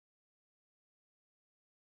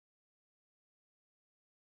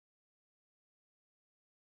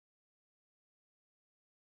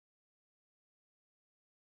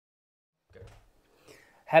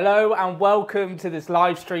Hello and welcome to this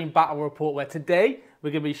live stream battle report where today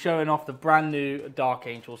we're going to be showing off the brand new Dark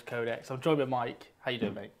Angels Codex. I'm joined with Mike. How you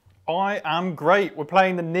doing, mate? I am great. We're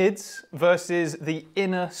playing the Nids versus the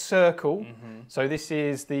Inner Circle. So this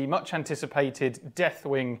is the much anticipated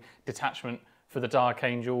Deathwing detachment for the Dark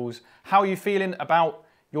Angels. How are you feeling about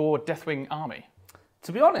your Deathwing army?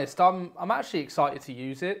 To be honest, I'm actually excited to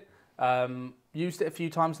use it. Used it a few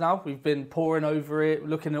times now. We've been poring over it,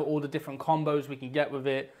 looking at all the different combos we can get with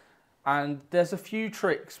it. And there's a few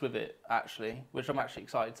tricks with it, actually, which I'm actually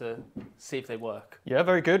excited to see if they work. Yeah,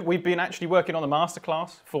 very good. We've been actually working on the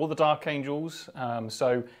masterclass for the Dark Angels.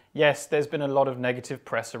 So yes, there's been a lot of negative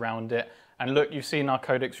press around it. And look, you've seen our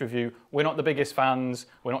Codex review. We're not the biggest fans.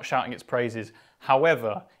 We're not shouting its praises.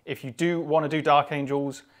 However, if you do want to do Dark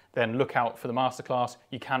Angels, then look out for the masterclass.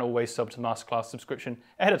 You can always sub to the masterclass subscription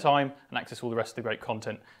ahead of time and access all the rest of the great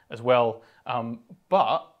content as well.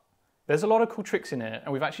 But there's a lot of cool tricks in here,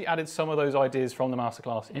 and we've actually added some of those ideas from the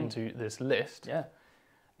masterclass into this list. Yeah.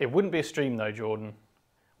 It wouldn't be a stream though, Jordan,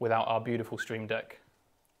 without our beautiful stream deck.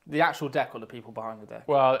 The actual deck or the people behind the deck?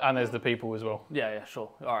 Well, and there's the people as well. Yeah,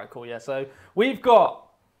 sure. All right, cool. Yeah, so we've got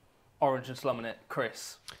Orange and Slum in it.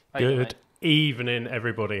 Chris. Good evening,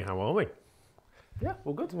 everybody. How are we? Yeah,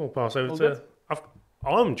 all good. We'll pass over to...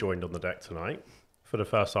 I'm joined on the deck tonight for the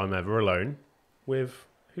first time ever alone with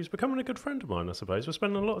who's becoming a good friend of mine, I suppose. We're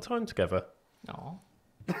spending a lot of time together. Aww.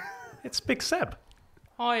 It's Big Seb.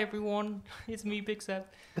 Hi everyone, it's me, Big Seb.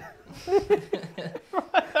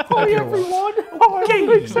 Hi everyone. Hi,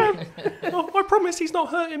 Big Seb. Oh, I promise he's not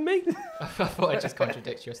hurting me. I thought it just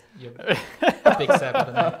contradicts your Big Seb, I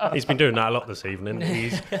don't know. He's been doing that a lot this evening.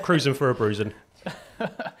 He's cruising for a bruising.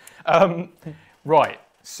 Right,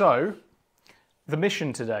 so the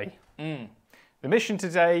mission today. The mission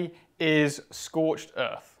today is Scorched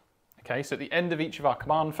Earth. Okay, so at the end of each of our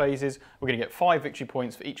command phases, we're going to get 5 victory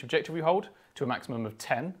points for each objective we hold to a maximum of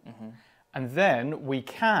 10. And then we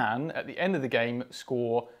can, at the end of the game,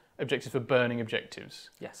 score objectives for burning objectives.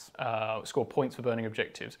 Yes. Score points for burning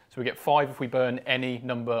objectives. So we get 5 if we burn any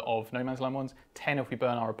number of No Man's Land ones, 10 if we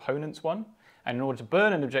burn our opponent's one. And in order to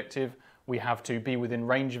burn an objective, we have to be within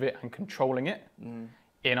range of it and controlling it.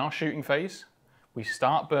 In our shooting phase, we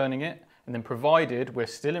start burning it, and then provided we're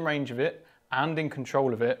still in range of it and in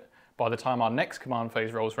control of it, by the time our next command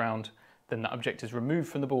phase rolls around, then that objective is removed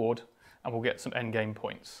from the board and we'll get some endgame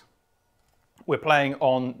points. We're playing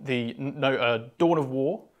on the Dawn of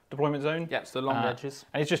War deployment zone. Yeah, it's the long edges.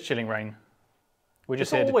 And it's just chilling rain. We're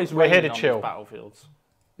just we're here to chill. Battlefields.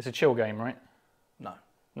 It's a chill game, right? No.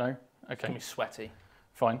 No? Okay. It's going to be sweaty.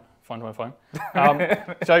 Fine.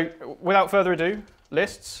 So, without further ado,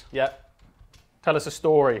 lists. Yeah. Tell us a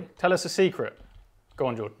story. Tell us a secret. Go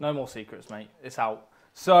on, Jordan. No more secrets, mate. It's out.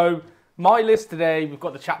 So, my list today, we've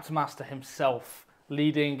got the Chapter Master himself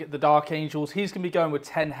leading the Dark Angels. He's going to be going with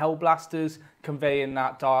 10 Hellblasters, conveying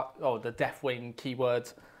that the Deathwing keyword.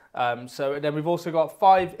 So then we've also got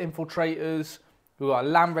 5 Infiltrators. We've got a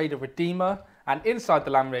Land Raider Redeemer. And inside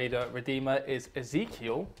the Land Raider Redeemer is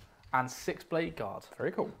Ezekiel and 6 Blade Guard.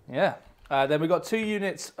 Very cool. Yeah. Then we've got 2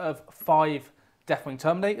 units of 5 Deathwing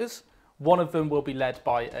Terminators. One of them will be led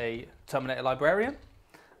by a Terminator Librarian.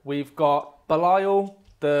 We've got Belial,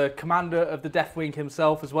 the commander of the Deathwing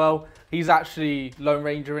himself as well. He's actually Lone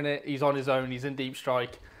Ranger in it. He's on his own. He's in Deep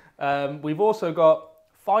Strike. We've also got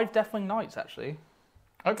 5 Deathwing Knights, actually.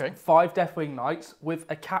 Okay. 5 Deathwing Knights with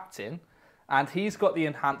a captain. And he's got the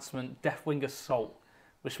enhancement Deathwing Assault,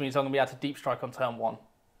 which means I'm going to be able to Deep Strike on turn 1.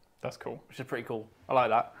 That's cool. Which is pretty cool. I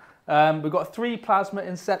like that. We've got 3 Plasma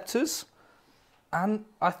Inceptors. And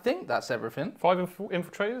I think that's everything. 5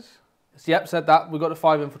 Infiltrators? Yep, said that. We've got the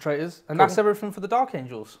 5 Infiltrators. And Cool. that's everything for the Dark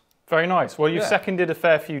Angels. Very nice. Well, you've seconded a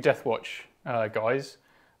fair few Deathwatch guys.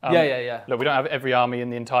 Yeah. Look, we don't have every army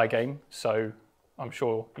in the entire game, so I'm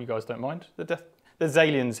sure you guys don't mind. There's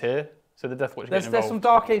aliens here, so the Deathwatch are getting involved. There's some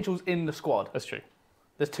Dark Angels in the squad. That's true.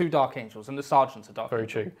 There's 2 Dark Angels, and the Sergeants are Dark Very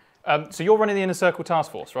Angels. true. So you're running the Inner Circle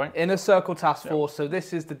Task Force, right? Inner Circle Task Force, so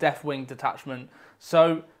this is the Deathwing detachment.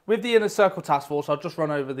 So with the Inner Circle Task Force, I'll just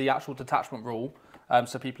run over the actual detachment rule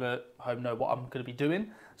so people at home know what I'm going to be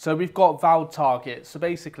doing. So we've got vowed target. So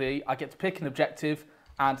basically, I get to pick an objective,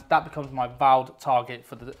 and that becomes my vowed target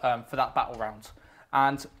for that battle round.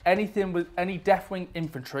 And anything with any Deathwing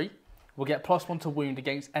infantry will get +1 to wound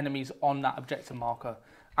against enemies on that objective marker.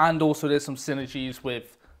 And also there's some synergies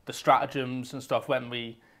with the stratagems and stuff when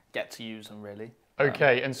we get to use them, really.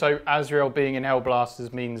 Okay, and so Azrael being in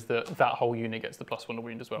Hellblasters means that whole unit gets the +1 to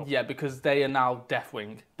wound as well? Yeah, because they are now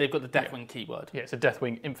Deathwing. They've got the Deathwing keyword. Yeah, it's a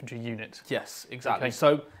Deathwing infantry unit. Yes, exactly. Okay.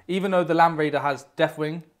 So even though the Land Raider has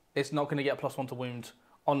Deathwing, it's not going to get +1 to wound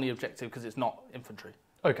on the objective because it's not infantry.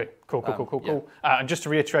 Okay, cool. And just to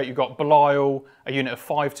reiterate, you've got Belial, a unit of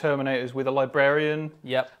 5 Terminators with a Librarian.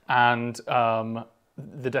 Yep. And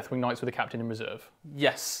the Deathwing Knights with a Captain in reserve.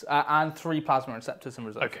 Yes, and 3 Plasma Receptors in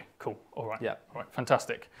reserve. Okay, cool. All right. Yeah. All right,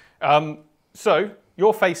 fantastic. So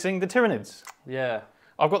you're facing the Tyranids. Yeah.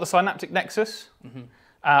 I've got the Synaptic Nexus.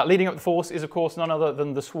 Leading up the force is, of course, none other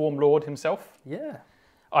than the Swarm Lord himself. Yeah.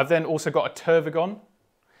 I've then also got a Tervigon,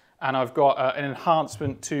 and I've got an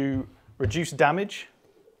enhancement to reduce damage.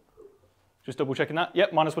 Just double checking that.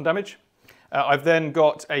 Yep, -1 damage. I've then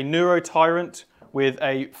got a Neuro Tyrant with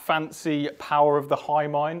a fancy Power of the Hive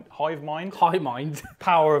Mind. High Mind.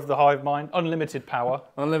 Power of the Hive Mind. Unlimited power.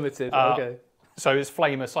 Unlimited, okay. So it's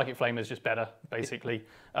Flamer, Psychic Flamer is just better, basically,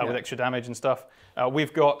 with extra damage and stuff.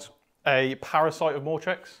 We've got a Parasite of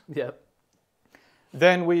Mortrex. Yep.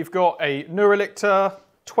 Then we've got a Neurolictor,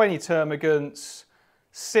 20 Termagants,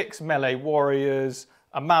 6 Melee Warriors,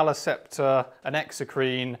 a Maleceptor, an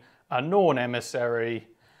Exocrine, a Norn Emissary,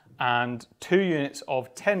 and 2 units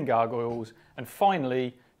of 10 Gargoyles, and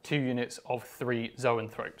finally 2 units of 3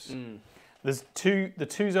 Zoanthropes. There's the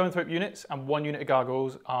 2 Zoanthrope units and 1 unit of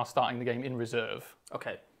Gargoyles are starting the game in reserve.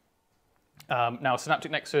 Okay. Now,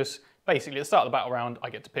 Synaptic Nexus, basically at the start of the battle round, I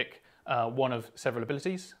get to pick one of several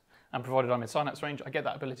abilities, and provided I'm in Synapse range, I get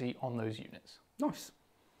that ability on those units. Nice.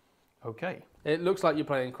 Okay. It looks like you're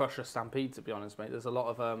playing Crusher Stampede, to be honest, mate. There's a lot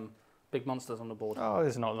of big monsters on the board. Oh,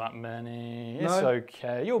 there's not that many. It's No?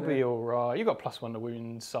 okay. You'll be all right. You've got +1 to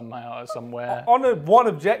wounds somehow, somewhere. On one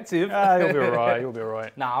objective. You'll be all right. You'll be all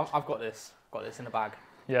right. Nah, I've got this. Got this in the bag.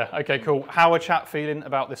 Yeah, okay, cool. How are chat feeling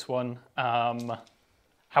about this one?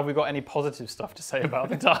 Have we got any positive stuff to say about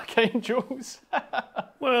the Dark Angels?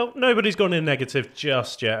 Well, nobody's gone in negative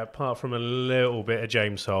just yet, apart from a little bit of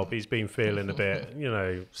James Hobb. He's been feeling a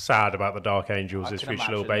bit, sad about the Dark Angels, his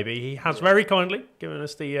future little baby. He has very kindly given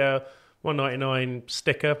us the 199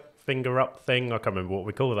 sticker finger up thing. I can't remember what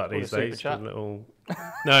we call that these days. Little...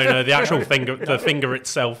 No, the actual finger, the finger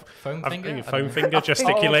itself. Foam finger? Foam finger,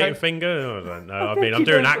 gesticulating finger. I don't know. I mean, I'm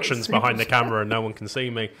doing actions behind the camera and no one can see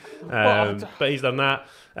me. But he's done that.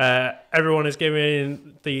 Everyone is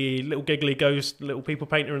giving the little giggly ghost, little people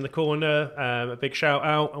painter in the corner a big shout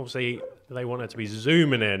out. Obviously, they wanted to be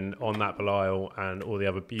zooming in on that Belial and all the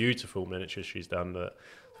other beautiful miniatures she's done that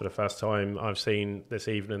for the first time I've seen this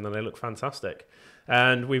evening, and they look fantastic.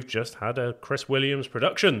 And we've just had a Chris Williams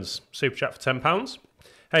Productions super chat for £10.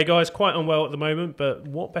 Hey guys, quite unwell at the moment, but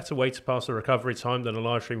what better way to pass the recovery time than a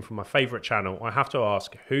live stream from my favourite channel? I have to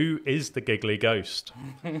ask, who is the giggly ghost?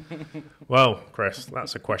 Well, Chris,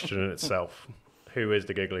 that's a question in itself. Who is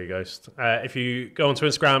the giggly ghost? If you go onto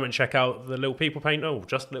Instagram and check out the Little People Painter, or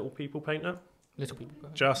just Little People Painter,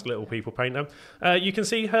 just Little People Painter, you can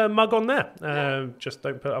see her mug on there. Just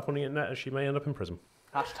don't put it up on the internet, as she may end up in prison.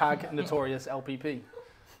 Hashtag notorious LPP.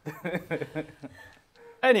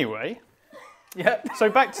 Anyway, yeah. So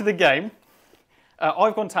back to the game.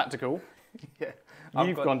 I've gone tactical. Yeah.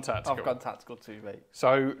 You've gone tactical. I've gone tactical too, mate.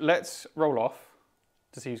 So let's roll off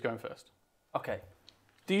to see who's going first. Okay.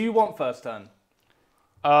 Do you want first turn?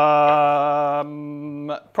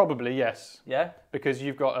 Probably, yes. Yeah? Because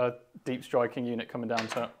you've got a deep striking unit coming down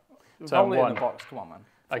to turn Roll it in 1. the box. Come on, man.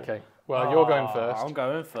 Okay. Well, you're going first. I'm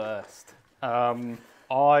going first.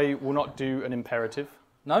 I will not do an imperative.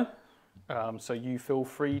 No? So you feel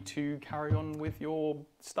free to carry on with your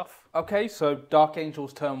stuff. Okay, so Dark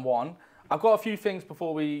Angels turn 1. I've got a few things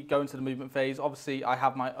before we go into the movement phase. Obviously, I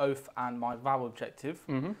have my Oath and my Vow objective.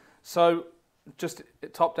 So just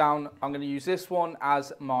top down, I'm going to use this one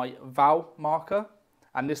as my Vow marker,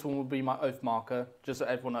 and this one will be my Oath marker, just so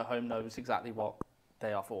everyone at home knows exactly what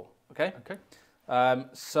they are for. Okay? Okay.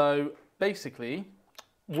 So basically...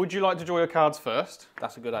 Would you like to draw your cards first?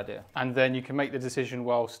 That's a good idea. And then you can make the decision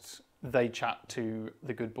whilst they chat to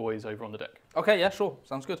the good boys over on the deck. Okay, yeah, sure.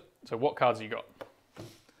 Sounds good. So what cards have you got?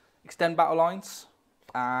 Extend battle lines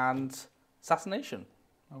and Assassination.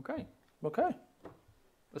 Okay. Okay.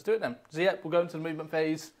 Let's do it then. So yeah, we'll go into the movement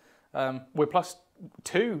phase. We're +1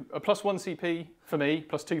 CP for me,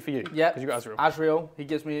 +2 for you. Yeah. Because you got Azrael. Azrael, he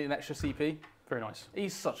gives me an extra CP. Very nice.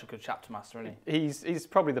 He's such a good chapter master, isn't he? He's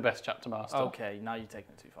probably the best chapter master. Okay, now you're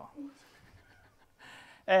taking it too far.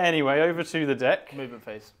 Anyway, over to the deck. Movement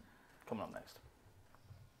phase. Coming up next.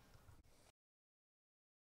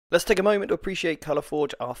 Let's take a moment to appreciate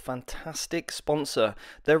Colourforge, our fantastic sponsor.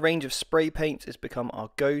 Their range of spray paints has become our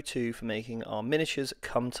go-to for making our miniatures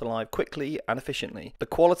come to life quickly and efficiently. The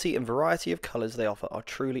quality and variety of colours they offer are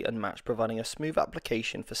truly unmatched, providing a smooth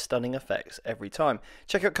application for stunning effects every time.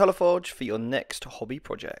 Check out Colourforge for your next hobby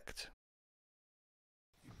project.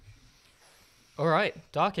 All right,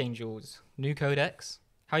 Dark Angels, new codex.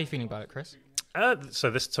 How are you feeling about it, Chris? So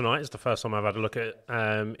this tonight is the first time I've had a look at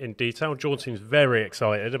in detail. George seems very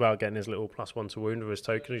excited about getting his little +1 to wound with his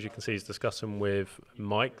token. As you can see, he's discussing with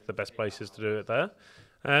Mike the best places to do it there.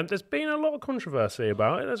 There's been a lot of controversy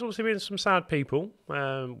about it. There's obviously been some sad people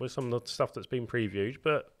with some of the stuff that's been previewed,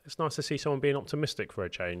 but it's nice to see someone being optimistic for a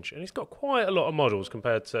change. And he's got quite a lot of models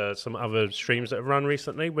compared to some other streams that have run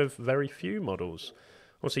recently with very few models.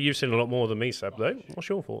 Obviously, you've seen a lot more than me, Seb, though. What's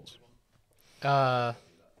your thoughts? More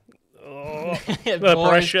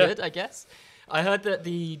pressure. is good, I guess. I heard that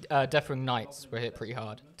the Deathwing Knights were hit pretty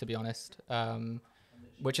hard, to be honest,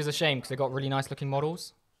 which is a shame because they got really nice looking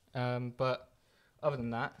models. But other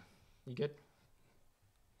than that, you good?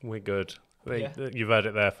 We're good. Yeah. You've heard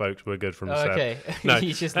it there, folks. We're good from Seb. Okay. No.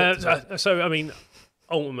 You just So, I mean,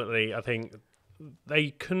 ultimately, I think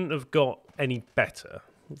they couldn't have got any better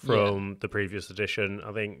from the previous edition.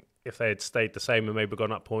 I think if they had stayed the same and maybe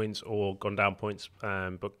gone up points or gone down points,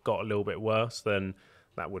 but got a little bit worse, then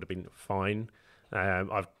that would have been fine.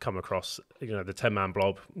 I've come across, the 10-man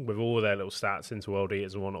blob with all their little stats into World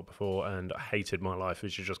Eaters and whatnot before, and I hated my life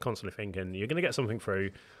as you're just constantly thinking you're going to get something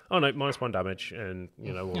through. Oh no, -1 damage, and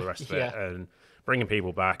all the rest of it, and bringing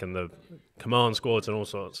people back and the command squads and all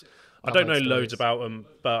sorts. I don't know loads about them,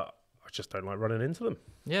 but I just don't like running into them.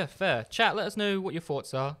 Yeah, fair. Chat, let us know what your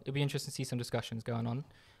thoughts are. It'll be interesting to see some discussions going on.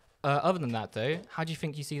 Other than that, though, how do you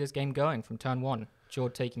think you see this game going from turn one?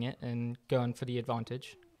 Jord taking it and going for the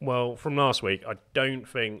advantage. Well, from last week, I don't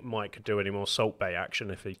think Mike could do any more Salt Bay action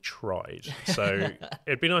if he tried. So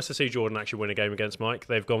it'd be nice to see Jordan actually win a game against Mike.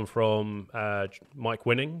 They've gone from Mike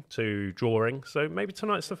winning to drawing. So maybe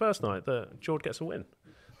tonight's the first night that Jord gets a win.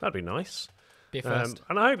 That'd be nice. Be a first.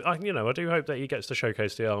 And I hope, I do hope that he gets to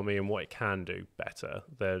showcase the army and what it can do better.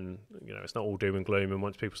 Then it's not all doom and gloom. And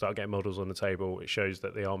once people start getting models on the table, it shows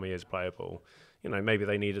that the army is playable. Maybe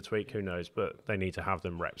they need a tweak, who knows? But they need to have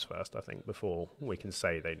them reps first, I think, before we can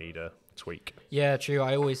say they need a tweak. Yeah, true.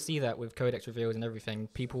 I always see that with Codex reveals and everything.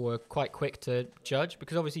 People were quite quick to judge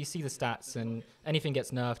because obviously you see the stats and anything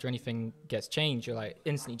gets nerfed or anything gets changed, you're like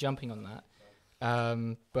instantly jumping on that.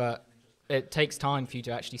 But it takes time for you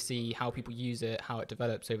to actually see how people use it, how it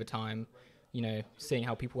develops over time, seeing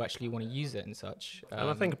how people actually want to use it and such. And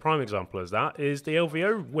I think a prime example of that is the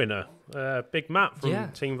LVO winner, Big Matt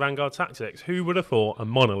from Team Vanguard Tactics. Who would have thought a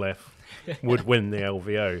monolith would win the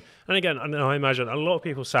LVO? And again, I imagine a lot of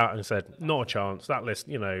people sat and said, not a chance. That list,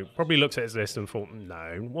 probably looked at his list and thought,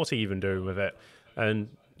 no, what's he even doing with it?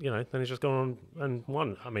 And, then he's just gone on and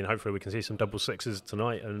won. I mean, hopefully we can see some double sixes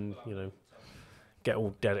tonight and, get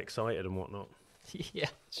all dead excited and whatnot. Yeah,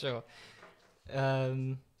 sure.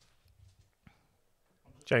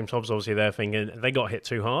 James Hobbs obviously there thinking they got hit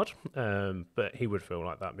too hard, but he would feel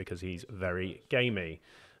like that because he's very gamey.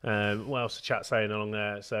 What else is the chat saying along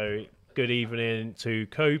there? So good evening to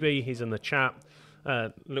Kobe, he's in the chat.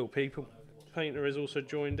 Little People Painter is also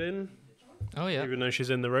joined in. Oh yeah. Even though she's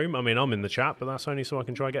in the room. I mean, I'm in the chat, but that's only so I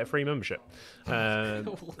can try and get a free membership. I'm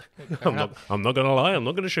not going to lie, I'm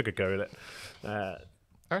not going to sugarcoat it.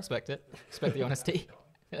 I respect it. Respect the honesty.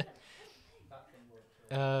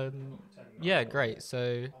 Yeah, great.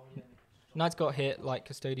 So Knights got hit like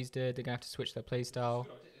Custodes did. They're going to have to switch their playstyle.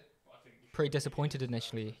 Pretty disappointed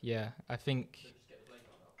initially. Yeah, I think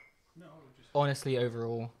honestly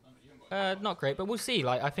overall not great, but we'll see.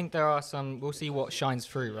 I think there are we'll see what shines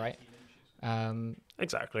through, right?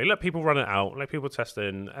 Exactly. Let people run it out. Let people test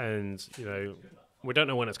in, and we don't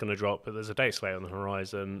know when it's going to drop, but there's a date slate on the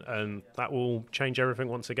horizon, and that will change everything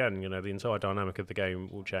once again. The entire dynamic of the game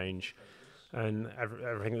will change, and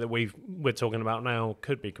everything that we're talking about now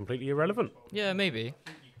could be completely irrelevant. Yeah, maybe.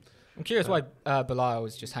 I'm curious why Belial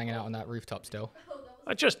was just hanging out on that rooftop still.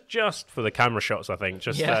 Just for the camera shots, I think.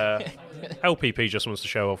 LPP just wants to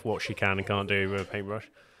show off what she can and can't do with a paintbrush.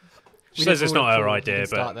 She says it's not her idea,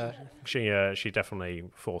 but she definitely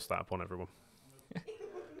forced that upon everyone.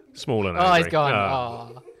 Small and angry. Oh, he's gone.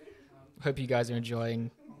 Oh. Hope you guys are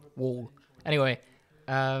enjoying Wall. Anyway.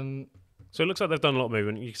 So it looks like they've done a lot of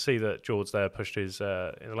movement. You can see that George there pushed his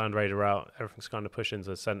Land Raider out. Everything's kind of pushed into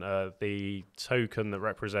the centre. The token that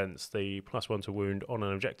represents the +1 to wound on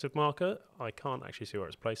an objective marker, I can't actually see where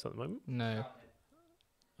it's placed at the moment. No.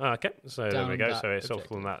 Okay, so Down there we go. So it's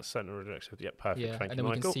objective. off on that centre objective. Yep, perfect. Yeah, Thank and you, then we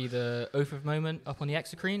Michael. can see the Oath of Moment up on the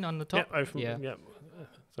exocrine on the top. Yep.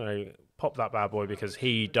 So pop that bad boy because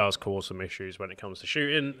he does cause some issues when it comes to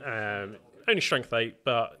shooting. Only strength 8,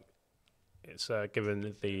 but it's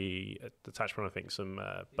given the detachment, I think, some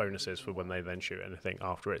bonuses for when they then shoot anything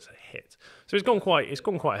after it's a hit. So it's gone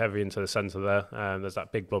quite heavy into the centre there. There's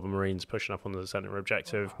that big blob of Marines pushing up onto the centre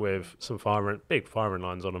objective with some big firing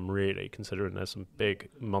lines on them, really, considering there's some big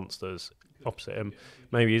monsters opposite him.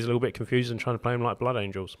 Maybe he's a little bit confused and trying to play him like Blood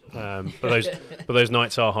Angels. But those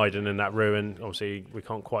knights are hiding in that ruin. Obviously, we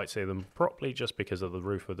can't quite see them properly just because of the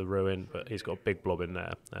roof of the ruin, but he's got a big blob in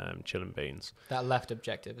there, chilling beans. That left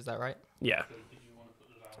objective, is that right? Yeah.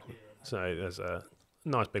 So there's a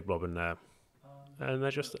nice big blob in there. And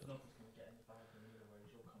they're just...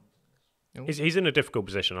 He's in a difficult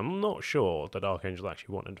position. I'm not sure that Dark Angel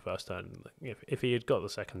actually wanted the first turn. If he had got the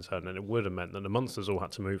second turn, then it would have meant that the monsters all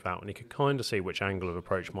had to move out, and he could kind of see which angle of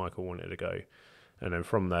approach Michael wanted to go. And then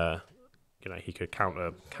from there, he could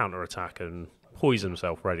counter attack and poise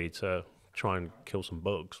himself ready to try and kill some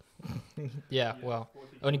bugs. Yeah, well,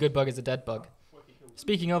 only good bug is a dead bug.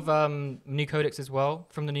 Speaking of new codex as well,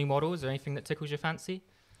 from the new models, is there anything that tickles your fancy?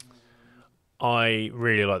 I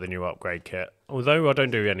really like the new upgrade kit. Although I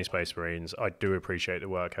don't do any Space Marines, I do appreciate the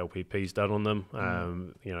work LPP's done on them.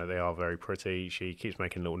 They are very pretty. She keeps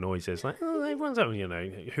making little noises like, oh, everyone's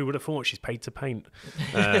having, who would have thought she's paid to paint?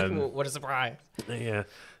 What a surprise. Yeah.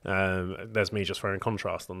 There's me just throwing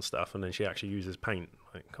contrast on stuff, and then she actually uses paint.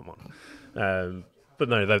 Like, come on. But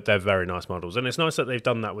no, they're very nice models. And it's nice that they've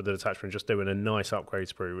done that with the detachment, just doing a nice upgrade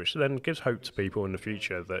sprue, which then gives hope to people in the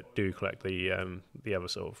future that do collect the other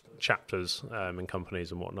sort of chapters and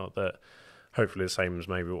companies and whatnot, that hopefully the same as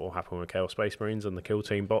maybe what will happen with Chaos Space Marines and the Kill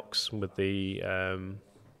Team box with the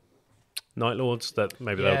Night Lords, that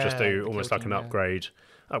maybe they'll just do almost like an upgrade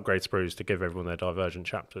sprues to give everyone their divergent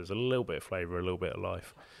chapters a little bit of flavour, a little bit of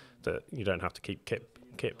life, that you don't have to keep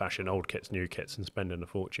kit bashing old kits, new kits, and spending a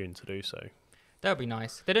fortune to do so. That would be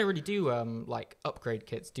nice. They don't really do like upgrade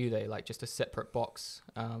kits, do they? Like just a separate box.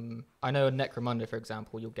 I know in Necromunda, for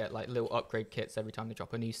example, you'll get like little upgrade kits every time they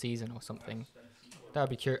drop a new season or something. That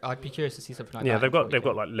would be I'd be curious to see something like that. Yeah, they've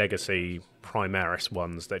got like Legacy Primaris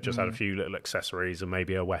ones that just had a few little accessories and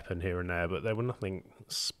maybe a weapon here and there, but there were nothing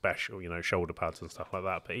special, shoulder pads and stuff like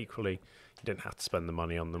that. But equally, you didn't have to spend the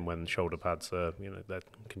money on them when shoulder pads are, that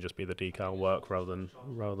can just be the decal work rather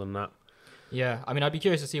than that. Yeah, I mean, I'd be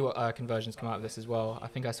curious to see what conversions come out of this as well. I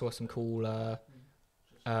think I saw some cool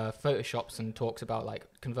photoshops and talks about like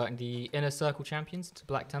converting the Inner Circle champions to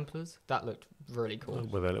Black Templars. That looked really cool.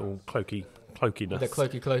 With a little cloakiness. With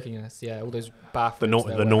the cloakiness, yeah. All those bathrooms.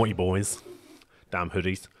 The naughty boys. Damn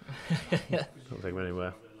hoodies. Can't take them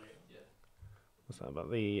anywhere. What's that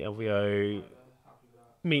about the LVO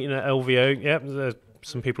meeting at LVO? Yep, there's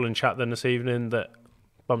some people in chat then this evening that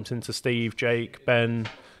bumped into Steve, Jake, Ben,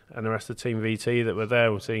 and the rest of the team VT that were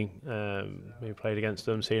there. We'll see. We played against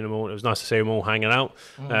them, seeing them all. It was nice to see them all hanging out.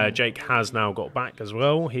 Jake has now got back as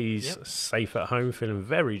well. He's safe at home, feeling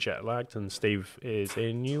very jet lagged, and Steve is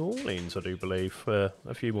in New Orleans, I do believe, for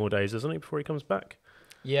a few more days, isn't he, before he comes back?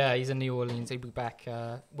 Yeah, he's in New Orleans. He'll be back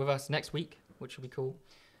with us next week, which will be cool.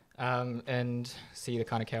 And see the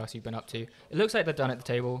kind of chaos you've been up to. It looks like they're done at the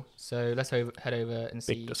table, so let's head over and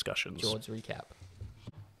see discussions. George's recap.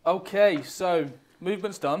 Okay, so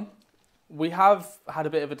movement's done. We have had a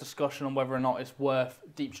bit of a discussion on whether or not it's worth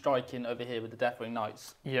deep striking over here with the Deathwing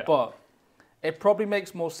Knights. Yeah. But it probably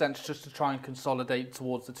makes more sense just to try and consolidate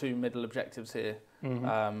towards the two middle objectives here.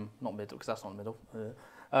 Not middle, because that's not middle.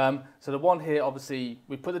 So the one here, obviously,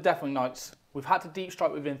 we put the Deathwing Knights. We've had to deep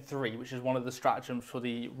strike within 3, which is one of the stratagems for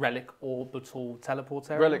the Relic Orbital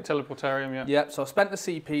Teleportarium. Relic Teleportarium, yeah. Yep, so I spent the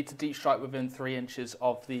CP to deep strike within 3 inches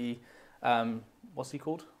of the, what's he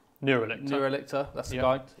called? Neurolictor, that's the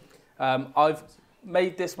guy. I've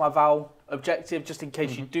made this my Val objective, just in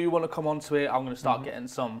case you do want to come onto it. I'm going to start getting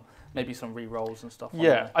maybe some re-rolls and stuff.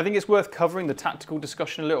 Yeah, I think it's worth covering the tactical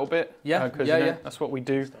discussion a little bit. Yeah, because that's what we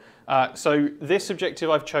do. So this objective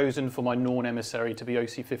I've chosen for my Norn Emissary to be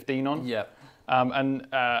OC 15 on. Yeah. And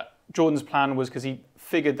Jordan's plan was, because he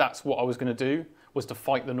figured that's what I was going to do, was to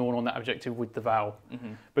fight the Norn on that objective with the Val.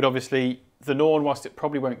 But obviously, the Norn, whilst it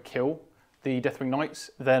probably won't kill the Deathwing Knights,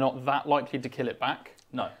 they're not that likely to kill it back.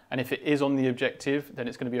 No. And if it is on the objective, then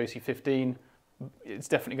it's going to be OC 15. It's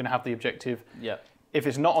definitely going to have the objective. Yeah. If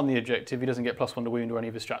it's not on the objective, he doesn't get +1 to wound or any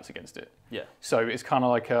of his strats against it. Yeah. So it's kind of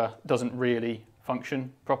like doesn't really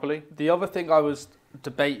function properly. The other thing I was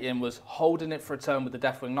debating was holding it for a turn with the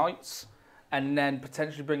Deathwing Knights, and then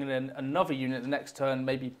potentially bringing in another unit the next turn,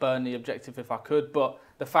 maybe burn the objective if I could. But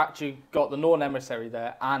the fact you got the Norn Emissary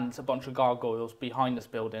there and a bunch of gargoyles behind this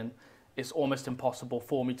building, it's almost impossible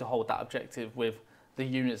for me to hold that objective with the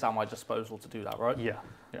units at my disposal to do that, right?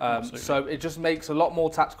 Yeah. So it just makes a lot more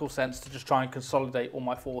tactical sense to just try and consolidate all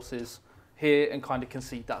my forces here and kind of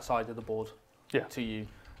concede that side of the board to you.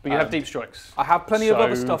 But you have deep strikes. I have plenty of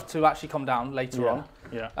other stuff to actually come down later on.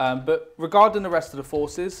 Yeah. But regarding the rest of the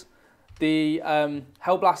forces, the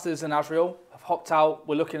Hellblasters and Azrael have hopped out.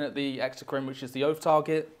 We're looking at the Exocrine, which is the Oath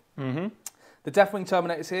target. The Deathwing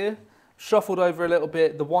Terminators here, shuffled over a little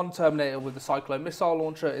bit. The one Terminator with the Cyclone missile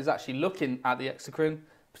launcher is actually looking at the Exocrine,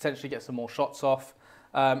 potentially get some more shots off.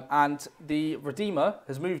 And the Redeemer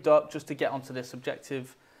has moved up just to get onto this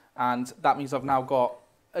objective, and that means I've now got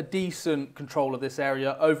a decent control of this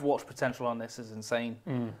area. Overwatch potential on this is insane.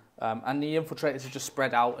 And the Infiltrators are just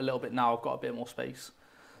spread out a little bit now. I've got a bit more space.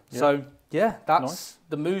 Yeah. So, yeah, that's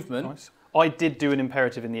the movement. Nice. I did do an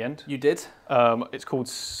imperative in the end. You did? It's called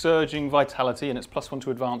Surging Vitality, and it's +1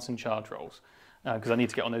 to advance and charge rolls, because I need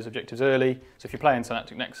to get on those objectives early. So if you're playing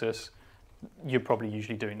Synaptic Nexus, you're probably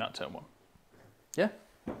usually doing that turn 1. Yeah.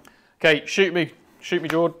 Okay, shoot me,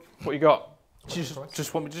 Jord. What you got?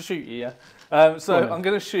 Just want me to shoot you, yeah? So I'm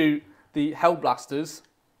going to shoot the Hell Blasters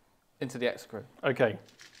into the Exocrine. Okay.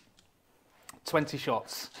 20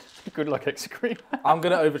 shots. Good luck, Exocrine. I'm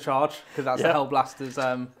going to overcharge, because that's the Hell Blasters,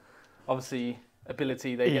 obviously,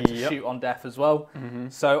 ability. They get to shoot on death as well.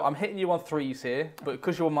 So I'm hitting you on 3s here, but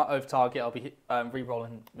because you're on my over target, I'll be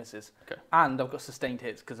re-rolling misses. Okay. And I've got sustained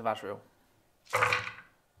hits because of Azrael.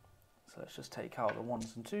 So let's just take out the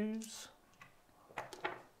 1s and 2s.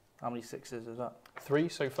 How many 6s is that? 3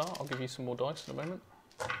 so far. I'll give you some more dice in a moment.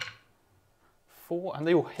 4, and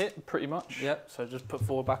they all hit pretty much. Yep, so just put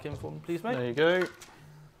 4 back in for me, please, mate. There you go.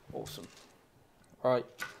 Awesome. Right,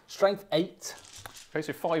 strength 8. Okay,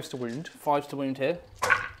 so 5s to wound. 5s to wound here.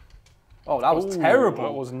 Oh, that was terrible.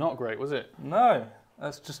 That was not great, was it? No,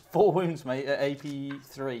 that's just 4 wounds, mate, at AP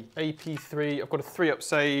 3. AP 3, I've got a 3-up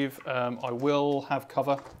save. I will have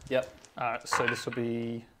cover. Yep. So this will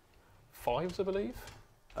be 5s, I believe.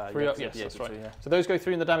 3 up, yes, that's right. 2, yeah. So those go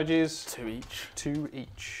through in the damages. 2 each. 2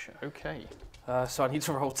 each, okay. So I need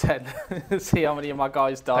to roll 10, see how many of my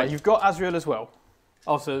guys die. You've got Azrael as well.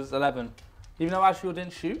 Oh, so it's 11. Even though Azrael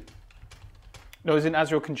didn't shoot? No, as in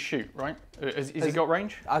Azrael can shoot, right? Has he got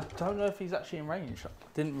range? I don't know if he's actually in range. I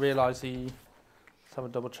didn't realise he... Let's have a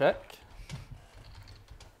double check.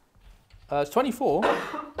 It's 24.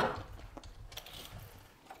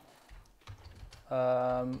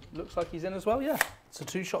 Looks like he's in as well, yeah. So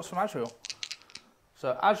 2 shots from Azrael.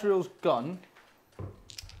 So Azrael's gun,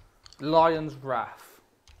 Lion's Wrath.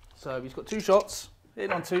 So he's got 2 shots,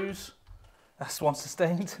 hitting on 2s. That's 1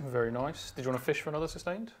 sustained. Very nice. Did you want to fish for another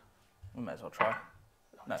sustained? We may as well try.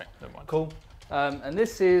 No. Okay, never mind. Cool. And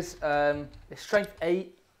this is it's strength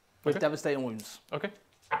 8 with devastating wounds. Okay.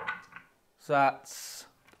 So that's...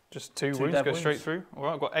 Just 2 wounds, go straight through. All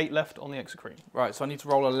right, I've got 8 left on the Exocrine. Right, so I need to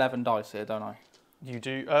roll 11 dice here, don't I? You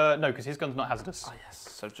do? No, because his gun's not hazardous. Oh, yes.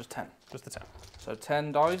 So just 10. Just the 10. So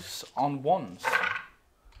 10 dice on 1s.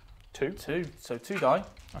 2? 2. So 2 die.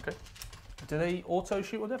 Okay. Do they auto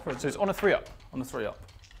shoot or different? So it's on a 3-up. On a 3-up.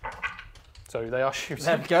 So they are shooting.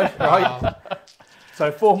 There we go. Right.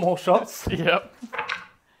 So 4 more shots. Yep.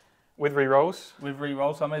 With re-rolls. With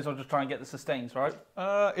re-rolls, so I may as well just try and get the sustains, right?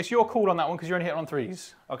 It's your call on that one because you're only hitting on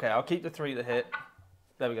 3s. Okay, I'll keep the 3 that hit.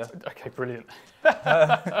 There we go. Okay, brilliant.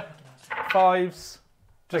 5s,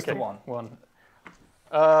 just the 1. 1.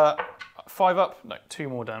 5 up, no, 2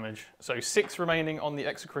 more damage. So 6 remaining on the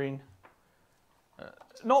Exocrine.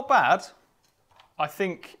 Not bad. I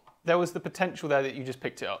think there was the potential there that you just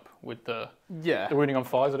picked it up with the wounding on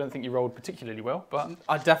 5s. I don't think you rolled particularly well, but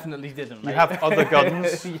I definitely didn't. You have other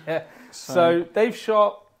guns. Yeah. So they've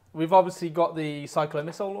shot. We've obviously got the Cyclone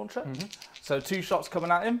missile launcher. So 2 shots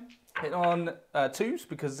coming at him. Hit on 2s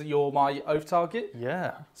because you're my oath target.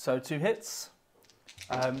 Yeah. So 2 hits.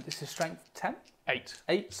 This is strength 10. 8.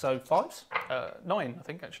 8. So 5s. 9, I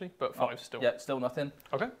think actually, but 5 still. Yeah, still nothing.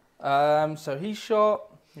 Okay. So he's shot.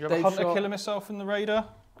 You have a hunter killer missile from the raider.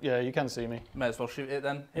 Yeah, you can see me. May as well shoot it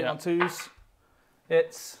then. Hit on 2s.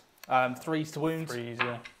 Hits. 3s to wound. 3s,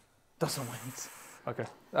 yeah. Doesn't wound. Okay.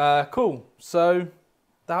 Cool. So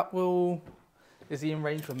that will... Is he in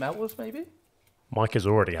range for melters maybe? Mike is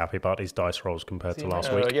already happy about his dice rolls compared to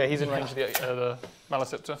last week. Yeah, he's in range of the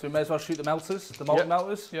Maleceptor. So we may as well shoot the melters, the molten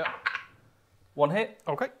melters. Yeah. 1 hit.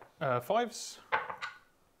 Okay. 5s.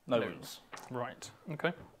 No wounds. Right.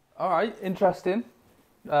 Okay. All right. Interesting.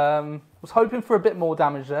 Was hoping for a bit more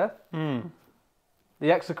damage there. The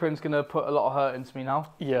Exocrine's going to put a lot of hurt into me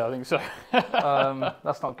now. Yeah, I think so.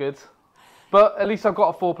 That's not good. But at least I've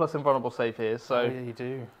got a 4+ invulnerable save here. So yeah, you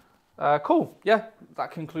do. Cool. Yeah,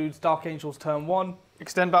 that concludes Dark Angels turn 1.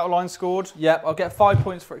 Extend battle line scored. Yep, I'll get 5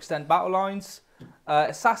 points for extend battle lines.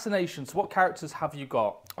 Assassinations. What characters have you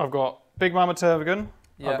got? I've got Big Mama Tervigan.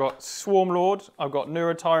 Yep. I've got Swarm Lord. I've got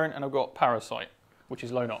Neurotyrant, and I've got Parasite, which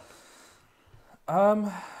is lone op.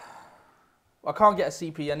 I can't get a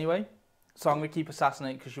CP anyway, so I'm going to keep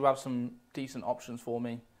Assassinate because you have some decent options for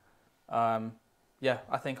me. Yeah,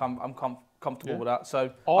 I think I'm comfortable with that.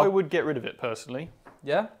 So I would get rid of it personally.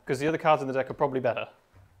 Yeah? Because the other cards in the deck are probably better.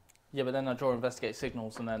 Yeah, but then I draw investigate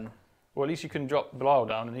signals and then... Well, at least you can drop Belial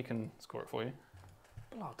down and he can score it for you.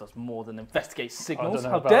 Belial does more than investigate signals.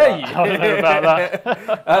 How dare you? I don't know about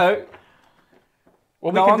that.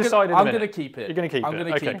 Well, no, we can decide in a I'm minute. going to keep it. You're going to keep it? I'm going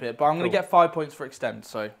to Okay. keep it, but I'm going to get 5 points for extend,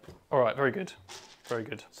 so... All right, very good. Very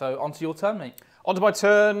good. So, on to your turn, mate. On to my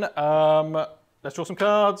turn. Let's draw some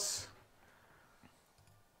cards.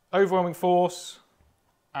 Overwhelming force.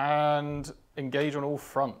 And engage on all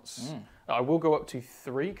fronts. I will go up to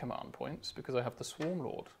 3 command points because I have the Swarm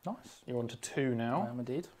Lord. Nice. You're on to 2 now. I am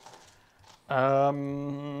indeed.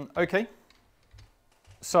 Okay.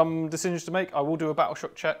 Some decisions to make. I will do a battle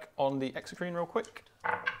shock check on the Exocrine real quick.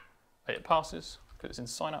 It passes because it's in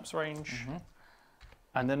synapse range.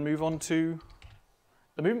 And then move on to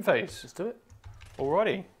the movement phase. Let's do it.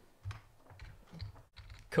 Alrighty.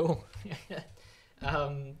 Cool.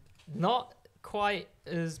 Not quite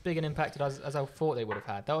as big an impact as I thought they would have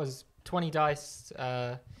had. That was 20 dice,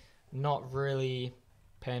 not really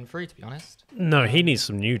paying free, to be honest. No, he needs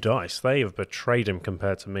some new dice. They have betrayed him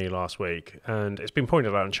compared to me last week. And it's been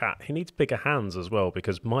pointed out in chat, he needs bigger hands as well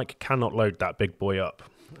because Mike cannot load that big boy up.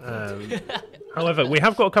 However, we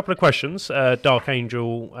have got a couple of questions, Dark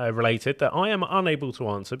Angel related, that I am unable to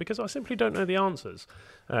answer because I simply don't know the answers.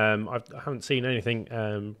 I haven't seen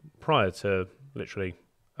anything prior to literally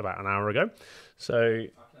about an hour ago. So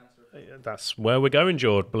that's where we're going,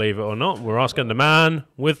 Jord, believe it or not. We're asking the man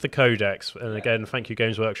with the Codex. And again, thank you,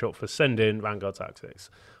 Games Workshop, for sending Vanguard Tactics,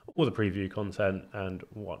 all the preview content and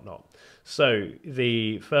whatnot. So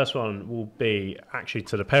the first one will be actually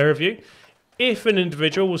to the pair of you. If an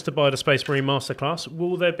individual was to buy the Space Marine Masterclass,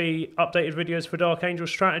 will there be updated videos for Dark Angel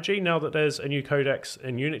strategy now that there's a new Codex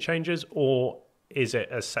and unit changes, or is it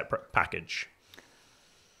a separate package?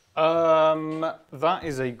 That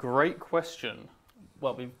is a great question.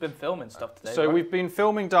 Well, we've been filming stuff today. So right? we've been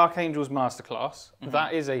filming Dark Angels Masterclass.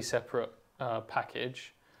 That is a separate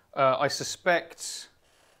package. I suspect...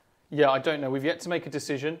 Yeah, I don't know. We've yet to make a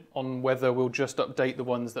decision on whether we'll just update the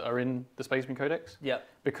ones that are in the Space Marine Codex. Yeah.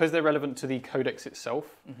 Because they're relevant to the Codex itself,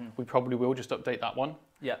 we probably will just update that one.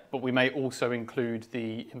 Yeah. But we may also include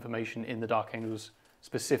the information in the Dark Angels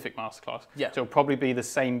specific Masterclass. Yeah. So it'll probably be the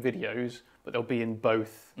same videos, but they'll be in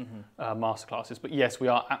both Masterclasses. But yes, we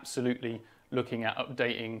are absolutely looking at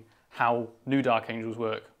updating how new Dark Angels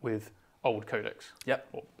work with old Codex. Yep.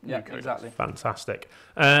 Or Yeah, Codex. exactly. Fantastic.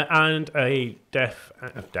 And a Death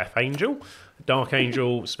Angel, Dark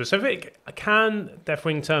Angel specific. Can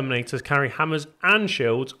Deathwing Terminators carry hammers and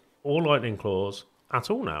shields or lightning claws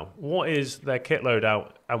at all now? What is their kit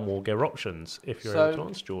loadout and war gear options, if you're able to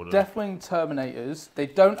answer, Jordan? Deathwing Terminators, they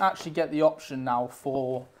don't actually get the option now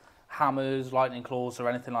for hammers, lightning claws, or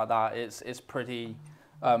anything like that. It's pretty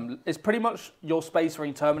much your Space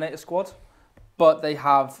Marine Terminator squad, but they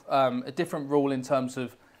have a different rule in terms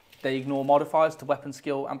of they ignore modifiers to weapon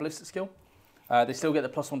skill and ballistic skill. They still get the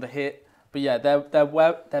 +1 to hit, but yeah,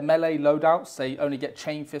 their melee loadouts, they only get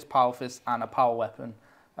chain fist, power fist, and a power weapon.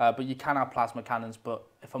 But you can have plasma cannons, but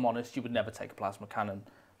if I'm honest, you would never take a plasma cannon.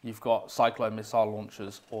 You've got cyclone missile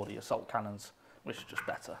launchers or the assault cannons, which is just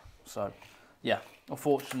better. So, yeah,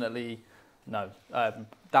 unfortunately, no.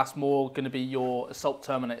 That's more going to be your assault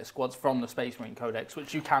Terminator squads from the Space Marine Codex,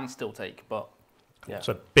 which you can still take, but yeah.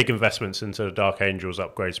 So big investments into the Dark Angels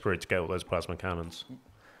upgrade spree to get all those plasma cannons. Do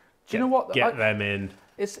you know what? Get them in.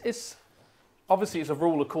 It's obviously it's a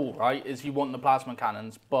rule of cool, right? Is you want the plasma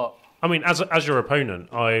cannons, but I mean, as your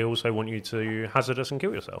opponent, I also want you to hazardous and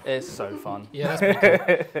kill yourself. it's so fun. Yeah, that's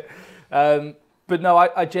pretty cool. But no,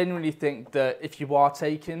 I genuinely think that if you are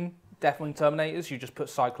taking Deathwing Terminators, you just put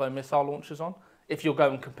cyclone missile launchers on. If you're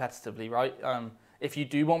going competitively, right? If you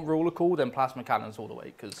do want rule of cool, then plasma cannons all the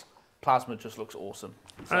way, because plasma just looks awesome.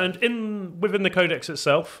 So. And within the Codex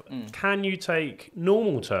itself, can you take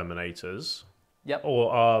normal Terminators? Yep.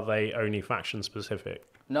 Or are they only faction specific?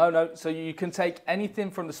 No. So you can take anything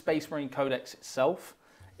from the Space Marine Codex itself.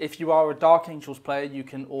 If you are a Dark Angels player, you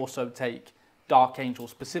can also take Dark Angel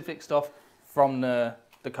specific stuff from the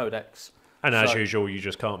Codex. And as usual, you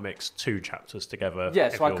just can't mix 2 chapters together. Yeah,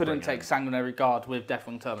 so I couldn't take Sanguinary Guard with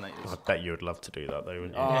Deathwing Terminators. I bet you would love to do that, though,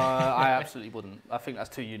 wouldn't you? I absolutely wouldn't. I think that's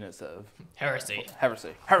 2 units that have... Heresy.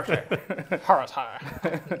 Heresy. Heresy.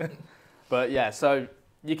 But yeah, so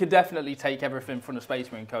you can definitely take everything from the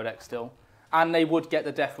Space Marine Codex still. And they would get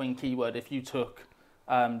the Deathwing keyword if you took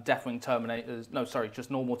Deathwing Terminators... No, sorry, just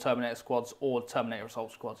normal Terminator squads or Terminator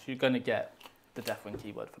Assault squads. You're going to get the Deathwing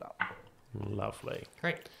keyword for that. Lovely.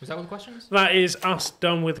 Great. Was that all the questions? That is us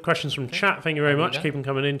done with the questions from chat. Thank you very much. Yeah. Keep them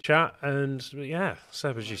coming in, chat. And yeah,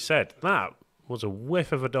 Seb, as you said, that was a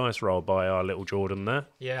whiff of a dice roll by our little Jordan there.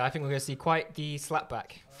 Yeah, I think we're going to see quite the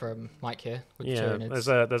slapback from Mike here with the Yeah,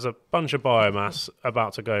 Tyranids. there's a bunch of biomass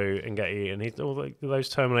about to go and get eaten. Those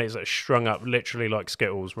Terminators that are strung up literally like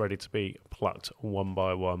Skittles, ready to be plucked one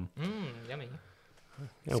by one. Yummy.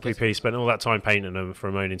 LPP spent all that time painting them for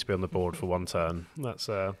only to be on the board for one turn. That's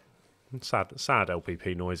sad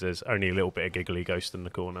LPP noises. Only a little bit of giggly ghost in the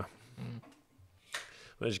corner.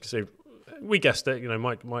 But as you can see, we guessed it. You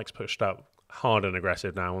know, Mike's pushed up hard and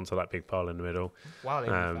aggressive now onto that big pile in the middle. Wow, they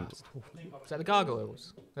move fast. Is that the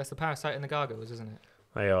gargoyles? That's the parasite in the gargoyles, isn't it?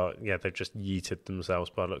 They are, yeah, they've just yeeted themselves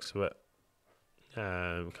by the looks of it.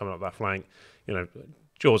 Coming up that flank, you know,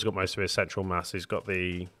 Jaw's got most of his central mass. He's got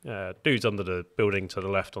the dudes under the building to the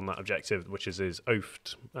left on that objective, which is his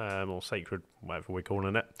oathed or sacred, whatever we're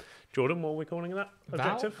calling it. Jordan, what are we calling that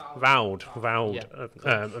objective? Vowed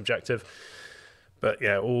yeah, objective. But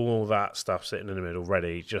yeah, all that stuff sitting in the middle,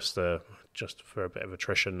 ready just for a bit of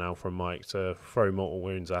attrition now from Mike to throw mortal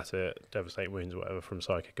wounds at it, devastate wounds, whatever, from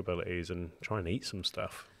psychic abilities, and try and eat some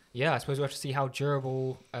stuff. Yeah, I suppose we have to see how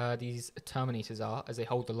durable these Terminators are as they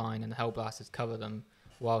hold the line and the Hellblasters cover them,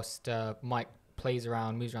 whilst Mike plays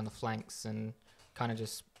around, moves around the flanks, and kind of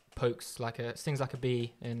just stings like a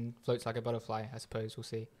bee and floats like a butterfly. I suppose we'll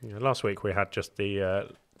see. Yeah, last week we had just the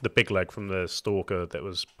big leg from the Stalker that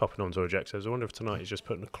was popping onto objectives. I wonder if tonight he's just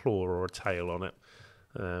putting a claw or a tail on it.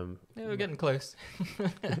 Yeah, we're getting close.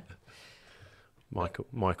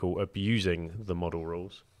 Michael abusing the model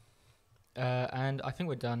rules. And I think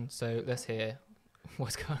we're done, so let's hear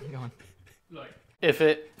what's going on. Like, if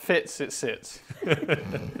it fits, it sits.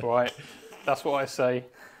 Right, that's what I say.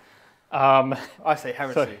 I say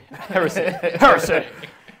heresy.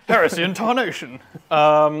 Heresy incarnation.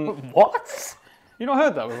 What? You not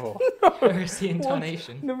heard that before? Heresy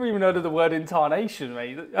incarnation. Never even heard of the word incarnation,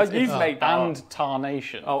 mate. You've made that and up.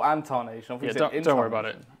 Tarnation. Oh, and tarnation. Yeah, don't worry about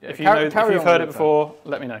it. Yeah, if you've heard it before,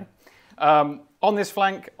 let me know. On this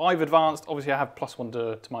flank, I've advanced. Obviously, I have +1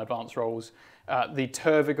 to my advance rolls. The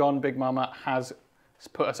Tervigon Big Mama has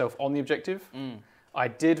put herself on the objective. I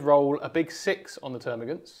did roll a big 6 on the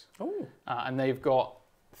Termagants. And they've got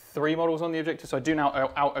 3 models on the objective, so I do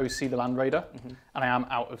now out-OC the Land Raider, and I am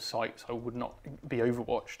out of sight, so I would not be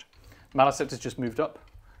overwatched. Maliceptor's just moved up.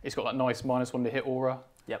 It's got that nice -1 to hit aura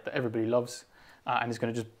that everybody loves, and it's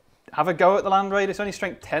going to just have a go at the Land Raider. It's only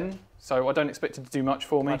strength 10, so I don't expect it to do much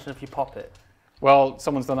for me. Imagine if you pop it. Well,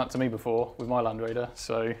 someone's done that to me before with my Land Raider,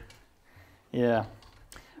 so yeah.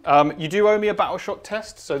 You do owe me a Battle Shock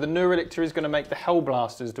test, so the Neurolictor is going to make the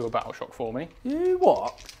Hellblasters do a Battle Shock for me. You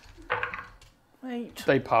what? Mate.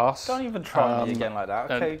 They pass. Don't even try me again like that.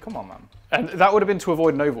 Okay, come on, man. And that would have been to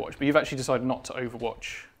avoid an Overwatch, but you've actually decided not to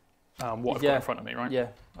Overwatch what I've got in front of me, right? Yeah.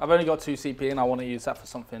 I've only got 2 CP and I want to use that for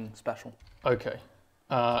something special. Okay.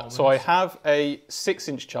 So I have a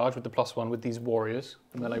 6-inch charge with the +1 with these warriors,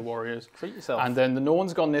 the melee warriors. Treat yourself. And then the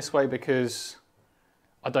Norn's gone this way because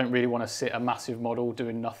I don't really want to sit a massive model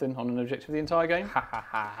doing nothing on an objective the entire game. Ha ha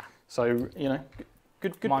ha. So, you know,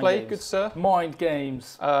 good Mind play, games. good sir. Mind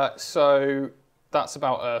games. So that's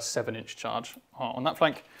about a 7-inch charge on that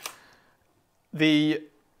flank. The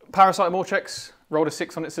Parasite Mortrex rolled a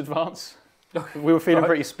 6 on its advance. We were feeling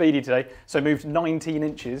pretty speedy today, so moved 19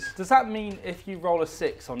 inches. Does that mean if you roll a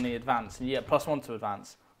 6 on the advance and you get +1 to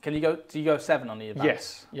advance, can you go? Do you go 7 on the advance?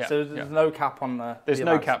 Yes. Yeah. So there's no cap on the. There's the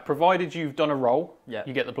no advance. cap, provided you've done a roll. Yeah.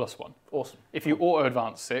 You get the +1. Awesome. If you auto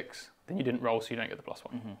advance 6, then you didn't roll, so you don't get the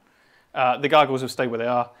 +1. The Gargoyles have stayed where they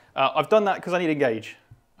are. I've done that because I need engage,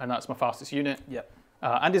 and that's my fastest unit. Yep.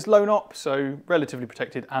 And is lone op, so relatively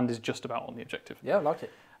protected, and is just about on the objective. Yeah, I like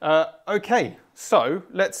it. Okay, so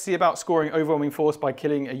let's see about scoring overwhelming force by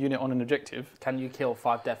killing a unit on an objective. Can you kill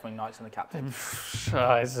 5 Deathwing Knights and a captain?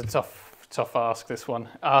 It's a tough ask, this one.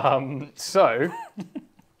 So,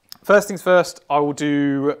 first things first, I will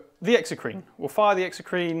do the Exocrine. We'll fire the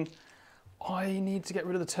Exocrine. I need to get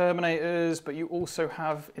rid of the Terminators, but you also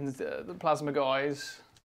have in the Plasma guys.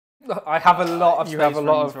 I have a lot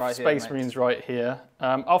of Space Marines right here.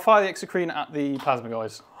 I'll fire the Exocrine at the Plasma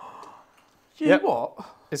guys. What?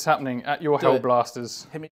 It's happening at your Hellblasters.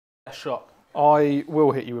 Hit me with a shot. I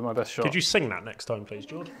will hit you with my best shot. Could you sing that next time, please,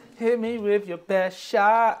 George? Hit me with your best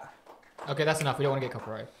shot. Okay, that's enough. We don't want to get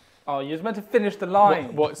copyright. Oh, you was meant to finish the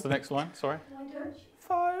line. What's the next line? Sorry.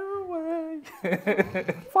 Fire away.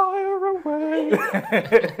 Fire away.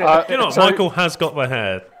 You know, so Michael has got the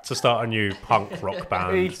hair to start a new punk rock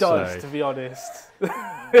band. He does, to be honest.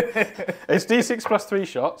 It's D6 plus 3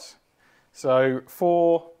 shots. So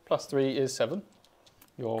 4 plus 3 is 7.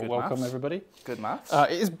 You're Good welcome, maths. everybody. Good maths.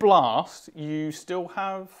 It is blast. You still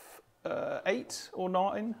have 8 or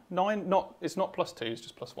 9. 9. It's not plus 2. It's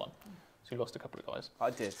just plus 1. So So you lost a couple of guys. I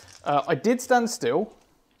did. I did stand still,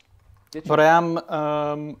 Did you? but I am.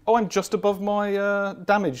 I'm just above my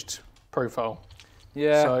damaged profile.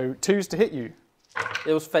 Yeah. So 2s to hit you.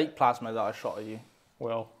 It was fake plasma that I shot at you.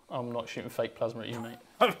 Well, I'm not shooting fake plasma at you, mate.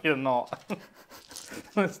 You're not.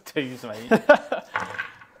 That's 2s, mate.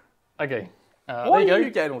 Okay. Why there are you you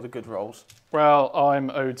go. getting all the good rolls? Well, I'm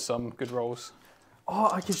owed some good rolls. Oh,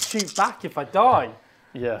 I can shoot back if I die.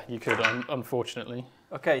 Yeah, you could, unfortunately.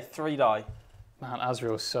 Okay, 3 die. Man,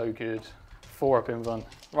 Azrael's so good. 4 up in one.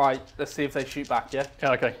 Right, let's see if they shoot back, yeah?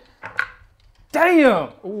 Yeah, okay. Damn!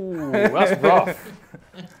 Ooh, that's rough.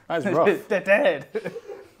 That's rough. They're dead.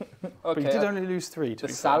 But you did only lose 3. The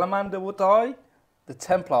Salamander will die, the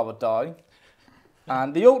Templar will die,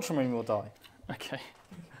 and the Ultramarine will die. Okay.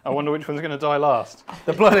 I wonder which one's going to die last.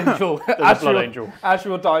 The Blood Angel. The Blood Angel.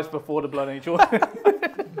 Azrael dies before the Blood Angel.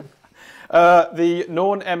 The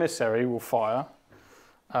Norn Emissary will fire.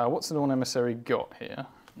 What's the Norn Emissary got here?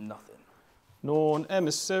 Nothing. Norn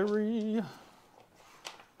Emissary.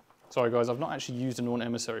 Sorry guys, I've not actually used a Norn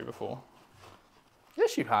Emissary before.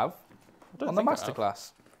 Yes, you have. On the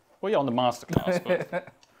Masterclass. Well, yeah, on the Masterclass. But...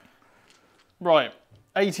 Right,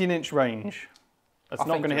 18-inch range. That's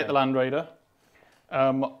not going to hit the Land Raider.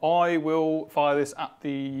 I will fire this at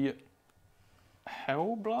the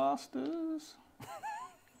Hellblasters.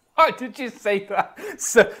 Why did you say that?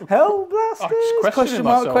 So, Hellblasters? Question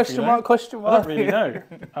mark, question mark, question mark. I don't really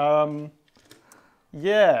know.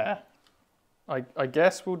 Yeah, I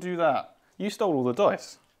guess we'll do that. You stole all the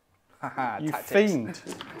dice. You Tactics. fiend.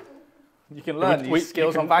 You can learn these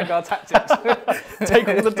skills on Vanguard Tactics. Take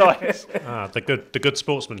all the dice. The good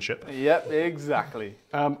sportsmanship. Yep, exactly.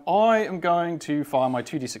 I am going to fire my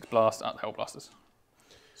 2d6 blast at the Hellblasters.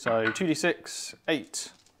 So 2d6,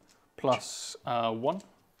 8 plus 1.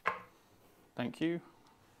 Thank you.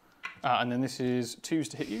 And then this is 2s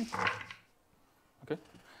to hit you. Okay.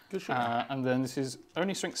 Good shooting. And then this is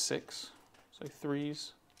only strength 6, so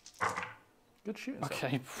 3s. Good shooting.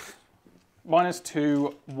 Okay.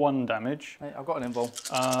 -2, 1 damage. Hey, I've got an invul.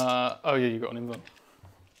 Oh yeah, you got an invuln.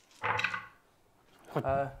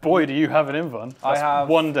 Boy, do you have an invuln. I have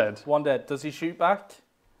 1 dead. 1 dead. Does he shoot back?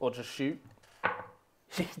 Or just shoot?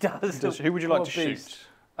 He does. Who would you like to shoot?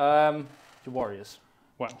 Your warriors.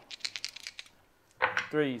 Well.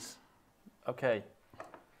 3s. Okay.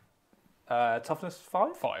 Toughness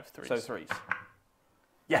 5? 5, 3s. So 3s.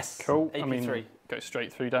 Yes. Cool. AP3. I mean, go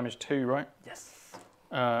straight through. Damage 2, right? Yes.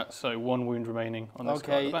 So 1 wound remaining on this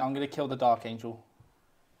guy. Okay, I'm going to kill the Dark Angel.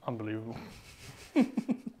 Unbelievable.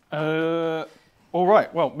 All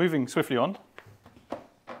right, well, moving swiftly on.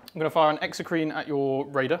 I'm going to fire an Exocrine at your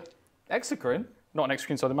Raider. Exocrine? Not an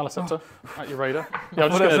Exocrine, sorry, the Maleceptor at your Raider. Yeah,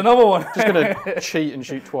 I'm there's another one. just going to cheat and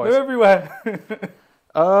shoot twice. They're everywhere.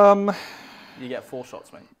 You get 4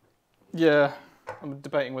 shots, mate. Yeah, I'm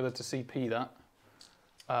debating whether to CP that.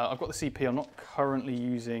 I've got the CP, I'm not currently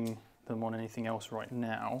using them on anything else right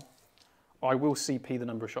now. I will CP the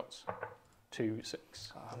number of shots to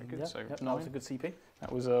 6. Very good. Yeah, So that 9. was a good CP.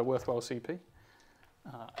 That was a worthwhile CP.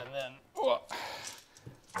 And then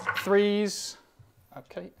 3s.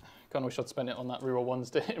 Okay. Can't wish I'd spent it on that reroll 1s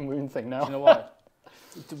to hit and wound thing now. You know why?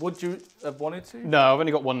 Would you have wanted to? No, I've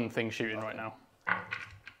only got 1 thing shooting right now.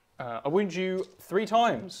 I wound you 3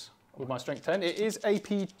 times with my strength 10. It is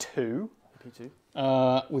AP2.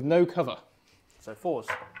 AP2. With no cover. So 4s.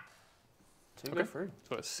 2 go through.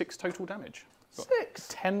 So it's 6 total damage. Got 6?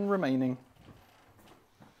 10 remaining.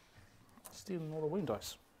 Stealing all the wound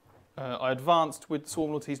dice. I advanced with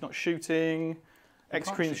Swarmlord, he's not shooting.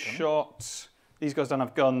 Exocrine's shot. These guys don't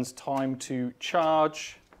have guns. Time to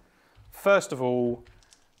charge. First of all,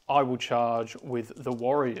 I will charge with the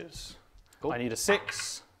warriors. Cool. I need a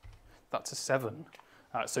 6. That's a 7.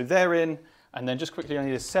 So they're in. And then just quickly, I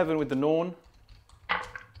need a 7 with the Norn.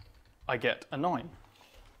 I get a 9.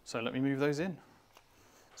 So let me move those in.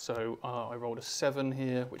 So I rolled a 7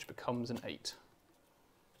 here, which becomes an 8.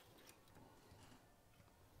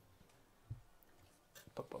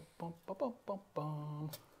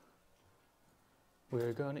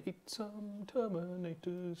 We're gonna eat some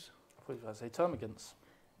Terminators. I thought you were going to say termagants.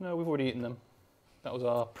 No, we've already eaten them. That was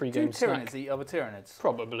our pre-game snack. Do Tyranids eat other Tyranids?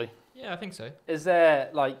 Probably. Yeah, I think so. Is there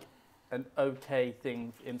like an okay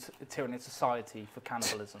thing in Tyranid society for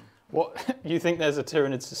cannibalism? What? You think there's a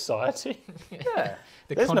Tyranid society? Yeah.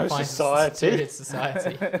 There's no society. Tyranid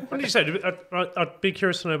society. What did you say? I'd be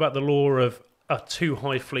curious to know about the lore of 2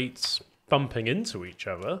 hive fleets bumping into each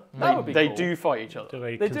other. That would be They cool. do fight each other. Do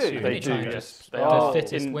they? They do. consume They each do, other? yes. They The are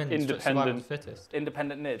fittest wins. independent. Survival of the fittest.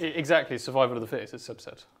 Independent nid. Exactly, survival of the fittest is a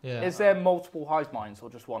subset. Yeah. Is there multiple hive minds or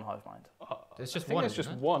just one hive mind? There's just I think one. there's just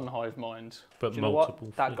isn't one hive mind. But Do you know multiple.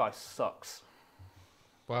 what? That guy sucks.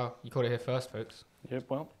 there? Wow, you caught it here first, folks. Yep,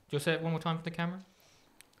 well. Do you say it one more time for the camera?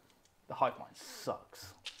 The hive mind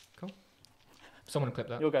sucks. Someone clip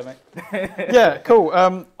that. You'll go, mate. Yeah, cool.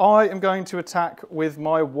 I am going to attack with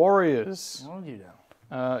my warriors. What are you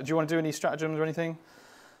doing? Do you want to do any stratagems or anything?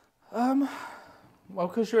 Well,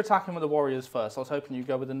 because you're attacking with the warriors first, I was hoping you'd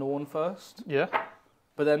go with the Norn first. Yeah.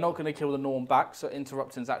 But they're not going to kill the Norn back, so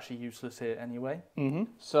interrupting's actually useless here anyway. Mm-hmm.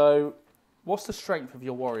 So, what's the strength of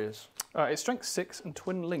your warriors? It's strength 6 and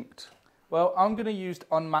twin linked. Well, I'm going to use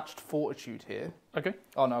unmatched fortitude here. Okay.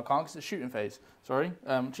 Oh no, I can't because it's shooting phase. Sorry,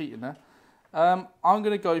 cheating there. I'm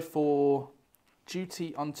going to go for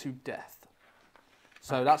duty unto death.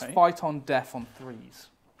 So that's fight on death on 3s.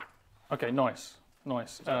 Okay, nice.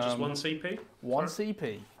 Nice. Is that just 1 CP? 1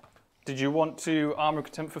 CP. Did you want to armor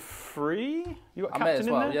contempt for free? You got I captain may as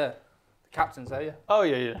well, in there? yeah. The captain's there, yeah. Oh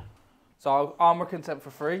yeah, yeah. So I'll armor contempt for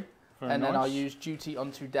free, Very and then I'll nice. use duty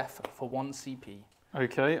unto death for 1 CP.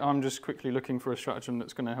 Okay, I'm just quickly looking for a stratagem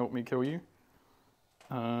that's going to help me kill you.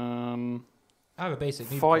 I have a basic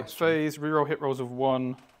noob Fight question. phase, reroll hit rolls of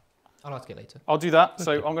 1. I'll ask it later. I'll do that.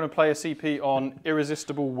 So I'm going to play a CP on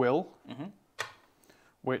Irresistible Will,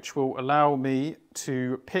 which will allow me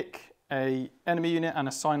to pick a enemy unit and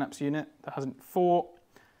a synapse unit that hasn't fought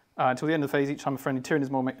until the end of the phase. Each time a friendly Tyranids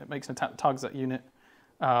model makes an attack that targets that unit.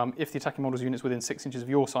 If the attacking model's unit is within 6 inches of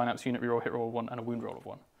your synapse unit, reroll hit roll of 1 and a wound roll of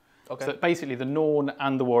 1. Okay. So basically the Norn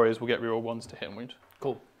and the Warriors will get reroll 1s to hit and wound.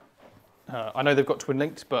 Cool. I know they've got twin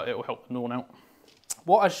linked, but it will help the Norn out.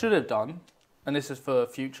 What I should have done, and this is for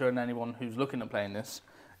future and anyone who's looking at playing this,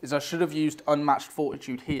 is I should have used unmatched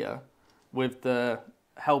fortitude here with the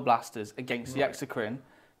Hellblasters against the Exocrine,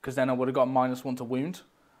 because then I would have got -1 to wound.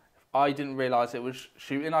 I didn't realise it was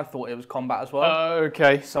shooting, I thought it was combat as well.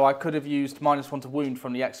 Okay. So I could have used -1 to wound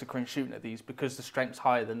from the Exocrine shooting at these because the strength's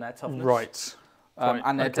higher than their toughness. Right. Right,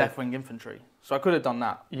 And their okay. Deathwing infantry. So I could have done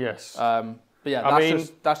that. Yes. But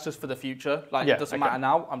yeah, that's just for the future. Like, Yeah, it doesn't okay. matter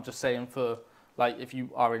now. I'm just saying for, like, if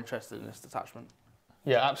you are interested in this detachment.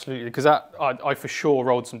 Yeah, absolutely. Because I for sure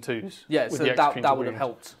rolled some 2s. Yeah, with so the that Exocrine to would have wound.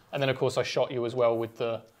 helped. And then of course I shot you as well with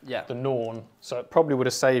the Norn, so it probably would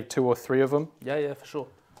have saved 2 or 3 of them. Yeah, for sure.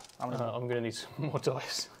 I'm going to need some more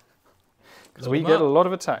dice because Load we them get up. a lot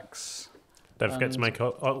of attacks. Don't forget to make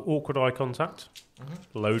awkward eye contact.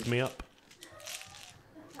 Load me up.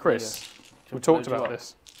 Chris, we Load talked you about up.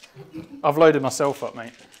 this. I've loaded myself up,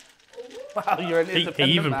 mate. Wow, you're an He independent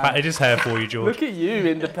even man. patted his hair for you, George. Look at you,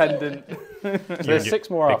 independent. So there's 6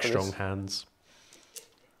 more Big after strong this. hands.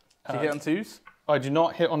 Do you hit on 2s? I do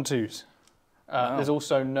not hit on 2s. Wow. There's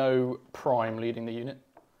also no prime leading the unit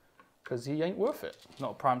because he ain't worth it.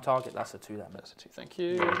 Not a prime target, that's a 2 then. That's a 2. Thank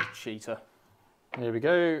you. Cheater. There we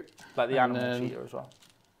go. Like the And animal then- cheater as well.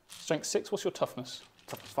 Strength 6. What's your toughness?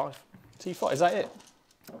 Toughness 5. T5. Is that it?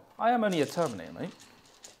 I am only a Terminator, mate.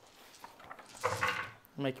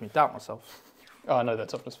 You're making me doubt myself. Oh, I know that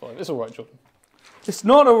toughness 5. It's all right, Jordan. It's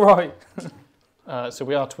not alright. So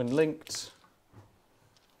we are twin linked.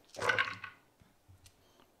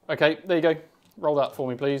 Okay, there you go. Roll that for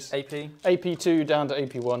me, please. AP. AP2 down to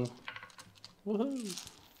AP1. Woohoo.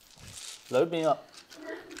 Load me up.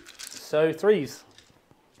 So 3s.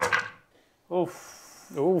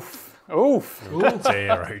 Oof. Oof. Oof. Oh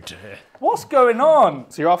dear, oh dear. What's going on?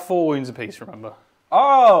 So you are 4 wounds apiece, remember?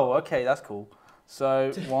 Oh, okay, that's cool.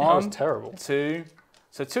 So That was 1, terrible. 2.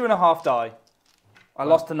 So 2.5 die. I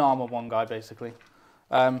lost an arm of 1 guy, basically.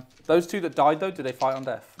 Those 2 that died, though, do they fight on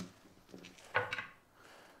death?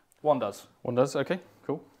 1 does. 1 does, okay,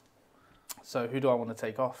 cool. So who do I want to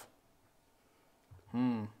take off?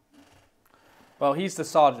 Well, he's the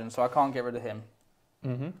sergeant, so I can't get rid of him.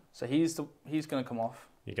 Mm-hmm. So he's going to come off,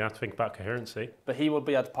 You're going to have to think about coherency. but he will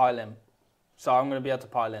be able to pile in. So I'm going to be able to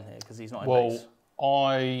pile in here because he's not in Well, base.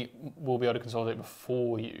 I will be able to consolidate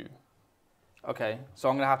before you. Okay, so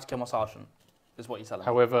I'm going to have to kill my sergeant, is what you're telling me.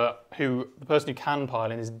 However, the person who can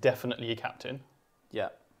pile in is definitely a captain Yeah.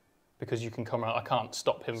 because you can come around. I can't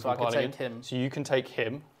stop him So from I can piling in. take him, So you can take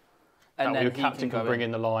him. and That way then your he captain can can go bring in.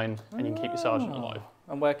 in the line, and you can keep your sergeant alive.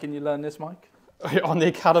 And where can you learn this, Mike? On the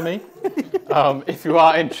Academy, if you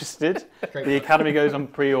are interested. Great. The Academy goes on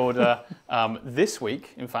pre-order this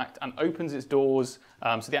week, in fact, and opens its doors.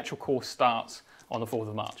 So the actual course starts on the 4th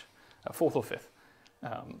of March, 4th or 5th.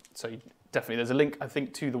 So definitely, there's a link, I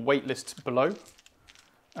think, to the wait list below.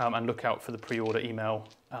 And look out for the pre-order email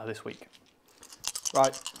this week.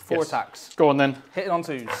 Right, 4 Yes. attacks. Go on then. Hitting on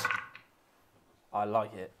 2s. I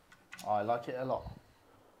like it. I like it a lot.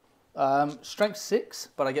 Strength 6,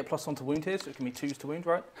 but I get +1 to wound here, so it can be 2s to wound,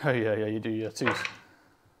 right? Oh yeah, you do, yeah, 2s.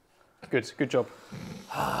 Good job.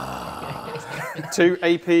 2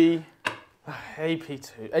 AP.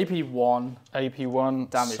 AP2, AP1. AP1,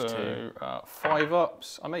 damage so, 5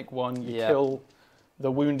 ups. I make 1, you Yep. kill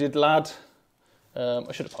the wounded lad.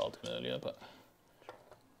 I should have piled him earlier, but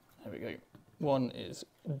there we go. 1 is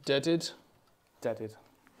deaded. Deaded.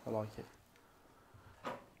 I like it.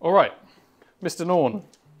 All right, Mr. Norn.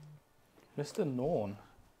 Mr. Norn.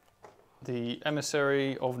 The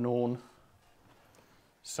emissary of Norn.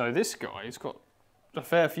 So this guy's got a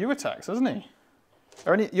fair few attacks, hasn't he?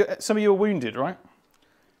 Some of you are wounded, right?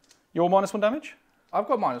 You're -1 damage? I've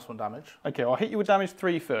got -1 damage. Okay, I'll hit you with damage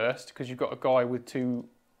 3 first, because you've got a guy with 2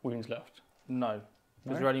 wounds left. No,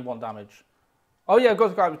 because No? you're only 1 damage. Oh yeah, I've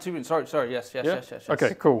got a guy with 2 wounds. Sorry, yes.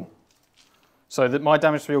 Okay, cool. So my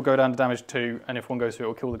damage 3 will go down to damage 2, and if 1 goes through, it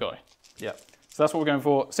will kill the guy. Yeah. So that's what we're going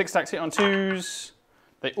for. 6 attacks hit on 2s.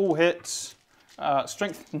 They all hit.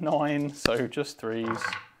 Strength 9, so just 3s.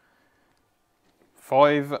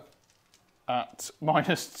 5 at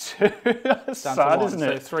 -2. That's Down sad, to 1, isn't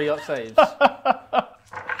it? So 3 up saves.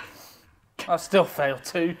 I still failed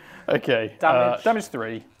 2. Okay. Damage. Damage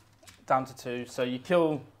 3. Down to 2. So you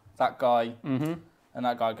kill that guy, Mm-hmm. and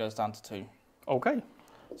that guy goes down to 2. Okay.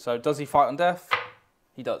 So does he fight on death?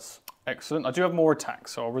 He does. Excellent. I do have more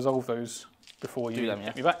attacks, so I'll resolve those before you Do them,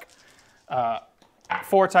 get yeah. me back.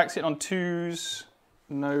 4 attacks hit on 2s.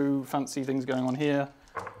 No fancy things going on here.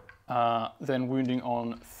 Then wounding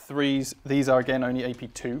on 3s. These are again only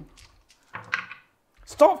AP2.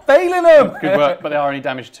 Stop failing him! Good work, but they are only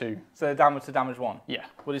damage 2. So damage to damage 1. Yeah.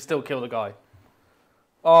 Will he still kill the guy?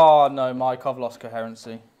 Oh no, Mike, I've lost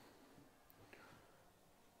coherency.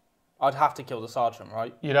 I'd have to kill the sergeant,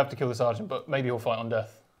 right? You'd have to kill the sergeant, but maybe he'll fight on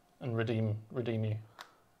death and redeem you.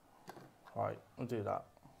 Right, we'll do that.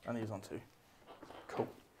 And he's on 2. Cool.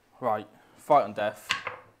 Right, fight on death.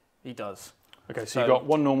 He does. Okay, so you've got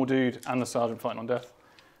 1 normal dude and the sergeant fighting on death.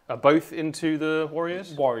 Both into the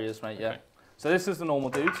warriors? Warriors, mate, yeah. Okay. So this is the normal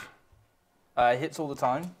dude. Hits all the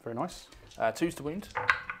time. Very nice. 2s to wound.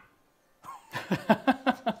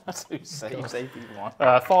 2 saves, AP1.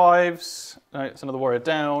 5s. No, it's another warrior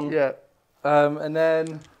down. Yeah. And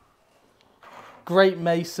then Great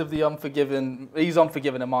Mace of the Unforgiven. He's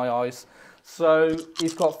unforgiven in my eyes. So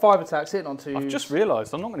he's got 5 attacks hitting on 2. I've just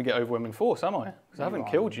realised I'm not going to get overwhelming force, am I? Because I haven't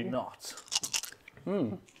killed you. Not.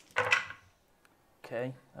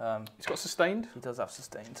 Okay. He's got sustained. He does have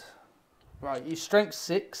sustained. Right, he's strength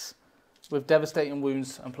 6 with devastating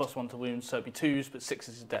wounds and +1 to wounds, so it'd be 2s, but 6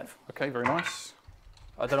 is his death. Okay, very nice.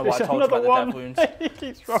 I don't know why I told you about the death wounds. He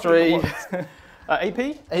keeps rolling 3. the ones.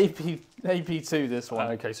 AP2 this one.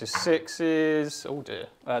 Okay, so 6 is... Oh dear.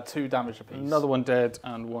 2 damage apiece. Another one dead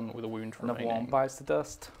and 1 with a wound Another remaining. one bites the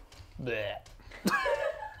dust. Blech.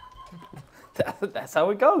 That's how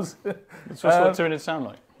it goes. That's what Tyranids sound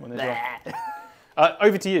like when they die.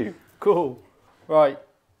 Over to you. Cool. Right,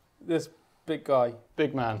 this big guy.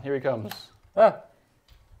 Big man, here he comes. Right,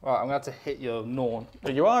 I'm going to have to hit your Norn.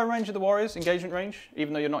 You are in range of the warriors, engagement range,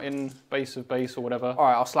 even though you're not in base of base or whatever. All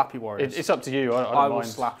right, I'll slap your warriors. It's up to you. I don't I will mind,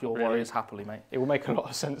 slap your really. warriors happily, mate. It will make a lot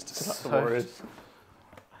of sense to slap the warriors.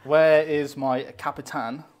 Where is my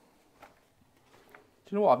Capitan? Do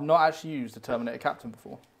you know what? I've not actually used a Terminator Captain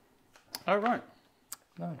before. Oh, right.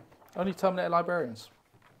 No. Only Terminator Librarians.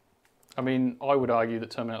 I mean, I would argue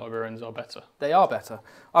that Terminator Librarians are better. They are better.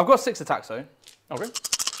 I've got 6 attacks though. Okay.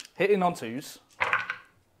 Hitting on 2s.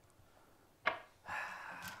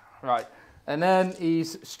 Right. And then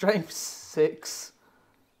he's strength 6,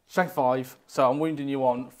 strength 5. So I'm wounding you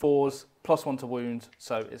on 4s, +1 to wound.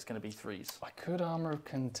 So it's going to be 3s. I could Armour of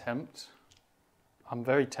Contempt. I'm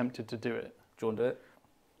very tempted to do it. Do you want to do it?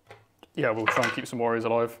 Yeah, we'll try and keep some warriors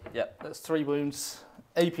alive. Yep, that's 3 wounds.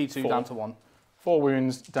 AP2 down to 1. 4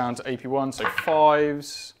 wounds down to AP1, so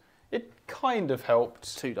 5s. It kind of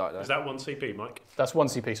helped. 2 die though. Is that 1 CP, Mike? That's 1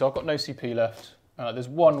 CP, so I've got no CP left. There's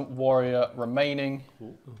 1 warrior remaining.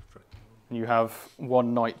 And you have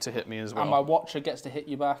 1 knight to hit me as well. And my Watcher gets to hit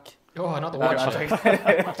you back. Oh, another Watcher.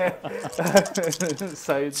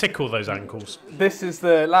 So Tickle those ankles. this is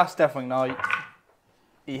the last Deathwing Knight.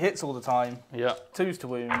 He hits all the time. Yeah. 2s to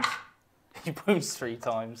wound. He wounds 3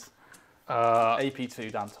 times.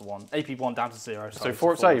 AP2 down to 1. AP1 down to 0. So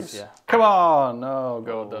 4 saves. Yeah. Come on! Oh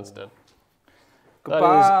god, that's dead. Goodbye,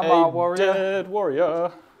 That is my a warrior. dead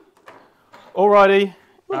warrior. Alrighty.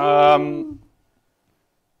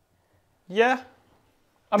 Yeah.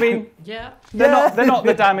 I mean, Yeah. they're not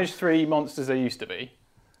the damage 3 monsters they used to be.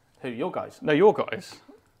 Who? Your guys? No, your guys.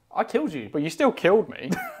 I killed you. But you still killed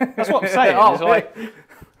me. That's what I'm saying. Oh, it's like,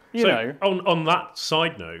 you know. On that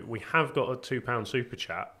side note, we have got a £2 super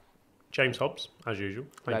chat. James Hobbs, as usual.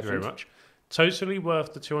 Thank you very much. Totally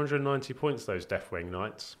worth the 290 points, those Deathwing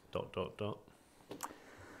Knights. ...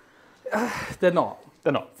 They're not.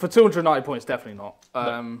 They're not. For 290 points, definitely not.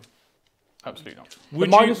 No. Absolutely not.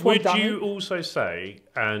 Would you also say,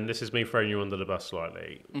 and this is me throwing you under the bus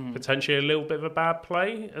slightly, potentially a little bit of a bad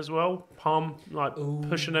play as well? Palm, like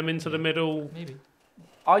pushing them into the middle, Maybe.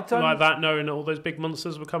 I don't like that, knowing that all those big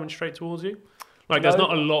monsters were coming straight towards you. Like, there's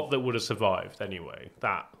not a lot that would have survived anyway.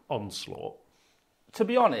 That onslaught. To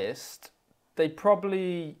be honest, they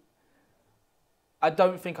probably. I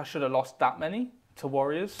don't think I should have lost that many to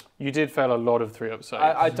Warriors. You did fail a lot of 3-up saves.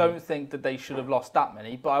 I don't think that they should have lost that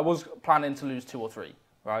many, but I was planning to lose 2 or 3,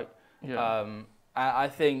 right? Yeah. I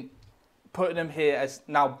think putting them here has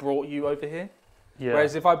now brought you over here. Yeah.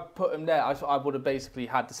 Whereas if I put them there, I would have basically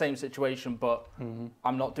had the same situation, but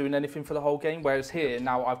I'm not doing anything for the whole game. Whereas here,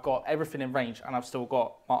 now I've got everything in range, and I've still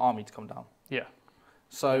got my army to come down. Yeah.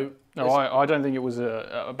 So no, I don't think it was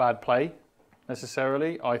a bad play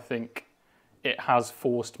necessarily. I think it has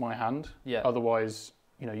forced my hand. Yeah. Otherwise,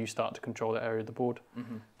 you start to control that area of the board.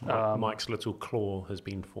 Mike's little claw has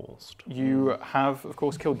been forced. You have, of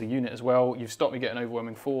course, killed the unit as well. You've stopped me getting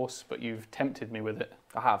overwhelming force, but you've tempted me with it.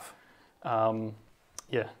 I have.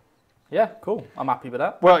 Yeah. Yeah, cool. I'm happy with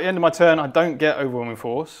that. Well, at the end of my turn, I don't get overwhelming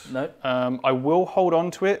force. No. I will hold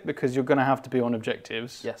on to it because you're going to have to be on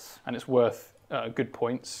objectives. Yes. And it's worth good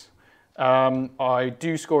points. I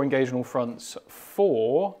do score engage on all fronts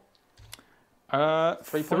for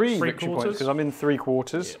 3 victory points because I'm in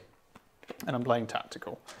 3/4 and I'm playing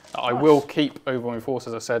tactical. I will keep overwhelming force,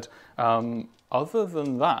 as I said. Other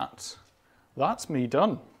than that, that's me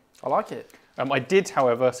done. I like it. I did,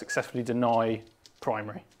 however, successfully deny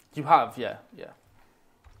primary. You have, yeah.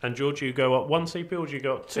 And George, you go up 1 CP or do you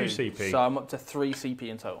go up 2 CP? So I'm up to 3 CP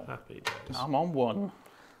in total. Happy days. I'm on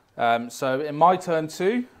 1. So in my turn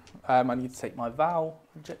 2, I need to take my Val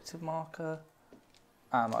objective marker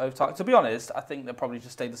and my overtarget. To be honest, I think they'll probably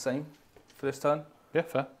just stay the same for this turn. Yeah,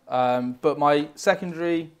 fair. But my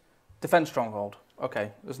secondary defense stronghold.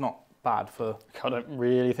 Okay, it's not bad for. I don't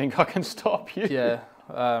really think I can stop you. Yeah.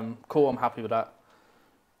 Cool. I'm happy with that.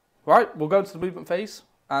 Right, we'll go to the movement phase,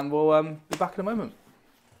 and we'll be back in a moment.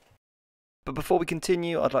 But before we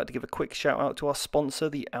continue, I'd like to give a quick shout out to our sponsor,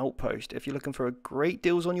 The Outpost. If you're looking for great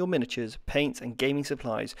deals on your miniatures, paints and gaming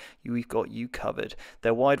supplies, we've got you covered.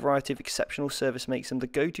 Their wide variety of exceptional service makes them the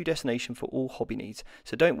go-to destination for all hobby needs.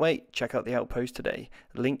 So don't wait, check out The Outpost today.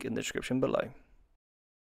 Link in the description below.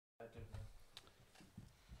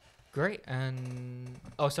 Great, and...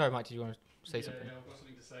 Oh, sorry, Mike, did you want to say something? No, I've got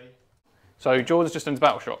something to say. So Jordan's just into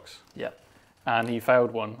battle shocks. Yeah. And he failed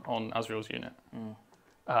one on Azrael's unit.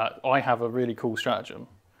 I have a really cool stratagem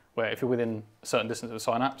where if you're within a certain distance of a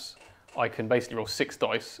synapse, I can basically roll 6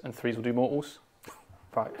 dice and 3s will do mortals.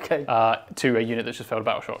 Right, okay. To a unit that's just failed a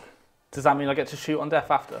battle shock. Does that mean I get to shoot on death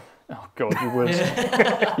after? Oh God, you would.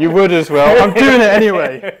 You would as well. I'm doing it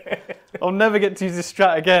anyway. I'll never get to use this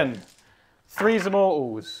strat again. 3s are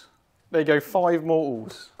mortals. There you go, 5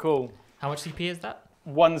 mortals. Cool. How much CP is that?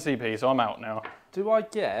 1 CP, so I'm out now. Do I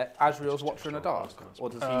get Azrael's Watcher in the Dark? Or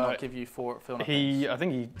does he not give you 4 fill? I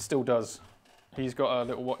think he still does. He's got a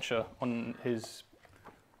little watcher on his...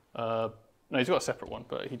 no, he's got a separate one,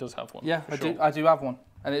 but he does have one. Yeah, I do have one.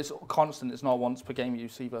 And it's constant, it's not once per game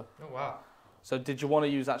use either. Oh, wow. So did you want to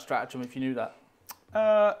use that stratagem if you knew that?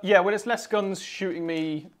 Yeah, well, it's less guns shooting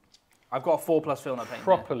me... I've got a 4+ fill no pain.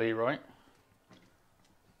 Properly, right?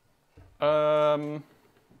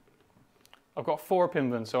 I've got 4 up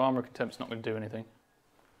inland, so armor contempt's not going to do anything.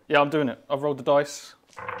 Yeah, I'm doing it. I've rolled the dice.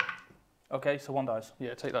 Okay, so 1 dice.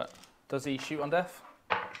 Yeah, take that. Does he shoot on death?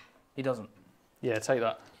 He doesn't. Yeah, take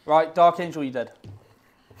that. Right, Dark Angel, you dead.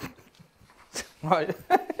 Right.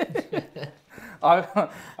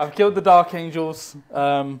 I've killed the Dark Angels.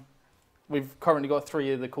 We've currently got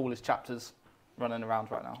 3 of the coolest chapters running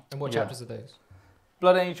around right now. And what chapters are those?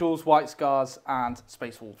 Blood Angels, White Scars, and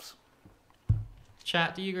Space Wolves.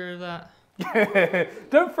 Chat, do you agree with that?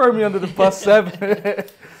 Don't throw me under the bus, Seb.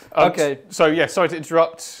 Okay. So, yeah, sorry to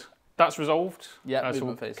interrupt. That's resolved. Yeah, so movement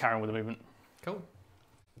we'll phase. carry on with the movement. Cool.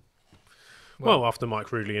 Well, after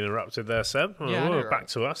Mike rudely interrupted there, Seb, we're back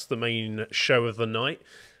to us, the main show of the night.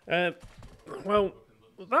 Well,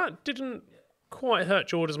 that didn't quite hurt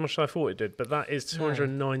George as much as I thought it did, but that is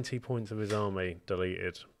 290 points of his army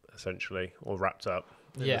deleted, essentially, or wrapped up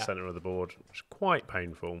in the centre of the board, which is quite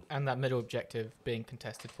painful. And that middle objective being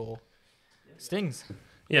contested for stings.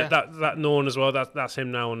 Yeah, that Norn as well. That's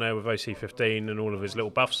him now on there with OC15 and all of his little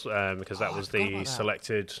buffs, because that was the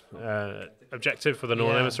selected objective for the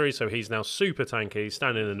Norn emissary. So he's now super tanky,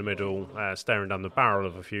 standing in the middle, staring down the barrel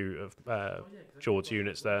of a few of Jord's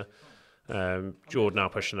units there. Jord now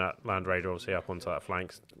pushing that Land Raider obviously up onto that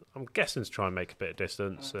flank. I'm guessing to try and make a bit of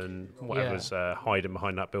distance, and whatever's hiding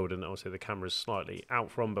behind that building, obviously the camera's slightly out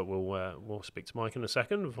from, but we'll speak to Mike in a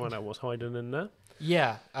second and find out what's hiding in there.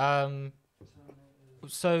 Yeah.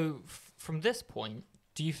 So from this point,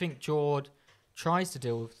 do you think Jord tries to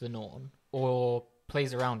deal with the Norn or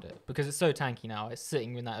plays around it? Because it's so tanky now, it's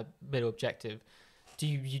sitting in that middle objective. Do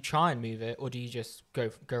you try and move it, or do you just go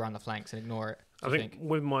around the flanks and ignore it? I think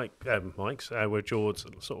with with Jord's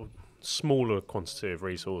sort of smaller quantity of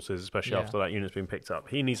resources, especially after that unit's been picked up,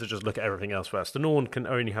 he needs to just look at everything else first. The Norn can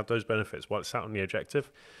only have those benefits while it's sat on the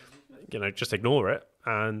objective. Just ignore it,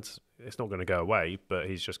 and it's not going to go away, but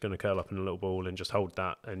he's just going to curl up in a little ball and just hold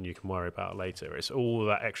that, and you can worry about it later. It's all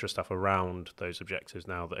that extra stuff around those objectives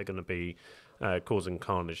now that are going to be causing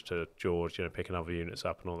carnage to George, picking other units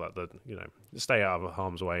up and all that, stay out of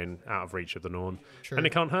harm's way and out of reach of the Norn. True. And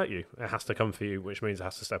it can't hurt you. It has to come for you, which means it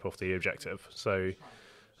has to step off the objective. So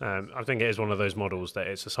I think it is one of those models that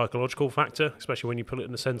it's a psychological factor, especially when you put it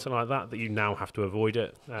in the centre like that you now have to avoid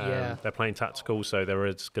it. They're playing tactical, so there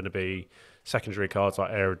is going to be secondary cards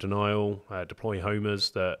like Air of Denial, Deploy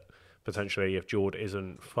Homers, that potentially if Jord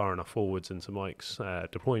isn't far enough forwards into Mike's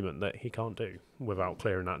deployment, that he can't do without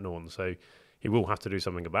clearing that Norn. So he will have to do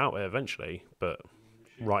something about it eventually, but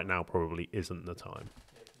right now probably isn't the time.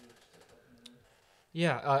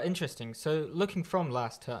 Yeah, interesting. So looking from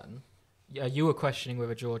last turn, you were questioning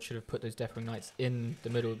whether George should have put those Deathwing Knights in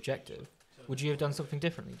the middle objective. Would you have done something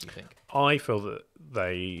differently, do you think? I feel that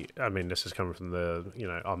this is coming from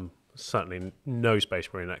I'm certainly no Space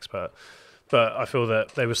Marine expert, but I feel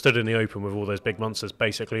that they were stood in the open with all those big monsters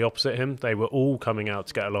basically opposite him. They were all coming out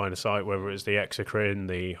to get a line of sight, whether it's the Exocrine,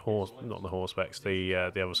 the Horspex, the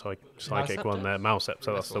other psychic one there,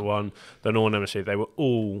 Malceptor, that's the one, the Norn Emissary. They were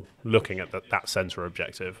all looking at that centre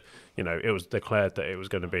objective. It was declared that it was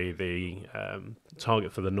going to be the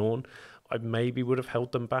target for the Norn. I maybe would have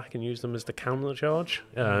held them back and used them as the counter charge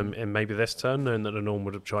in maybe this turn, knowing that the Norn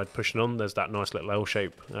would have tried pushing on. There's that nice little L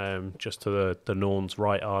shape just to the Norn's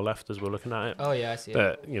right, our left, as we're looking at it. Oh yeah, I see.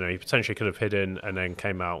 But he potentially could have hidden and then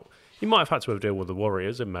came out. He might have had to have dealt with the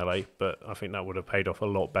warriors in melee, but I think that would have paid off a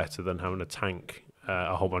lot better than having a tank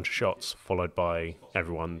a whole bunch of shots followed by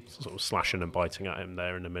everyone sort of slashing and biting at him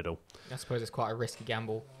there in the middle. I suppose it's quite a risky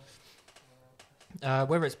gamble.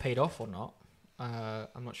 Whether it's paid off or not,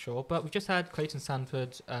 I'm not sure, but we've just had Clayton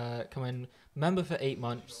Sanford come in, member for 8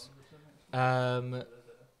 months. I'll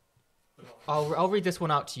read this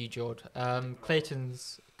one out to you, George.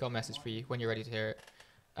 Clayton's got a message for you when you're ready to hear it.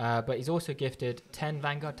 But he's also gifted 10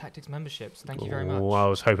 Vanguard Tactics memberships. Thank you very much. I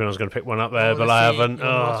was hoping I was going to pick one up there, but I haven't.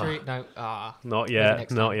 No, not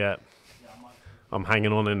yet. I'm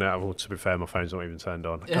hanging on in there. Well, to be fair, my phone's not even turned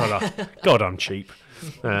on. God, I'm cheap.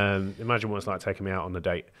 Imagine what it's like taking me out on the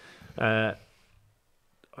date.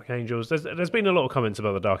 Dark Angels. There's been a lot of comments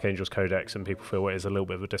about the Dark Angels Codex, and people feel it is a little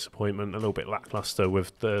bit of a disappointment, a little bit lackluster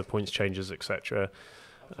with the points changes, etc.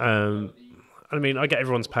 I get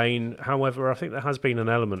everyone's pain. However, I think there has been an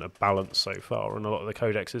element of balance so far on a lot of the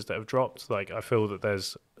codexes that have dropped. I feel that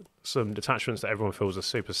there's some detachments that everyone feels are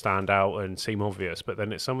super standout and seem obvious, but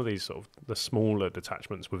then it's some of these sort of the smaller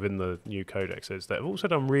detachments within the new codexes that have also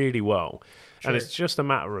done really well. Sure. And it's just a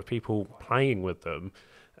matter of people playing with them.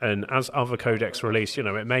 And as other codex release,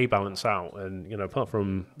 it may balance out. And, apart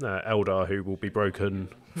from Eldar, who will be broken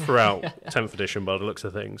throughout 10th edition by the looks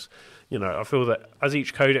of things, I feel that as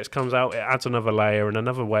each codex comes out, it adds another layer and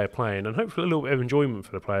another way of playing, and hopefully a little bit of enjoyment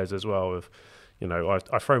for the players as well.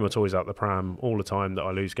 I throw my toys out the pram all the time that I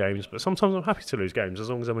lose games, but sometimes I'm happy to lose games as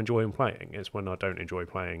long as I'm enjoying playing. It's when I don't enjoy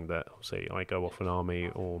playing that, obviously, I go off an army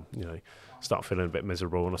or, start feeling a bit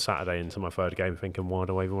miserable on a Saturday into my third game thinking, why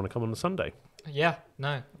do I even want to come on a Sunday? Yeah,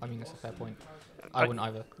 no, that's a fair point. I wouldn't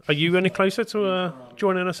either. Are you any closer to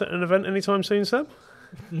joining us at an event anytime soon, Sam?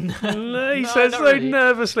 No, he says so really.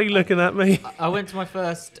 Nervously looking at me. I went to my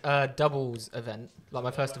first doubles event, like my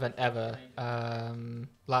first event ever,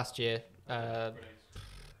 last year,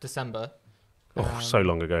 December. So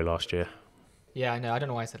long ago last year. Yeah, I know. I don't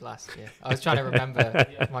know why I said last year. I was trying to remember.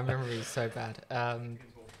 My memory is so bad.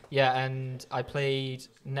 And I played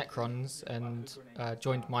Necrons and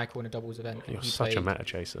joined Michael in a doubles event. You're such a meta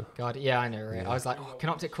chaser. God, yeah, I know, right? Yeah. I was like,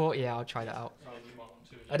 Canoptic Court? Yeah, I'll try that out.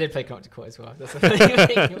 I did play Canoptic Court as well. That's the funny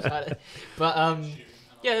thing about it. But,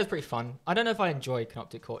 it was pretty fun. I don't know if I enjoy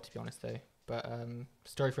Canoptic Court, to be honest, though. But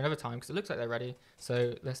story for another time because it looks like they're ready.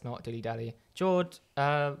 So let's not dilly dally. Jord, what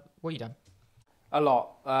have you done? A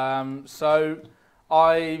lot. So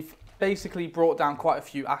I've basically brought down quite a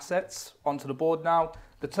few assets onto the board now.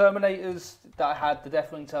 The Terminators that I had, the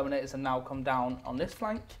Deathwing Terminators, have now come down on this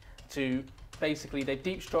flank to basically they've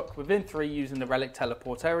deep struck within 3 using the Relic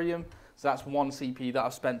Teleportarium. So that's 1 CP that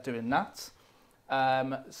I've spent doing that.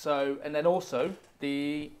 And then also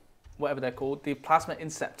the, whatever they're called, the Plasma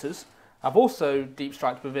Inceptors have also deep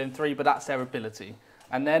striked within 3, but that's their ability.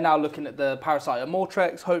 And they're now looking at the Parasite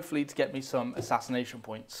Mortrex, hopefully to get me some assassination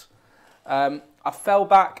points. I fell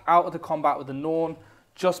back out of the combat with the Norn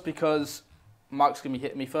just because Mike's going to be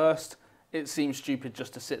hitting me first. It seems stupid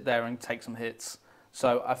just to sit there and take some hits.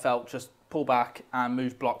 So I felt just pull back and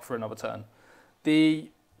move block for another turn. The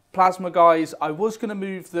Plasma guys, I was going to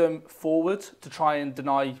move them forward to try and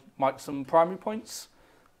deny Mike some primary points,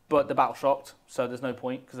 but the battle shocked, so there's no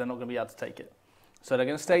point because they're not going to be able to take it. So they're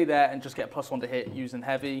going to stay there and just get +1 to hit using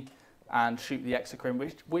heavy and shoot the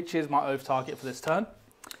Exocrine, which is my oath target for this turn.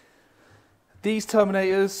 These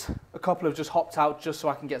Terminators, a couple have just hopped out just so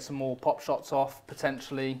I can get some more pop shots off,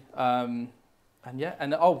 potentially. And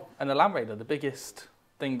the Land Raider, the biggest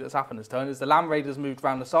thing that's happened this turn is the Land Raiders moved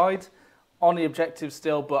around the side, on the objective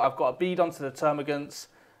still, but I've got a bead onto the Termagants,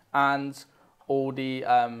 and all the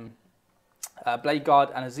Blade Guard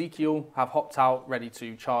and Ezekiel have hopped out, ready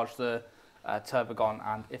to charge the Tervagon,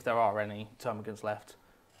 and if there are any Termagants left,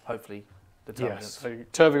 hopefully the Termagants. Yes, so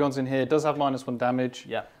Tervagon's in here, does have -1 damage.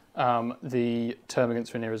 Yeah. The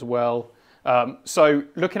Termagants are in here as well. So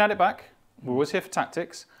looking at it back, we're always here for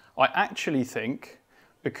tactics. I actually think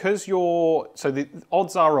because the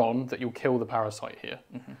odds are on that you'll kill the Parasite here.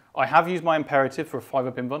 I have used my Imperative for a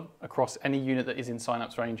 5-up invuln across any unit that is in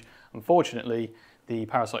Synapse range. Unfortunately, the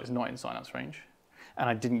Parasite is not in Synapse range, and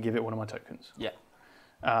I didn't give it one of my tokens. Yeah.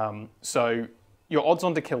 So your odds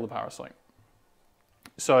on to kill the Parasite.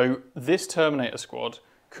 So this Terminator squad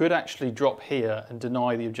could actually drop here and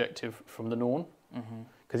deny the objective from the Norn,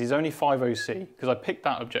 because he's only 5 OC, because I picked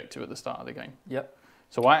that objective at the start of the game. Yep.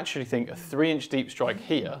 So I actually think a 3-inch deep strike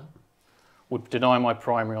here would deny my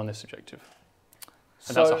primary on this objective.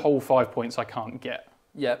 And that's a whole 5 points I can't get.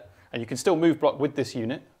 Yep. And you can still move block with this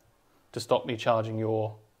unit to stop me charging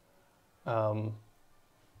your the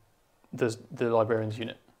Librarian's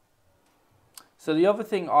unit. So the other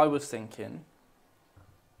thing I was thinking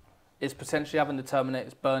is potentially having the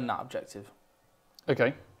Terminators burn that objective.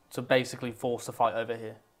 Okay. To basically force the fight over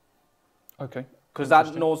here. Okay. Because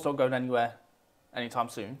that Nord's not going anywhere anytime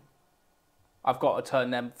soon. I've got to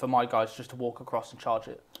turn them for my guys just to walk across and charge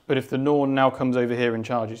it. But if the Norn now comes over here and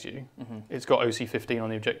charges you, it's got OC 15 on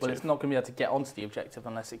the objective. Well, it's not going to be able to get onto the objective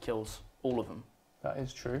unless it kills all of them. That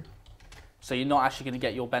is true. So you're not actually going to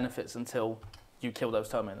get your benefits until you kill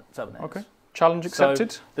those Terminators. Okay. Challenge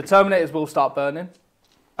accepted. So the Terminators will start burning.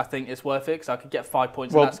 I think it's worth it because I could get 5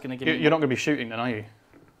 points and that's going to give me... You're not going to be shooting then, are you?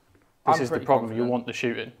 This is the problem. Confident. You want the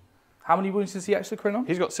shooting. How many wounds is he actually Exocrine on?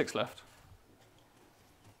 He's got 6 left.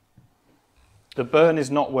 The burn is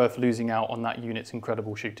not worth losing out on that unit's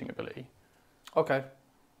incredible shooting ability. Okay.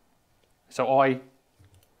 So I,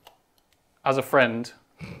 as a friend,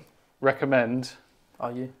 recommend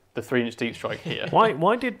the 3-inch deep strike here.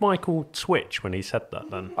 Why did Michael twitch when he said that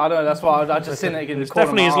then? I don't know, that's why I just seen it in the corner.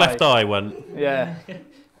 Definitely his left eye went. Yeah.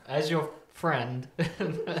 As your friend.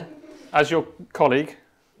 As your colleague.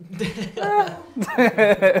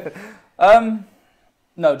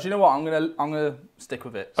 No, do you know what? I'm gonna stick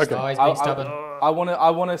with it. Okay. I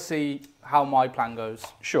wanna see how my plan goes.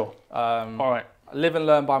 Sure. All right. Live and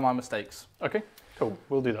learn by my mistakes. Okay. Cool.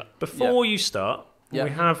 We'll do that. Before you start, we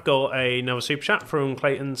have got another super chat from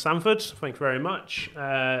Clayton Sanford. Thank you very much.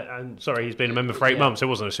 And sorry, he's been a member for 8 months. It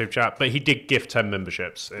wasn't a super chat, but he did gift 10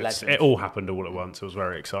 memberships. It all happened all at once. It was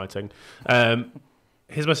very exciting.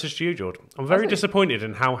 His message to you, Jord. I'm very disappointed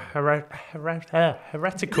in how heretical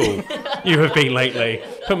you have been lately.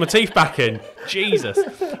 Put my teeth back in. Jesus.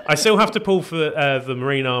 I still have to pull for the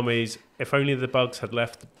Marine armies. If only the bugs had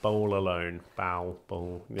left the bowl alone.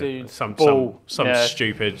 Bowl. Yeah, dude. Some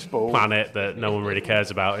stupid planet that no one really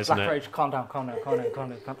cares about, isn't Black it? Rage, calm down.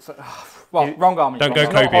 Well, wrong army. Don't go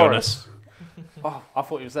Kobe on us. Oh, I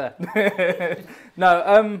thought he was there.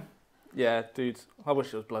 No, yeah, dude. I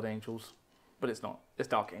wish it was Blood Angels. But it's not. It's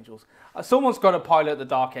Dark Angels. Someone's got to pilot the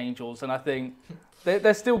Dark Angels, and I think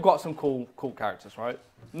they've still got some cool characters, right?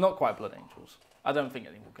 Not quite Blood Angels. I don't think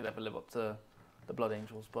anyone could ever live up to the Blood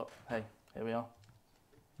Angels, but hey, here we are.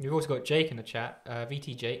 We've also got Jake in the chat.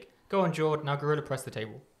 VT Jake. Go on, Jord. Now gorilla press the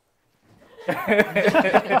table.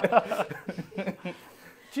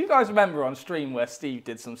 Do you guys remember on stream where Steve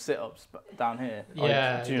did some sit-ups down here?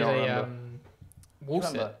 Yeah, do you not remember? Wall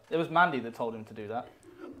Remember, sit. it was Mandy that told him to do that.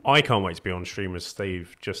 I can't wait to be on stream with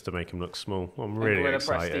Steve just to make him look small. I'm really Gorilla Press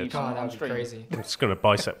excited. Steve. God, that on would be stream. crazy. I'm just going to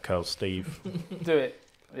bicep curl Steve. Do it.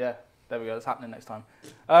 Yeah, there we go. It's happening next time.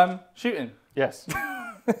 Shooting. Yes.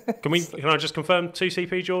 Can I just confirm 2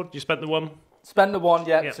 CP, George? You spent the 1? Spend the 1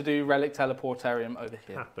 Yep. to do Relic Teleportarium over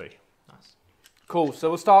here. Happy. Nice. Cool. So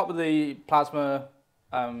we'll start with the plasma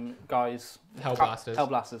guys. Hellblasters.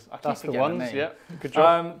 Hellblasters. I keep That's the forgetting ones. name. Yeah. Good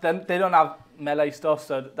job. Then they don't have melee stuff,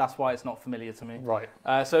 so that's why it's not familiar to me. Right.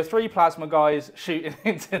 So 3 plasma guys shooting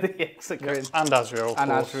into the hexagon. And Azrael.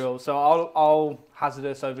 And Azrael. So I'll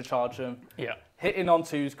hazardous overcharge them. Yeah. Hitting on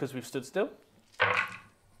 2s because we've stood still.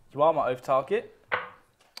 You are my over target.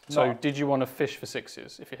 So No. did you want to fish for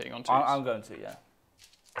 6s if you're hitting on 2s? I'm going to, yeah.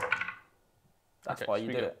 That's Okay, why so you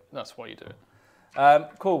we do go- it. That's why you do it.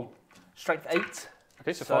 Cool. Strength 8.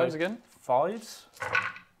 Okay, so So- 5s again. 5s.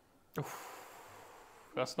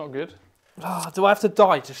 That's not good. Do I have to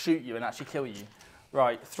die to shoot you and actually kill you?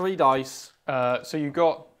 Right, 3 dice. So you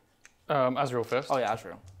got Azrael first. Oh yeah,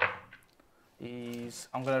 Azrael.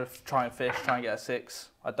 I'm going to try and fish, try and get a 6.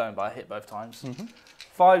 I don't, but I hit both times.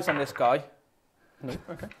 5s on this guy. No,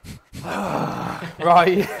 okay.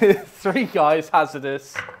 Right, 3 guys,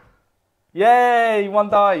 hazardous. Yay, 1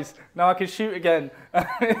 dies. Now I can shoot again.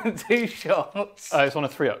 2 shots. It's on a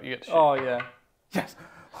 3-up. You get to shoot. Oh yeah. Yes.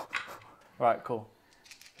 Right, cool.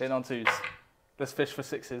 Hitting on 2s. Let's fish for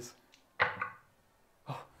 6s.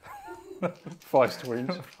 5s to wound.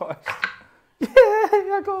 Yay,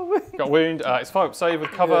 I got a win. Got a wound. It's 5-up save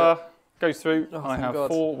with cover. Goes through. Oh, I thank have God.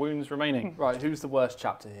 4 wounds remaining. Right, who's the worst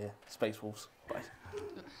chapter here? Space Wolves. Right.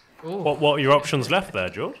 Ooh. What are your options left there,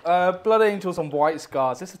 George? Blood Angels on White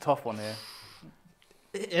Scars. This is a tough one here.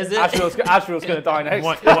 Is it? Azrael's going to die next.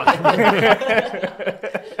 What-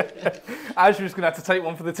 Azrael's going to have to take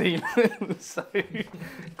one for the team. So,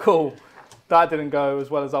 cool. That didn't go as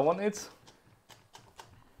well as I wanted.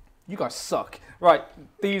 You guys suck. Right,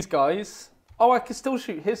 these guys. Oh, I could still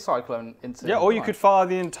shoot his Cyclone into... Yeah, or you could fire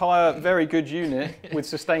the entire very good unit with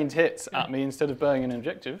sustained hits at me instead of burning an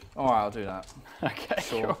objective. All right, I'll do that. Okay,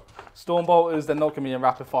 Sure. Stormbolters, they're not going to be in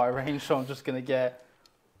rapid fire range, so I'm just going to get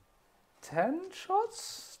 10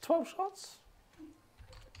 shots? 12 shots?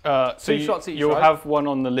 So 2 shots each, you'll right? have one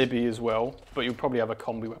on the Libby as well, but you'll probably have a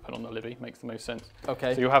combi weapon on the Libby. Makes the most sense.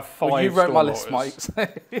 Okay. So you'll have 5 Well, you wrote my list,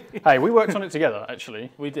 Stormbolters. Mike. Hey, we worked on it together,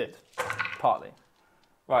 actually. We did, partly.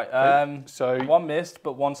 Right, So 1 missed,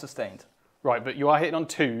 but 1 sustained. right, but you are hitting on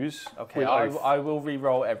 2s. Okay, with I Oath. will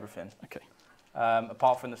re-roll everything, Okay.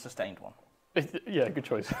 apart from the sustained one. Yeah, good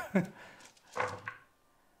choice.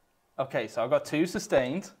 Okay, so I've got 2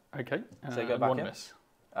 sustained. Okay. So go back 1 in. miss.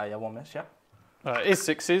 Yeah, 1 miss, yeah. It is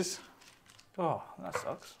 6s. Oh, that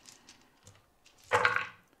sucks.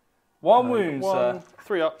 1 wound, sir.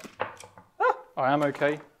 3 up. I am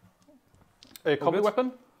okay. A combi good?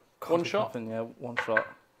 weapon? Can't 1 do shot? nothing, yeah, 1 shot.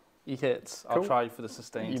 He hits. I'll Cool. try for the You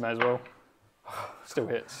sustained. may as well. Still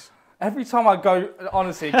hits. Every time I go,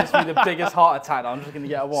 honestly, it gives me the biggest heart attack. I'm just going to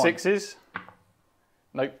get a 1. 6s.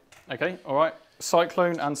 Nope. Okay, all right.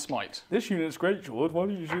 Cyclone and Smite. This unit's great, George. Why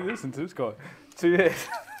don't you shoot this into this guy? 2 hits.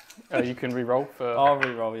 You can re-roll for... I'll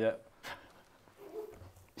re-roll, yeah.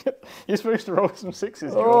 You're supposed to roll some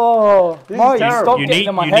 6s. Oh, Mike, terrible. stop You getting need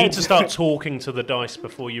in my you head. need to start talking to the dice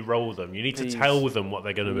before you roll them. You need to Please. tell them what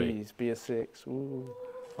they're going to be. Please be a 6. Ooh.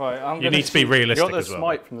 Right, I'm You gonna need to be shoot- You realistic got the as well.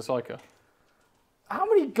 Smite from the Psyker. How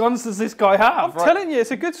many guns does this guy have? I'm telling you, it's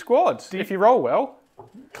a good squad. If you roll well.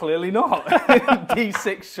 Clearly not.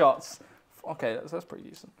 D6 shots. Okay, that's pretty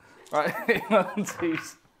decent. Right,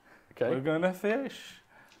 Okay. we're gonna fish.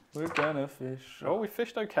 We're gonna fish. Oh, we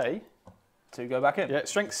fished okay. 2 go back in. Yeah,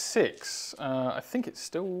 strength 6. I think it's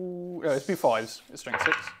still... it's B5s. It's strength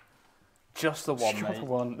 6. Just the 1, Strength mate.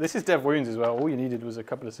 1. This is Dev Wounds as well. All you needed was a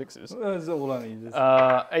couple of 6s. That's all I needed.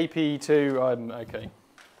 AP2, I'm okay.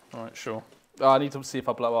 All right, sure. I need to see if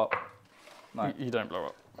I blow up. No. You don't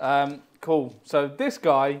blow up. Cool. So this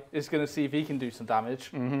guy is going to see if he can do some damage.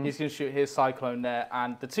 He's going to shoot his Cyclone there.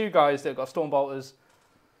 And the 2 guys that have got Stormbolters.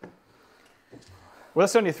 Well,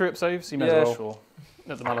 that's only a 3-up save, so you may Yeah, as well. sure.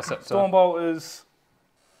 At the Maleceptor. Stormbolters.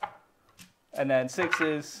 And then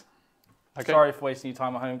 6s. Okay. Sorry for wasting your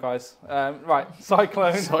time at home, guys. Right,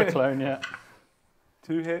 Cyclone. Cyclone, yeah.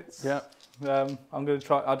 2 hits. Yeah. I'm going to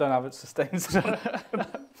try. I don't have it sustained.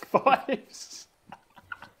 5s.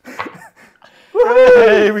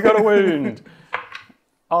 Hey, we got a wound.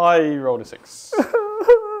 I rolled a 6.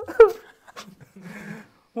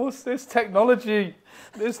 What's this technology?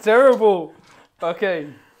 It's terrible. Okay,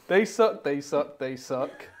 they suck. Plasma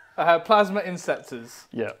Inceptors.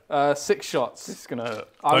 Yeah. 6 shots. This is going to hurt.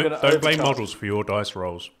 I'm Don't gonna blame overcharge. models for your dice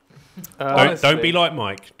rolls. Don't be like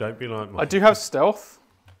Mike. Don't be like Mike. I do have stealth,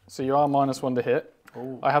 so you are -1 to hit.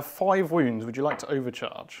 Ooh. I have 5 wounds. Would you like to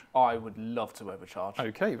overcharge? I would love to overcharge.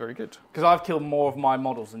 Okay, very good. Because I've killed more of my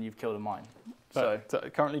models than you've killed of mine. So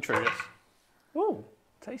Currently true, yes. ooh,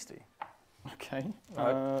 tasty. Okay.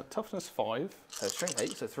 Right. Toughness 5. So strength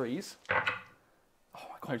 8, so 3s. Oh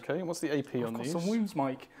my god. Okay, and what's the AP on I've got these? some wounds,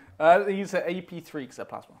 Mike. These are AP 3 because they're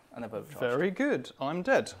plasma and they've overcharged. Very good. I'm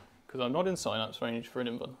dead because I'm not in synapse range for an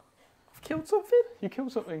invuln. I've killed something. You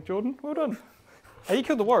killed something, Jordan. Well done. Hey, you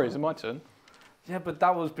killed the warriors in my turn. Yeah, but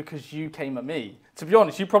that was because you came at me. To be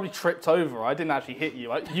honest, you probably tripped over. I didn't actually hit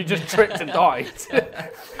you. You just tripped and died.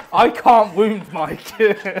 I can't wound Mike.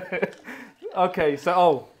 Okay,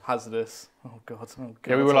 so hazardous. Oh god.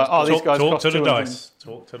 Yeah, we were like, oh, these guys talk cost to the 200. dice.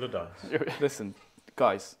 Talk to the dice. Listen,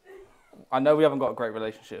 guys. I know we haven't got a great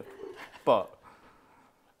relationship, but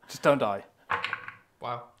just don't die.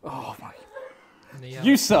 Wow. Oh my. The,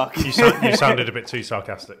 You suck. You sounded a bit too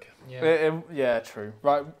sarcastic. Yeah. Yeah, true.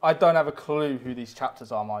 Right, I don't have a clue who these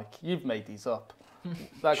chapters are, Mike. You've made these up.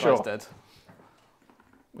 That Sure. guy's dead.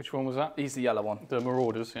 Which one was that? He's the yellow one. The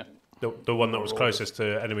Marauders, yeah. The one that was closest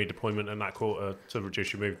to enemy deployment in that quarter to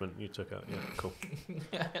reduce your movement, you took out. Yeah, cool.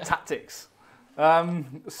 Tactics.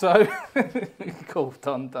 So, cool.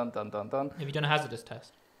 Done. Have you done a hazardous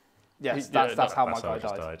test? Yes, Yeah, that's how my That's how guy it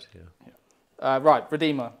just died. Yeah. Right,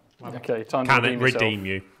 Redeemer. Okay, time to Can it redeem yourself. redeem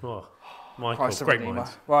you? Oh, Michael, Christ of great Redeemer.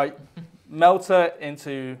 minds. Right, Melter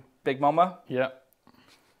into Big Mama. Yeah.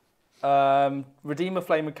 Redeemer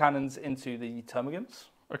Flamer Cannons into the Termagants.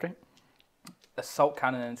 Okay. Assault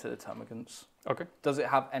Cannon into the Termagants. Okay. Does it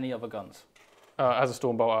have any other guns? As a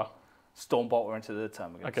Stormbolter. Stormbolter into the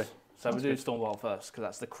Termagants. Okay. So we'll do Stormbolter first, because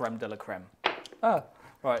that's the creme de la creme.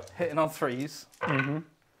 Right, hitting on 3s. Mm-hmm.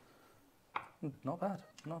 Not bad.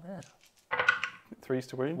 3s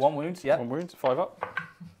to wound. 1 wound, yeah. 1 wound, 5 up.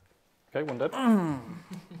 Okay, 1 dead.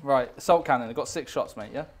 Right, Assault Cannon. I've got 6 shots,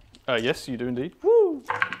 mate, yeah? Yes, you do indeed. Woo!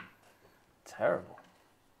 Terrible.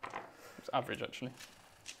 It's average, actually.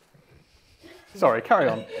 Sorry, carry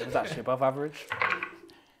on. It was actually above average.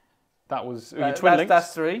 That was your twin links.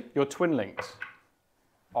 That's 3. Your twin links.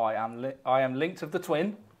 I am linked of the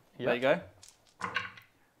twin. Yep. There you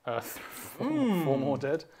go. 4 more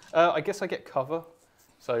dead. I guess I get cover,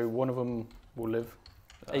 so one of them will live.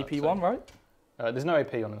 AP1, right? There's no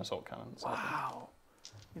AP on an assault cannon. So Wow.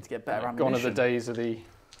 Need to get better ammunition. gone are the days of the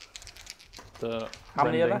How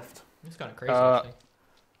many are rending. left? It's kind of crazy, actually.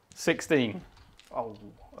 16 Oh,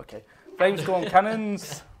 okay. Flamestorm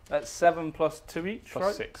Cannons. That's 7 plus 2 each, plus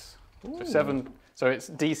right? 6. So 7. So it's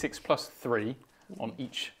D6 plus 3 on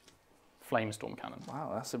each flamestorm cannon.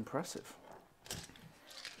 Wow, that's impressive.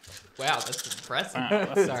 Wow, that's impressive.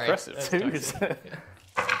 That's Sorry. impressive. That's toxic.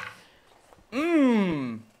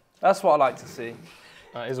 That's what I like to see.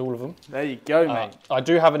 That is all of them. There you go, mate. I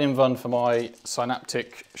do have an invuln for my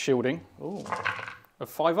synaptic shielding Ooh. of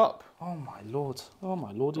 5 up. Oh my lord. Oh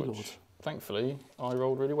my lordy lord. Thankfully, I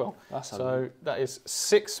rolled really well. That's so that is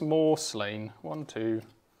 6 more slain. 1, 2,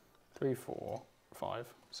 3, 4, 5,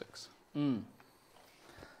 6.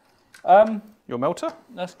 Your melter?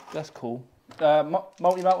 That's cool.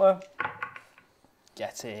 Multi-melter.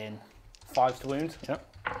 Get in. 5 to wound. Yep.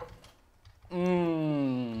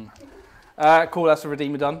 Cool, that's a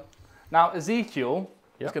Redeemer done. Now, Ezekiel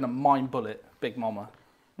is Yep. going to mind bullet Big Mama.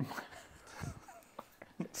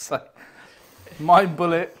 So, mind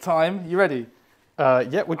bullet time. You ready?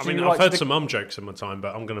 Yeah, would I you mean, like I've heard to some mum jokes in my time,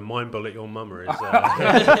 but I'm going to mind bullet your mummer.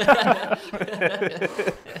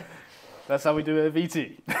 That's how we do it at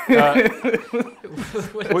VT.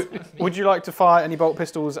 would you like to fire any bolt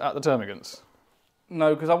pistols at the termagants?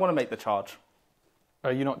 No, because I want to make the charge.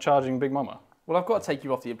 Are you not charging Big Mama? Well, I've got to take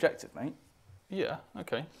you off the objective, mate. Yeah,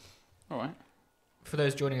 okay. All right. For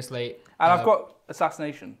those joining us late, And I've got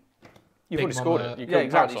assassination. You've Big already scored Mama- it. You Yeah, killed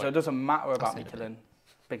exactly. So it Parasite. doesn't matter about me Assassinate killing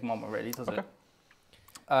Big Mama, really, does Okay.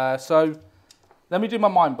 it? So let me do my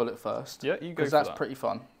mind bullet first. Yeah, you go for Because that's that. pretty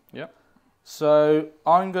fun. Yeah. So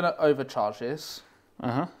I'm going to overcharge this.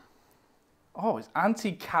 Uh-huh. Oh, it's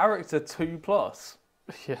anti-character 2+.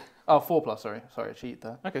 Yeah. Oh, 4+, sorry. Sorry, I cheated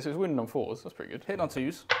there. Okay, so it's winning on 4s. That's pretty good. Hitting on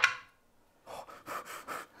 2s.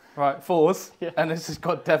 Right, 4s. Yeah. And this has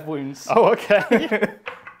got death wounds. Oh, okay.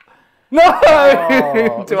 No!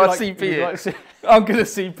 Oh, Do would I you like- CP would you it? like to- I'm going to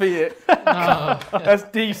CP it. Oh. That's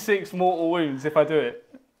D6 mortal wounds if I do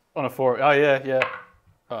it. On a 4. Oh, yeah, yeah.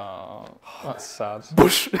 Oh, that's sad.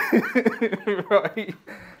 Bush. Right.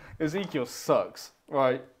 Ezekiel sucks.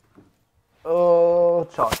 Right. Oh,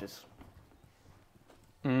 charges.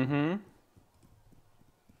 Mm-hmm.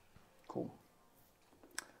 Cool.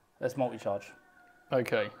 Let's multi-charge.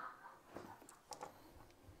 Okay.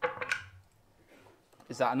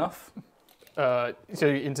 Is that enough? So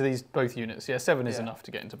into these both units, yeah, 7 is enough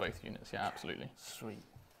to get into both units. Yeah, absolutely. Sweet,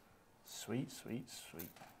 sweet, sweet, sweet.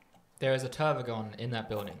 There is a Turvagon in that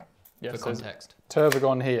building. Yes, for context.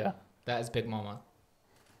 Turvagon here. That is Big Mama.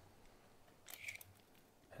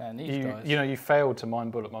 And these guys. You know, you failed to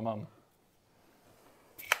mind bullet my mum.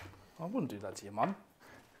 I wouldn't do that to your mum.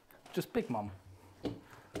 Just Big Mum.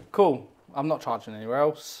 Cool. I'm not charging anywhere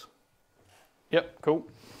else. Yep, cool.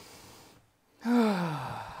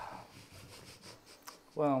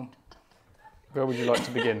 Well, where would you like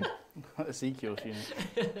to begin? Ezekiel's unit.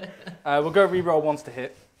 We'll go reroll ones to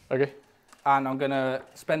hit. Okay. And I'm going to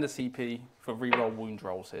spend a CP for reroll wound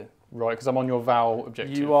rolls here. Right, because I'm on your Val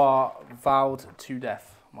objective. You are vowed to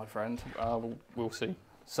death, my friend. We'll see.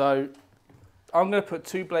 So I'm going to put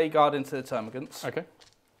 2 Blade Guard into the Termagants. Okay.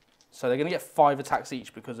 So they're going to get 5 attacks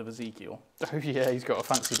each because of Ezekiel. Oh yeah, he's got a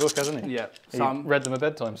fancy book, hasn't he? Yeah. He So read them a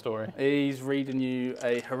bedtime story. he's reading you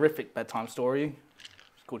a horrific bedtime story.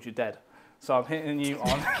 It's called You Dead. So I'm hitting you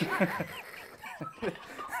on...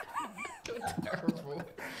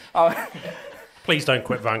 Please don't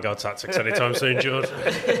quit Vanguard tactics anytime soon, George.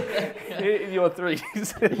 Hitting your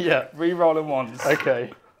 3s. Yeah. Re-rolling 1s.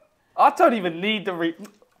 Okay. I don't even need the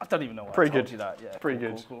I don't even know why Pretty I told good. you that. Yeah, Pretty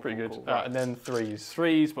cool, good. cool, Pretty cool, good. cool. Right, and then 3s.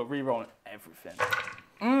 3s, but re-rolling everything.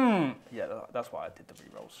 Yeah, that's why I did the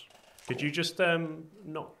re-rolls. Could you just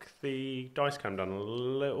knock the dice cam down a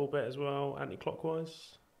little bit as well,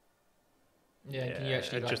 anti-clockwise? Yeah, can you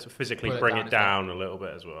actually just physically pull it bring down it as well? down a little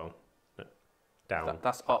bit as well. Down.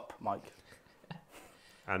 That's up, Mike.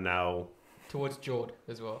 And now... Towards Jord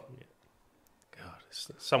as well. God,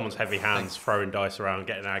 someone's heavy hands throwing dice around,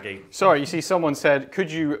 getting aggy. Sorry, you see someone said,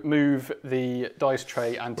 could you move the dice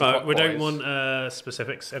tray anti-clockwise? We don't want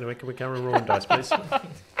specifics. Anyway, can we carry on rolling dice, please?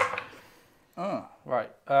 Right.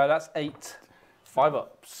 That's 8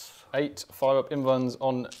 5-ups. 8 5-up inruns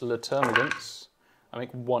on Le Termagants. I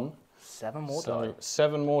make 1. 7 more So die.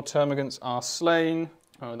 7 more Termagants are slain.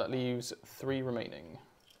 That leaves 3 remaining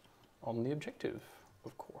on the objective,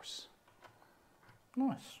 of course.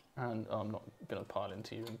 Nice. And I'm not going to pile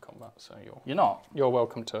into you in combat, so You're not? you're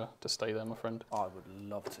welcome to stay there, my friend. I would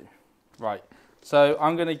love to. Right. So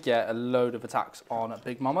I'm going to get a load of attacks on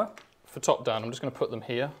Big Mama. For top down, I'm just going to put them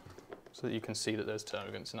here so that you can see that there's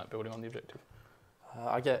Termagants in that building on the objective.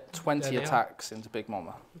 I get 20 attacks into Big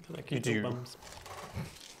Mama. You do.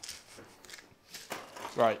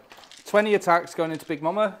 Right. 20 attacks going into Big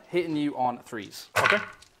Mama, hitting you on 3s. Okay.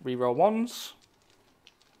 Reroll 1s.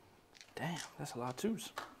 Damn, that's a lot of 2s.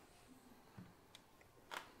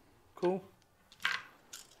 Cool.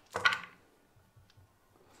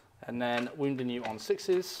 And then wounding you on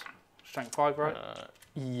 6s. Strength 5, right?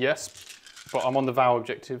 Yes, but I'm on the Vow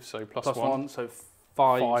objective, so plus 1. So 5s,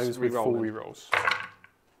 5s with full re-rolling. rerolls.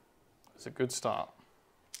 It's a good start.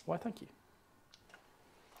 Why, thank you.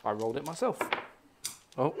 I rolled it myself.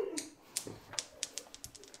 Oh.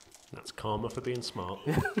 That's karma for being smart.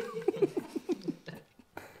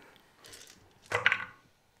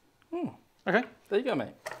 Okay. There you go,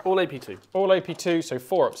 mate. All AP2. All AP2, so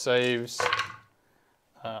 4-up saves.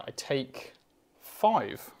 I take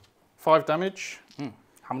 5. 5 damage.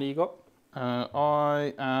 How many you got?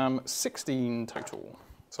 I am 16 total.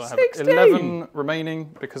 So I have 16? 11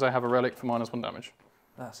 remaining because I have a relic for -1 damage.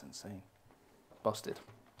 That's insane. Busted.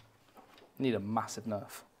 Need a massive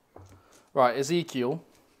nerf. Right, Ezekiel.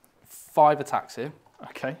 5 attacks here.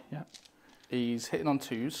 Okay, yeah. He's hitting on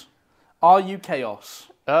 2s. Are you Chaos?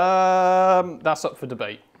 That's up for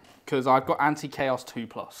debate. Because I've got anti-Chaos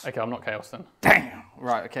 2+. Okay, I'm not Chaos then. Damn!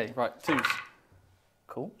 Right, okay, right. 2s.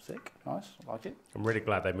 Cool, sick, nice, I like it. I'm really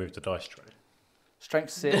glad they moved the dice tray.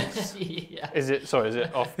 Strength 6. Yeah. Is it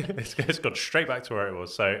off? It's gone straight back to where it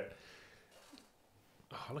was. So,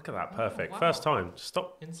 oh, look at that, perfect. wow. First time.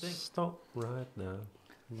 Stop. In sync. Stop right now.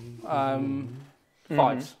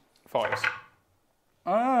 5s. 5s.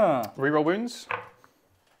 Ah. Reroll wounds.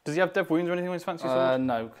 Does he have dev wounds or anything on his fancy sword?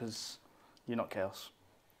 No, because you're not Chaos.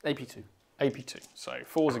 AP2. AP2. So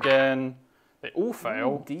 4s again. They all fail.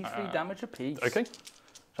 Ooh, D3 damage apiece. Okay.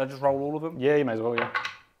 Should I just roll all of them? Yeah, you may as well, yeah.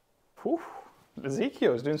 Whew.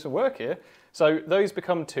 Ezekiel's doing some work here. So those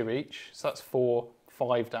become 2 each. So that's 4,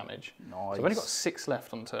 5 damage. Nice. So I've only got 6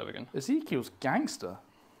 left on Turbigan. Ezekiel's gangster.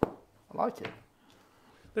 I like it.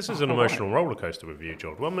 This is an emotional roller coaster with you,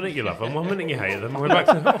 George. 1 minute you love them, 1 minute you hate them. We're back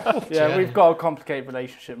to Yeah, we've got a complicated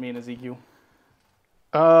relationship, me and Ezekiel.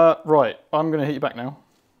 Right, I'm going to hit you back now.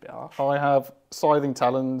 Bit harsh. I have Scything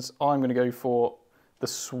Talons. I'm going to go for the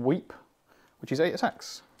Sweep, which is 8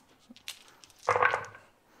 attacks.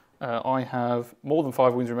 I have more than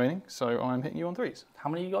 5 wounds remaining, so I'm hitting you on 3s. How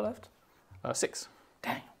many you got left? 6.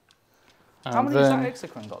 Dang. How many has that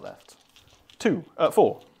Exocrine got left?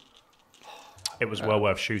 4. It was well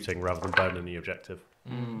worth shooting rather than burning the objective.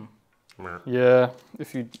 Yeah,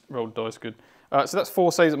 if you rolled dice good. So that's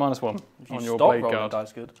 4 saves at -1 on your blade guard.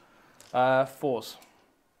 Dice good. 4s.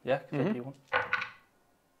 Yeah, KP 1.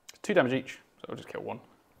 2 damage each, so I'll just kill 1.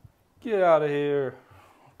 Get out of here.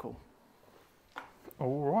 Cool.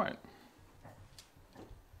 All right.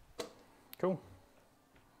 Cool.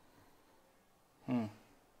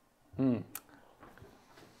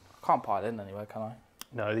 Can't pile in anywhere, can I?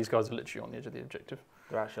 No, these guys are literally on the edge of the objective.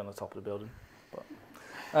 They're actually on the top of the building.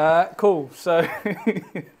 But, cool. So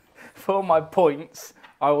for my points,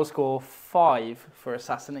 I will score 5 for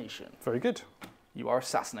assassination. Very good. You are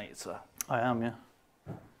assassinated, sir. I am, yeah.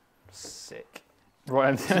 Sick.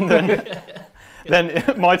 Right, and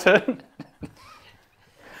then my turn.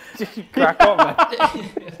 Crack on,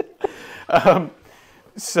 man.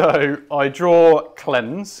 So I draw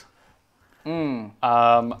Cleanse.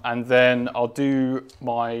 And then I'll do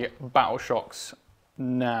my Battle Shocks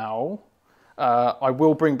now. I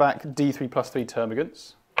will bring back D3 plus 3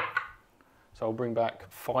 Termagants. So I'll bring back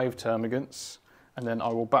 5 Termagants, and then I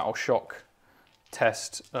will Battle Shock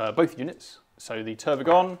test both units. So the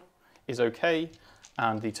Tervagon is okay,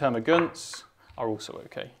 and the Termagants are also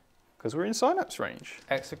okay, because we're in Synapse range.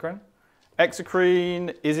 Exocrine?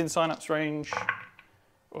 Exocrine is in Synapse range.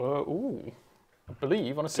 I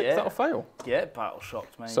believe on a 6 that'll fail. Get battle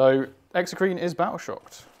shocked, mate. So Exocrine is battle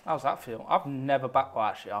shocked. How's that feel? I've never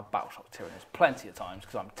actually I've battle shocked Tyranids plenty of times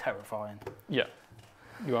because I'm terrifying. Yeah,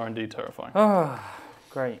 you are indeed terrifying.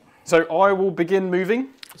 Great. So I will begin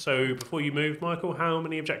moving. So before you move, Michael, how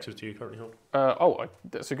many objectives do you currently hold?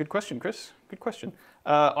 That's a good question, Chris. Good question.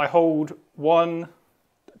 I hold 1,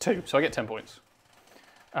 2, so I get 10 points.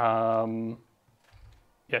 10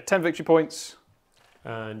 victory points.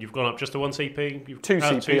 And you've gone up just to 1 CP. You've 2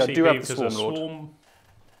 CP. I do have the Swarm Lord.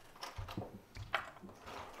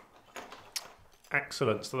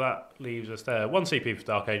 Excellent. So that leaves us there. 1 CP for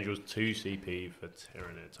Dark Angels, 2 CP for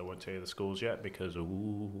Tyranids. I won't tell you the scores yet because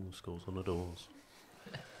scores on the doors.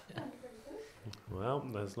 Well,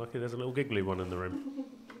 there's a little giggly one in the room.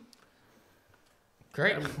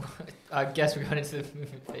 Great. I guess we're going into the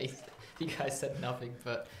movement phase. You guys said nothing,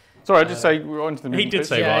 but... Sorry, I just say we're on to the movement He did phase.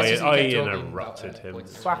 say, Yeah, I interrupted him.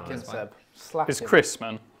 Slacking, Seb. Slacking. It's Chris,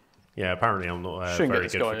 man. Yeah, apparently I'm not Shouldn't very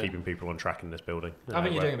get good this for guy, keeping people on track in this building. I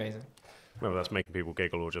think you're doing amazing. Whether that's making people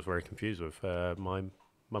giggle or just very confused with my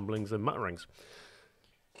mumblings and mutterings.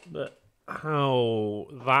 But how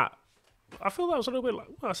that... I feel that was a little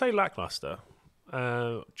bit, I say lackluster.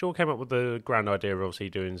 Joel came up with the grand idea of obviously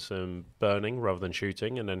doing some burning rather than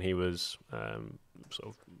shooting, and then he was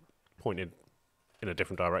sort of pointed in a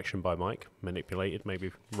different direction by Mike, manipulated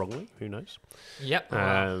maybe wrongly, who knows. Yep.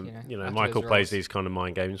 Michael plays these kind of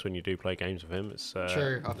mind games when you do play games with him. It's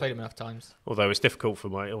true, I've played him enough times. Although it's difficult for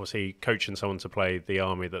Mike, obviously coaching someone to play the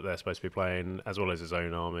army that they're supposed to be playing as well as his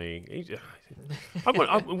own army.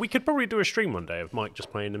 We could probably do a stream one day of Mike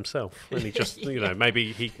just playing himself, and he just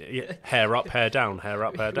maybe he hair up, hair down, hair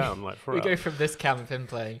up, hair down. Like we go from this cam of him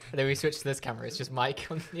playing, and then we switch to this camera. It's just Mike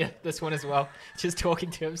on this one as well, just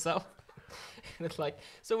talking to himself. And it's like,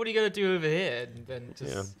 so what are you going to do over here? And then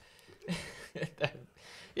just...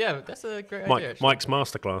 Yeah, that's a great idea. Mike's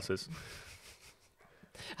masterclasses.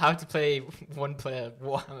 How to play one player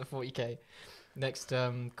Warhammer 40k. Next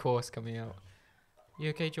course coming out. You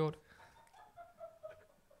okay, Jord?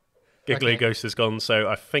 Giggly Ghost is gone, so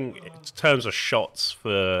I think in terms of shots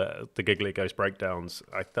for the Giggly Ghost breakdowns,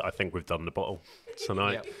 I think we've done the bottle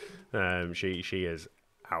tonight. Yep. She is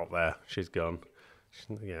out there. She's gone.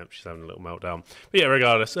 She's having a little meltdown. But yeah,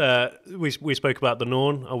 regardless, we spoke about the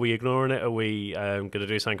Norn. Are we ignoring it? Are we going to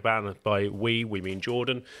do something about it? By we mean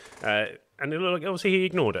Jordan. And obviously he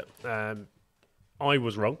ignored it. I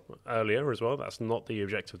was wrong earlier as well. That's not the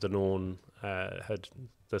objective the Norn had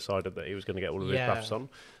decided that he was going to get all of his buffs on.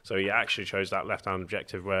 So he actually chose that left-hand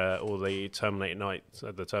objective where all the Terminator Knights,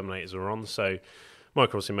 the Terminators are on. So Mike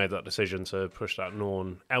obviously made that decision to push that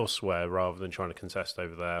Norn elsewhere rather than trying to contest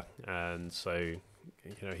over there. And so...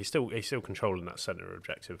 he's still controlling that centre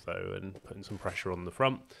objective though, and putting some pressure on the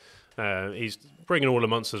front. He's bringing all the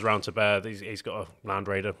monsters round to bear. He's got a Land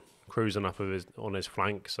Raider cruising up on his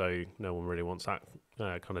flank, so no one really wants that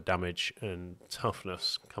kind of damage and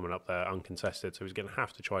toughness coming up there uncontested. So he's going to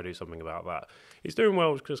have to try to do something about that. He's doing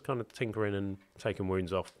well, just kind of tinkering and taking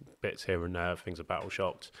wounds off bits here and there. Things are battle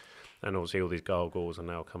shocked, and obviously all these gargoyles are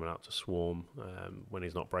now coming out to swarm when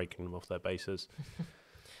he's not breaking them off their bases.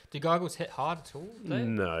 Do gargoyles hit hard at all?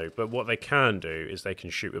 No, but what they can do is they can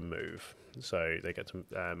shoot and move. So they get to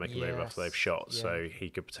make a move after they've shot. Yeah. So he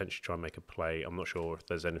could potentially try and make a play. I'm not sure if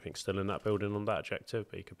there's anything still in that building on that objective,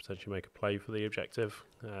 but he could potentially make a play for the objective.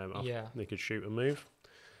 They could shoot and move.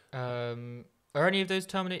 Are any of those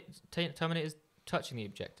Terminators touching the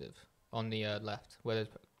objective on the left, where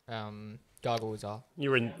those gargoyles are?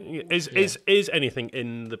 Is anything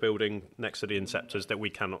in the building next to the Inceptors that we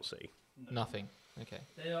cannot see? Nothing. Okay.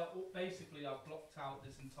 They are basically, I've blocked out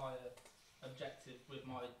this entire objective with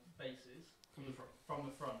my bases from the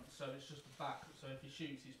front, so it's just the back. So if he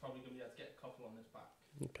shoots, he's probably going to be able to get a couple on his back.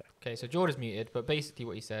 Okay. So Jordan's muted, but basically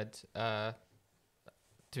what he said.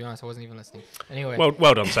 To be honest, I wasn't even listening. Anyway.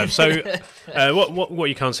 Well done, Seb. So what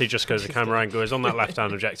you can't see just because of the camera angle is on that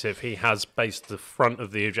left-hand objective, he has based the front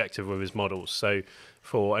of the objective with his models. So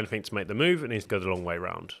for anything to make the move, it needs to go the long way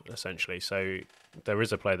round, essentially. So there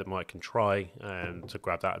is a player that can try to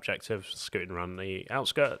grab that objective, scooting around the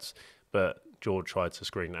outskirts, but George tried to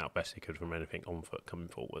screen it out best he could from anything on foot coming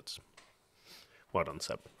forwards. Well done,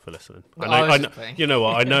 Seb, for listening. I know, you know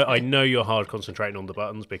what? I know you're hard concentrating on the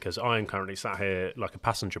buttons because I am currently sat here like a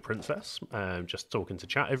passenger princess, just talking to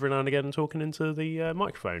chat every now and again and talking into the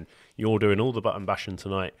microphone. You're doing all the button bashing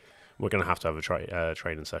tonight. We're going to have a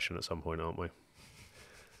training session at some point, aren't we?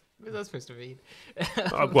 What's that supposed to mean?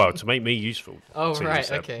 Well, to make me useful. Oh,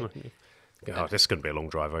 right, okay. God, this is going to be a long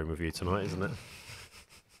drive home with you tonight, isn't it?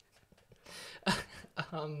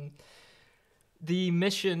 The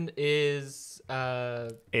mission is...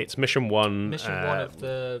 it's mission one. Mission one of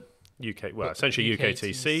the... UK, well, essentially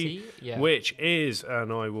UKTC, yeah. Which is,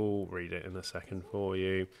 and I will read it in a second for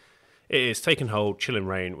you, it is taken hold, chilling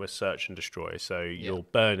reign with search and destroy. So you're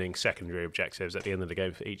burning secondary objectives at the end of the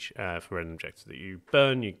game for each for an objective that you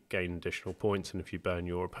burn, you gain additional points, and if you burn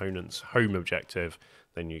your opponent's home objective,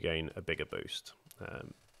 then you gain a bigger boost.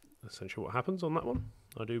 Essentially what happens on that one,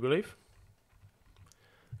 I do believe.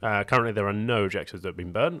 Currently there are no objectives that have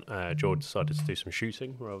been burnt. George decided to do some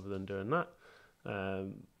shooting rather than doing that.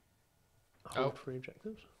 Hold 3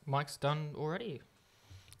 objectives. Mike's done already.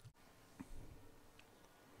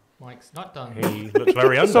 Mike's not done. He looks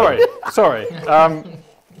very under. Sorry.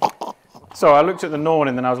 So I looked at the Norn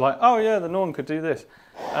and then I was like, oh yeah, the Norn could do this.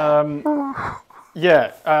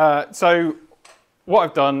 So what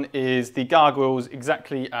I've done is the gargoyles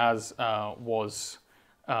exactly as was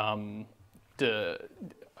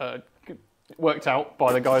worked out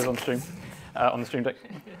by the guys on stream on the stream deck.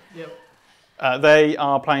 Yep. They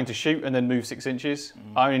are planning to shoot and then move 6 inches.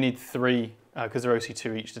 I only need 3 because they're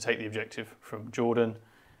OC2 each to take the objective from Jordan.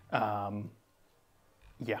 And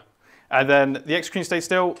then the execution stays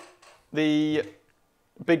still. The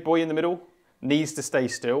big boy in the middle needs to stay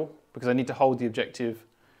still because I need to hold the objective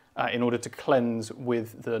in order to cleanse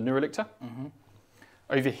with the Neurolictor.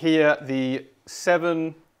 Over here, the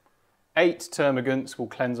 7, 8 termagants will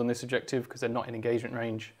cleanse on this objective because they're not in engagement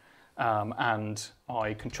range. And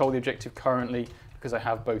I control the objective currently because I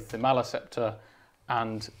have both the Malaceptor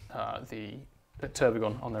and the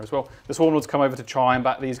Turbigon on there as well. The Swarmlords come over to try and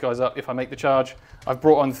back these guys up if I make the charge. I've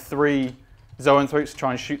brought on 3 Zoanthropes to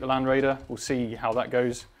try and shoot the Land Raider. We'll see how that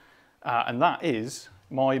goes. And that is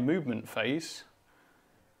my movement phase.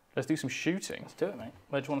 Let's do some shooting. Let's do it, mate.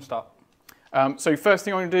 Where do you want to start? So first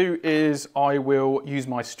thing I'm going to do is I will use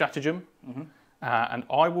my stratagem. And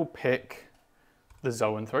I will pick the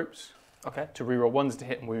Zoanthropes to reroll 1s to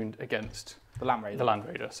hit and wound against the Land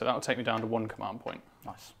Raider. So that will take me down to 1 command point.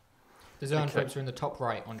 Nice. The Zoanthropes are in the top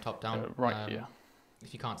right on top down. Right here.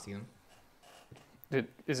 If you can't see them.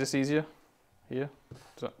 Is this easier? Here?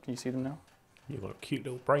 Can you see them now? You've got a cute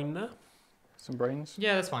little brain there. Some brains?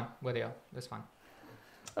 Yeah, that's fine. Where they are. That's fine.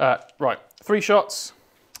 Right. 3 shots.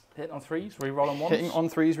 Hitting on 3s, re-rolling 1s. Hitting on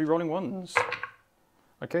 3s, re-rolling 1s.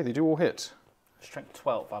 Okay, they do all hit. Strength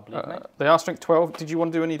 12, I believe, mate. They are strength 12. Did you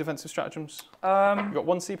want to do any defensive stratagems? You got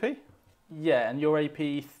 1 CP? Yeah, and your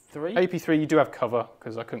AP 3? AP 3, you do have cover,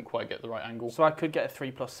 because I couldn't quite get the right angle. So I could get a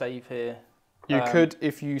 3+ save here. You could,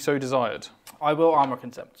 if you so desired. I will armor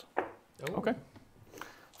contempt. Okay.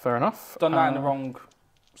 Fair enough. Done that in the wrong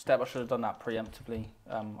step. I should have done that preemptively.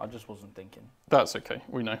 I just wasn't thinking. That's okay.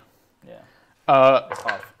 We know. Yeah.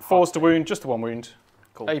 Force to wound, just the 1 wound.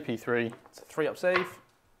 Cool. AP 3. It's a 3-up save.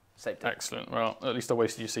 Saved it. Excellent. Well, at least I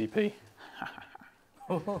wasted your CP.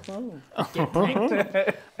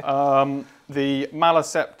 The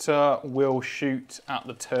Malaceptor will shoot at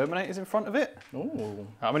the Terminators in front of it. Ooh.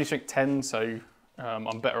 I'm only strength 10, so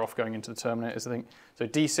I'm better off going into the Terminators, I think. So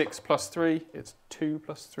D6 plus 3, it's 2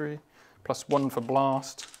 plus 3, plus 1 for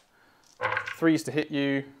blast. 3s to hit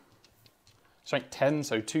you. Strength 10,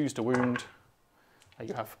 so 2s to wound.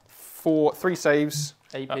 You have 3 saves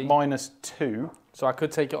AP. at -2. So I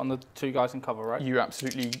could take it on the 2 guys in cover, right? You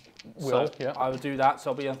absolutely will. So Yeah. I will do that.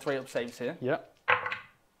 So I'll be on 3 up saves here. Yeah.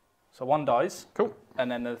 So 1 dies. Cool.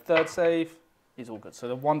 And then the 3rd save is all good. So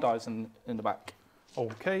the 1 dies in the back.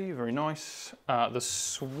 Okay, very nice. The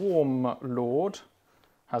Swarm Lord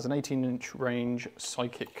has an 18-inch range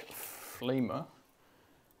Psychic Flamer,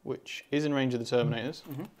 which is in range of the Terminators.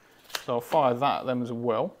 So I'll fire that at them as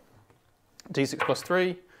well. D6 plus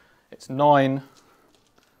 3, it's 9.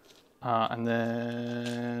 And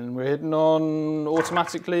then we're hitting on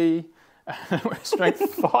automatically. We're strength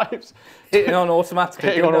 5s. Hitting on automatically.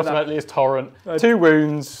 Hitting on automatically is Torrent. 2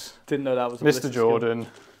 wounds. Didn't know that was a Mr. Jordan.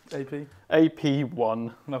 AP. AP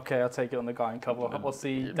 1. Okay, I'll take it on the guy in cover. What's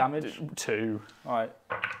the damage? 2. All right.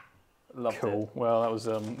 Loved Cool. it. Well, that was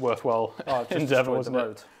worthwhile Oh, just endeavour, destroyed wasn't the it?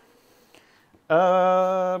 road.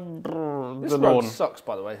 This The road Norn. sucks,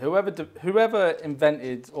 by the way. Whoever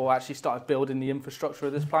invented or actually started building the infrastructure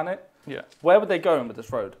of this planet, Yeah. where were they going with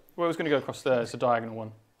this road? Well, it was going to go across there. It's a diagonal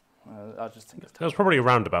one. I just think it's That was probably a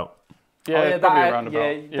roundabout. Yeah, oh, yeah, it's probably that, a roundabout.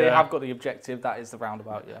 Yeah, they have got the objective. That is the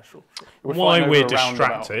roundabout. Yeah, sure. We're While flying we're over a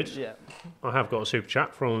roundabout. distracted, Yeah. I have got a super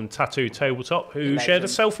chat from Tattoo Tabletop who Legend. shared a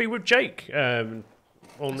selfie with Jake on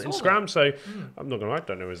saw Instagram. So I'm not going to lie, I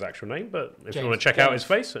don't know his actual name, but if you James. want to check out his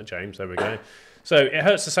face, James, there we go. So it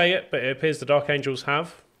hurts to say it, but it appears the Dark Angels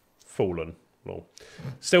have fallen. Well,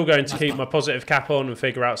 still going to keep my positive cap on and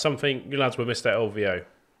figure out something. You lads were missed at LVO.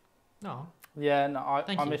 No. Yeah, no, I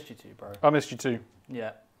Thank you. missed you too, bro. I missed you too.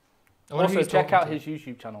 Yeah. I wonder who Also, he's check talking out to. his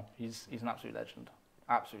YouTube channel. He's an absolute legend.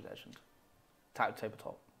 Absolute legend.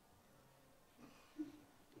 Tabletop.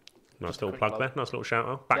 Nice little quick plug plug. there. Nice little shout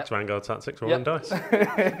out. Back Yep. to Vanguard Tactics, Yep. rolling dice.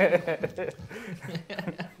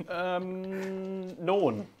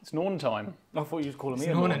 Norn. It's Norn time. I thought you was calling me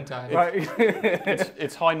It's a Norn Norn. time. Right.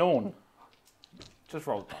 It's High Norn. Just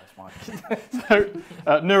roll the dice, Mike. So,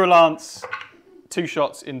 Neuralance, 2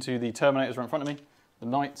 shots into the Terminators right in front of me. The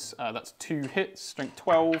Knights, that's 2 hits, strength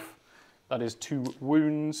 12. That is 2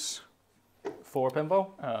 wounds. 4 a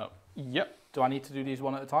pinball. Yep. Do I need to do these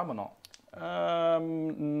one at a time or not?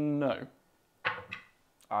 No.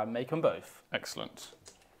 I make them both. Excellent.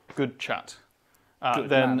 Good chat. Good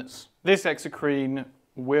Then mans. this Exocrine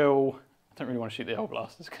will... I don't really want to shoot the Hell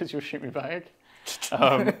Blasters because you'll shoot me back.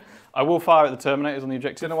 I will fire at the Terminators on the Do you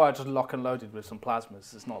objective. know why I just lock and loaded with some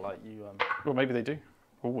plasmas? It's not like you... Well, maybe they do.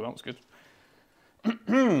 Oh, that was good.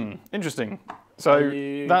 Interesting. So Are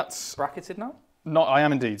you that's... bracketed now? Not, I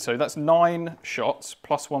am indeed. So that's 9 shots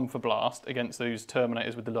plus 1 for blast against those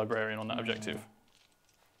Terminators with the Librarian on that objective.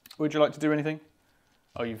 Would you like to do anything?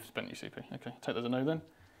 Oh, you've spent your CP. Okay, take that as a no then.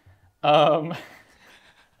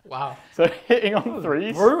 Wow. So hitting on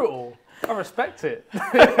 3s. Brutal. I respect it.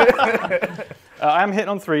 I am hitting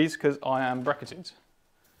on 3s because I am bracketed. Do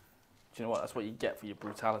you know what? That's what you get for your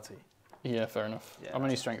brutality. Yeah, fair enough. Yeah. I'm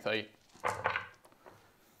only strength 8.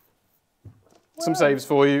 Some saves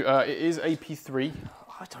for you. It is AP3.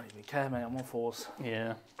 I don't even care, mate. I'm on 4s.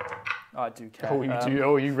 Yeah. I do care. Oh, you do.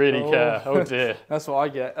 Oh, you really oh. care. Oh dear. That's what I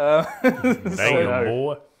get. Damn,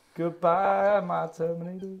 boy. Goodbye, my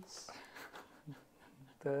Terminators.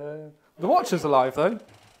 The Watcher's alive, though.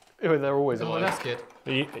 Oh, they're always Oh, alive. that's good.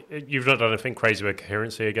 You've not done anything crazy with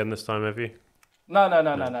coherency again this time, have you? No.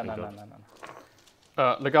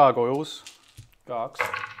 The gargoyles. Gargs.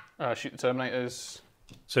 Shoot the Terminators.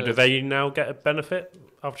 So do they now get a benefit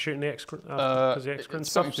after shooting the Excrement?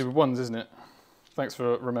 It's something to do with 1s, isn't it? Thanks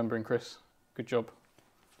for remembering, Chris. Good job.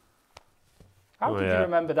 How did you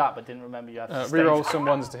remember that, but didn't remember you had to Reroll some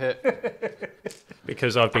 1s to hit.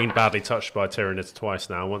 Because I've been badly touched by Tyranids twice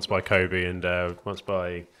now. Once by Kobe and once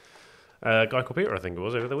by a guy called Peter, I think it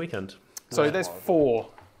was, over the weekend. So there's 4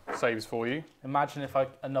 saves for you. Imagine if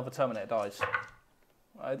another Terminator dies.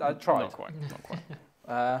 I tried. Not quite. Not quite.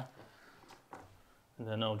 And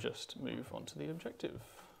then I'll just move on to the objective.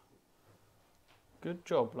 Good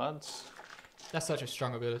job, lads. That's such a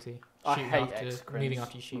strong ability. I Shooting hate after, Excrins moving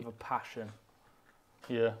after you shoot. with a passion.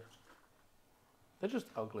 Yeah. They're just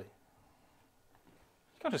ugly.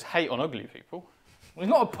 You can't just hate on ugly people. Well, he's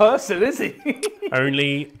not a person, is he?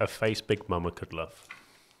 Only a face Big Mama could love.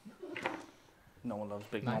 No one loves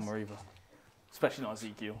Big Nice. Mama either. Especially not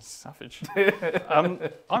Ezekiel. Savage. I'm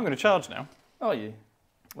going to charge now. Oh, are you?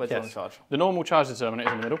 Where's Yes. you on charge? The normal charge determinant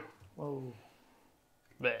is in the middle. Whoa.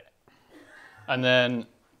 There. And then...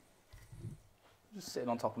 Just sitting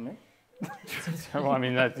on top of me. Well, I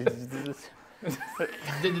mean,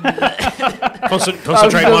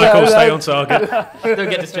 Concentrate, Michael. Stay on target. Don't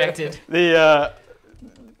get distracted. the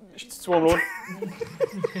Swarm Lord.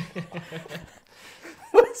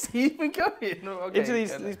 Where's he even going? Okay, Into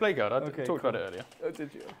these blade guard. I talked about it earlier. Oh,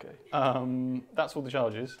 did you? Okay. That's all the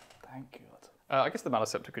charges. Thank God. I guess the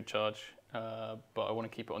Maliceptor could charge, but I want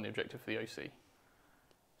to keep it on the objective for the OC.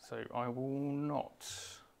 So I will not.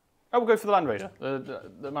 I will go for the Land Raider.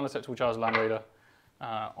 The Maliceptor will charge the Land Raider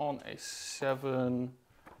on a 7.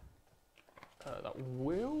 That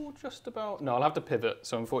will just about. No, I'll have to pivot.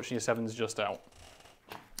 So unfortunately, a 7's just out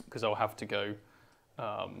because I'll have to go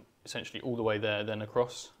essentially all the way there, then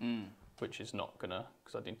across, which is not gonna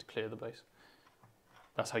because I need to clear the base.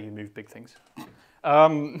 That's how you move big things.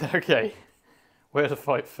 Okay. Where to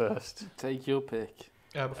fight first? Take your pick.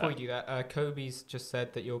 Before you do that, Kobe's just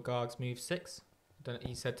said that your guards move 6.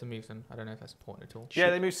 He said to move them. I don't know if that's important at all.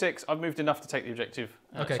 Yeah, they move 6. I've moved enough to take the objective,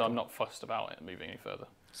 okay, so cool. I'm not fussed about it moving any further.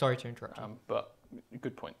 Sorry to interrupt. But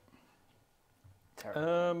good point.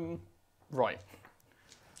 Terrible. Right.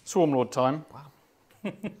 Swarmlord time. Wow.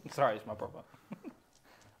 Sorry, it's my brother.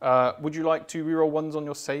 Would you like to reroll 1s on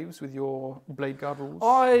your saves with your Blade Guard rules?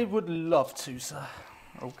 I would love to, sir.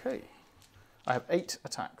 Okay. I have 8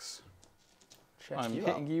 attacks. I'm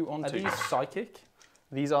hitting you on 2. Are these psychic?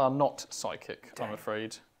 These are not psychic, I'm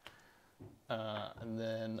afraid. And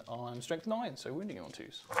then I'm strength 9, so wounding you on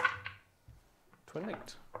 2s. 28.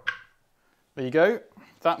 There you go.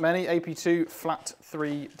 That many. AP2, flat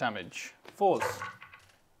 3 damage. 4s.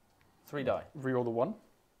 3 die. Reroll the 1.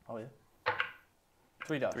 Oh, yeah.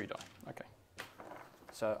 3 die. 3 die. Okay.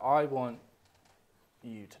 So I want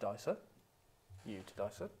you to die, sir. You to die,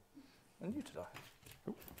 sir. And you to die.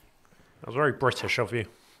 That was very British of you.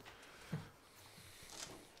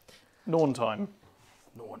 Norn time.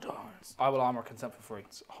 Norn dies. I will armor consent for free.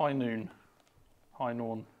 It's high noon. High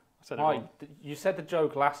Norn. I said it Hi. wrong. You said the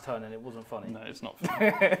joke last turn and it wasn't funny. No, it's not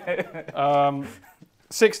funny.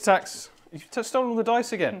 6 attacks. You've stolen all the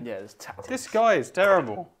dice again. Yeah, there's tactics. This guy is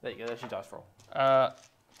terrible. There you go, there's your dice roll.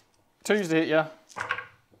 2s to hit you.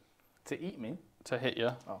 To eat me? To hit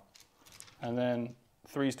you. Oh. And then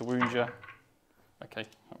 3s to wound you. Okay,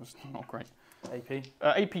 that was not great. AP.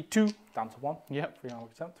 AP2. Down to 1. Yep. 3 armor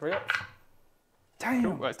consent. 3 ups. Damn.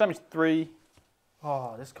 Cool. Right, it's damage 3.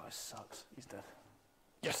 Oh, this guy sucks. He's dead.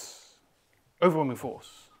 Yes. Overwhelming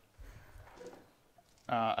force.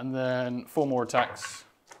 And then 4 more attacks.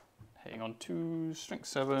 Hitting on 2, strength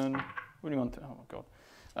 7. Wounding on. Oh my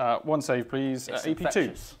god. 1 save, please. It's AP2.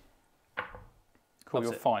 infectious. Cool, Loves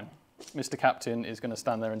you're it. fine. Mr. Captain is going to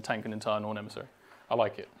stand there and tank an entire Norn emissary. I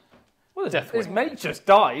like it. Well, Deathwing. his mate just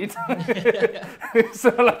died. So,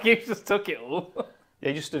 like, he just took it all. Yeah,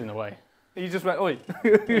 he just stood in the way. He just went, oi,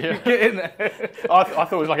 Yeah. get in there. I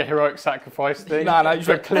thought it was like a heroic sacrifice thing. No, you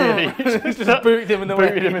but clearly just booted him in the way.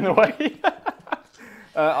 booted him in the way.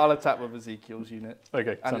 I'll attack with Ezekiel's unit.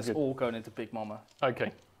 Okay, And sounds it's good. all going into Big Mama.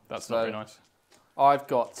 Okay, that's So- not very nice. I've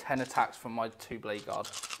got 10 attacks from my 2 blade guard.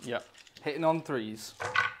 Yeah. Hitting on 3s.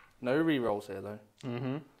 No rerolls here, though.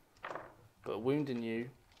 Mm-hmm. But wounding you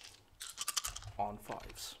on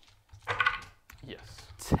 5s. Yes.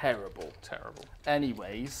 Terrible. Terrible.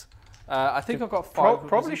 Anyways, I think I've got 5.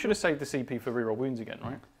 Probably should have saved the CP for reroll wounds again,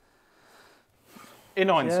 right? In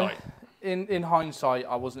hindsight. In hindsight,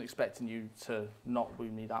 I wasn't expecting you to not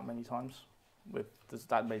wound me that many times.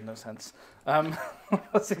 That made no sense. I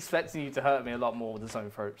was expecting you to hurt me a lot more with the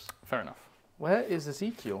zone ropes. Fair enough. Where is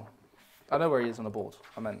Ezekiel? I know where he is on the board.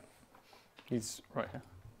 I meant. He's right here.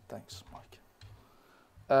 Thanks, Mike.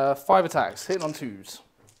 5 attacks, hitting on 2s.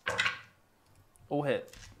 All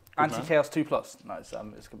hit. Good Anti-chaos 2+. No, it's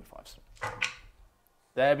going to be 5s.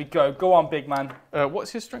 There we go. Go on, big man.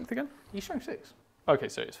 What's his strength again? He's strength 6. Okay,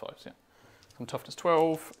 so it's 5s, yeah. Some toughness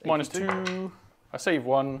 12, minus 2. I save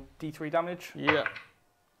 1. D3 damage. Yeah,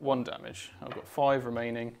 1 damage. I've got 5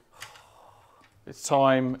 remaining. It's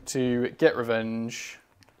time to get revenge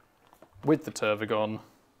with the Tervigon.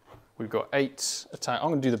 We've got 8 attacks. I'm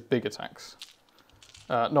going to do the big attacks.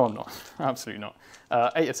 No, I'm not. Absolutely not.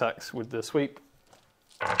 8 attacks with the sweep.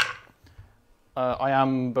 I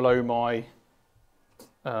am below my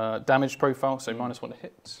damage profile, so minus 1 to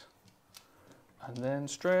hit. And then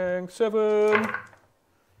strength 7.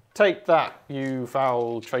 Take that, you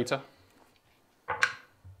foul traitor.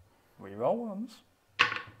 Reroll ones.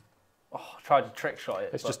 Oh, I tried to trick shot it.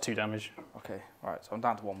 It's just 2 damage. Okay, right, so I'm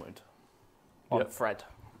down to 1 wound. On Yep. Fred.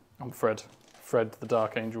 I'm Fred. Fred the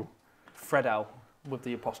Dark Angel. Fred L with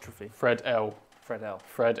the apostrophe. Fred L. Fred L.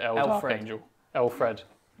 Fred L. Dark Alfred. Angel. Alfred.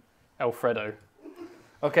 Alfredo.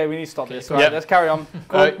 Okay, we need to stop this. Yep. Right, let's carry on.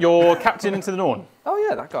 Your captain into the Norn. Oh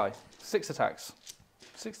yeah, that guy. 6 attacks.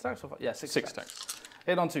 6 attacks? Or 5? Yeah, 6 6 attacks. attacks.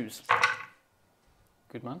 Hit on 2s.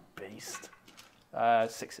 Good man. Beast.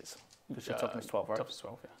 6s. Because your toughness 12, right? Toughness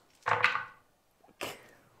 12, yeah.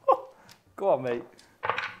 Go on, mate.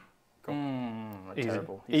 are Easy.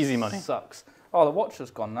 terrible. He Easy money. Sucks. Oh, the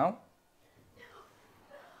Watcher's gone now.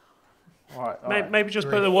 All right. Maybe just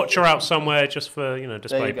put the Watcher out somewhere just for There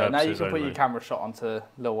display you go. purposes. Now you can put only. your camera shot onto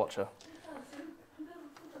Lil Watcher.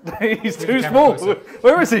 He's too your camera small.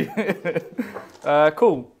 Where is he?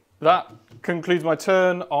 Cool. That concludes my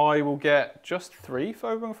turn. I will get just 3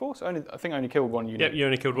 for Overwhelming Force. I think I only killed 1 unit. Yep, you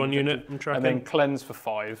only killed 1 unit. I'm tracking. And then cleanse for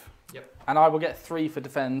 5. And I will get 3 for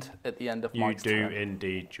defend at the end of my turn. You do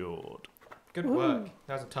indeed, Jord. Good work.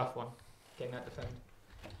 That was a tough one, getting that defend.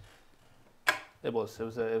 It was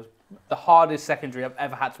the hardest secondary I've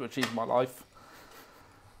ever had to achieve in my life.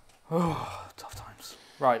 Oh, tough times.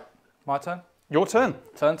 Right, my turn. Your turn.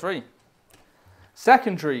 Turn 3.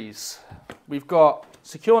 Secondaries. We've got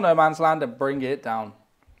secure no man's land and bring it down.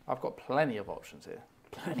 I've got plenty of options here.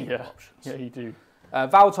 Plenty of options. Yeah, you do.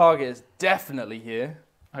 Val target is definitely here.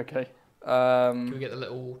 Okay. Can we get the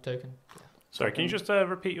little token? Sorry, can you just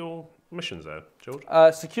repeat your missions there, George?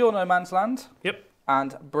 Secure no man's land. Yep.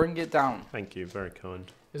 And bring it down. Thank you, very kind.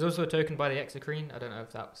 There's also a token by the Exocrine. I don't know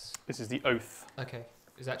if that's... This is the Oath. Okay.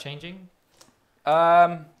 Is that changing?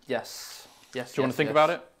 Yes. Yes. Do you want to think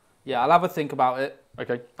about it? Yeah, I'll have a think about it.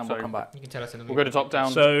 Okay. And we'll come back. You can tell us in the We'll go to top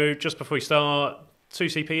down. So just before we start, 2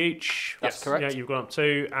 CP each. That's correct. Yeah, you've gone up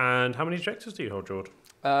 2. And how many objectives do you hold, George?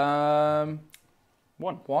 1.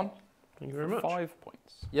 1. Thank you very much. 5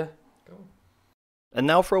 points. Yeah. And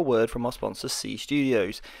now for a word from our sponsor, C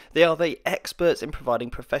Studios. They are the experts in providing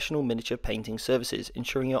professional miniature painting services,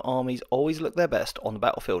 ensuring your armies always look their best on the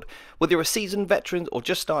battlefield. Whether you're a seasoned veteran or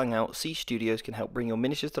just starting out, C Studios can help bring your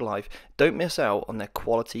miniatures to life. Don't miss out on their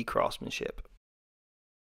quality craftsmanship.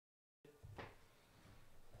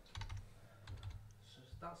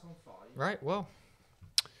 Right, well.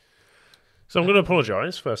 So I'm going to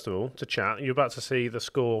apologise, first of all, to chat. You're about to see the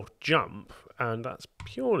score jump, and that's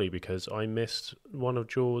purely because I missed one of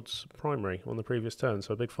George's primary on the previous turn,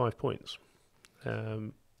 so a big 5 points.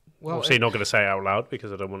 Well, obviously not going to say it out loud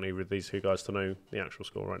because I don't want either of these two guys to know the actual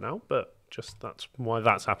score right now, but just that's why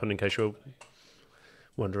that's happened in case you're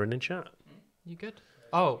wondering in chat. You good?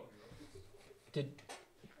 Oh.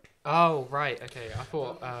 Oh, right, okay. I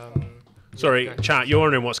thought... Sorry, yeah, chat, you're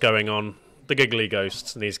wondering what's going on. The giggly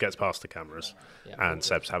ghost needs to get past the cameras, Yeah. and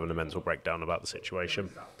Seb's having a mental breakdown about the situation.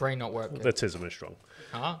 Brain not working. The tism is strong.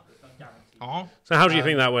 Huh? Oh. So how do you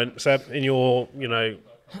think that went, Seb, in your,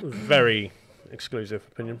 very exclusive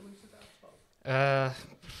opinion? I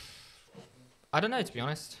don't know, to be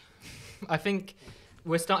honest. I think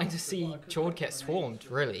we're starting to see Chord get swarmed,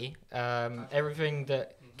 really. Everything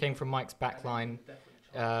that came from Mike's backline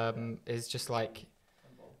is just like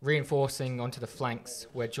reinforcing onto the flanks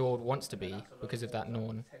where Jord wants to be because of that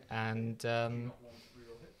Norn. And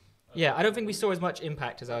yeah, I don't think we saw as much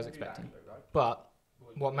impact as I was expecting. But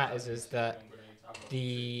what matters is that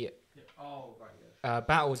the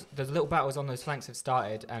the little battles on those flanks have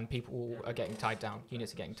started and people are getting tied down.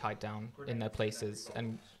 Units are getting tied down in their places.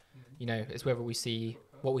 And, it's whether we see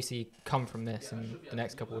what we see come from this in the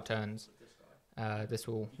next couple of turns. This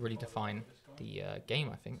will really define the game,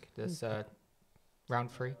 I think. This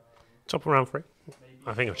round 3. Top of round 3.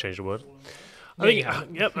 I think I've changed the word.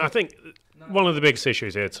 I think one of the biggest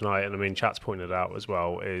issues here tonight, and I mean, chat's pointed out as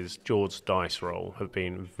well, is George's dice roll have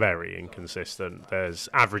been very inconsistent. There's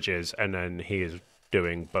averages, and then he is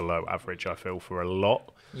doing below average, I feel, for a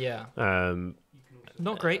lot. Yeah.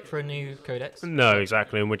 Not great for a new codex. No,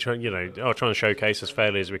 exactly, and which I'll try and showcase as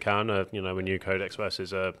fairly as we can. A new codex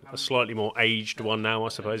versus a slightly more aged one now, I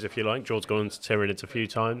suppose, if you like. George's gone into Tyranids a few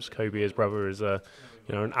times. Kobe, his brother, is an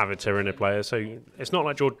avid Tyranid player, so it's not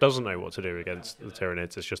like George doesn't know what to do against the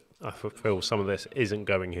Tyranids. It's just I feel some of this isn't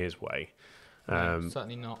going his way. No,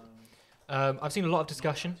 certainly not. I've seen a lot of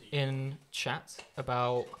discussion in chat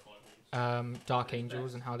about Dark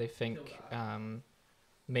Angels and how they think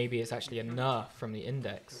maybe it's actually a nerf from the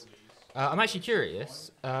index. I'm actually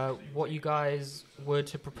curious what you guys would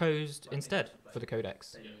have proposed instead for the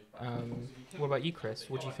codex. What about you, Chris?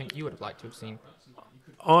 What do you think you would have liked to have seen?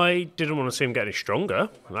 I didn't want to see him get any stronger,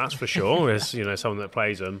 that's for sure. As someone that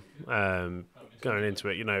plays them, going into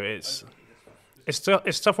it, it's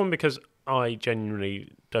a tough one because I genuinely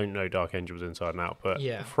don't know Dark Angels inside and out. But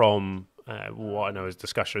from what I know is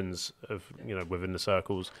discussions of within the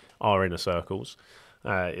circles, our inner circles,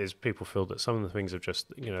 is people feel that some of the things have just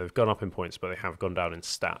they've gone up in points, but they have gone down in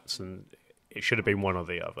stats, and it should have been one or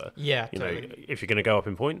the other. Yeah, totally. If you're going to go up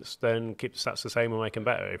in points, then keep the stats the same and make them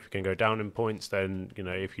better. If you're going to go down in points, then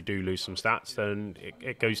if you do lose some stats, then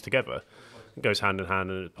it goes together. It goes hand in hand,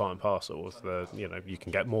 and it's part and parcel of the you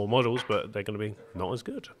can get more models, but they're going to be not as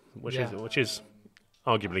good, which is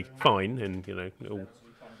arguably fine in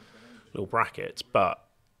little brackets. But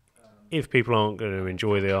if people aren't going to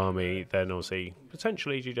enjoy the army, then obviously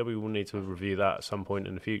potentially GW will need to review that at some point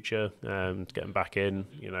in the future, to get them back in.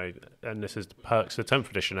 And this is the perks of 10th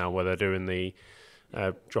edition now, where they're doing the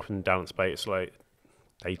dropping down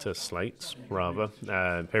data slates rather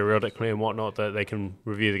periodically and whatnot, that they can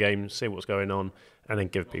review the game, see what's going on, and then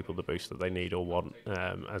give people the boost that they need or want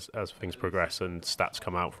as things progress and stats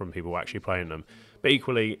come out from people actually playing them. But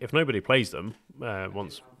equally, if nobody plays them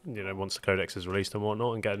once the codex is released and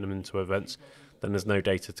whatnot, and getting them into events, then there's no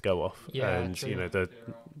data to go off. Yeah, and true.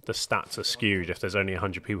 The stats are skewed if there's only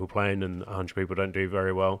 100 people playing and 100 people don't do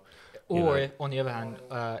very well. Or if, on the other hand,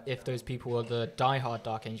 if those people are the die-hard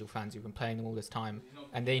Dark Angel fans who've been playing them all this time,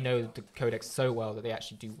 and they know the codex so well that they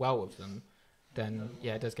actually do well with them, then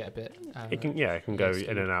yeah, it does get a bit. It can go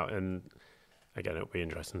in and out, and again, it'll be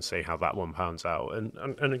interesting to see how that one pounds out. And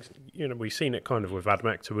we've seen it kind of with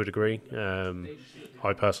Admech to a degree.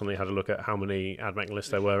 I personally had a look at how many Admech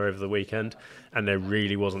lists there were over the weekend, and there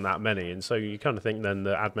really wasn't that many. And so you kind of think then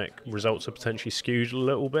the Admech results are potentially skewed a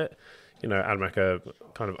little bit. Admech are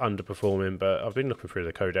kind of underperforming, but I've been looking through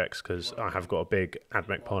the codex because I have got a big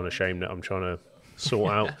Admech pile of shame that I'm trying to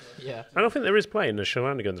sort out. Yeah. And I think there is play in the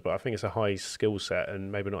shenanigans, but I think it's a high skill set,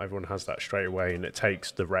 and maybe not everyone has that straight away, and it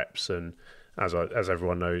takes the reps. And as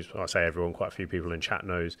everyone knows, I say everyone, quite a few people in chat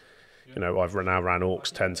knows, I've now ran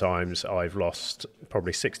Orks 10 times. I've lost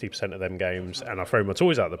probably 60% of them games, and I throw my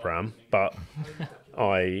toys out the pram. But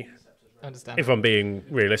if I'm being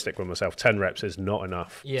realistic with myself, 10 reps is not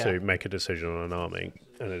enough to make a decision on an army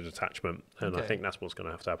and a detachment. And I think that's what's going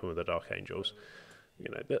to have to happen with the Dark Angels.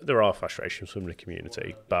 There are frustrations from the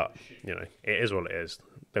community, but it is what it is.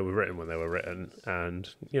 They were written when they were written, and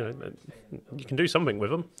you can do something with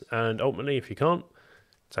them. And ultimately, if you can't,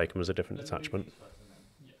 take them as a different detachment.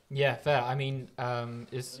 Yeah, fair. I mean,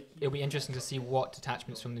 it'll be interesting to see what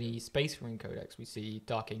detachments from the Space Marine Codex we see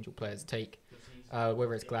Dark Angel players take.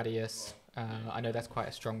 Whether it's Gladius, I know that's quite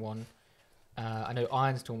a strong one. I know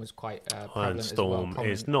Ironstorm was quite prevalent as well. Ironstorm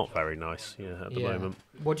is not very nice, at the moment.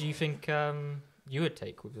 What do you think you would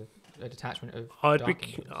take with a detachment of?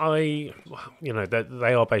 They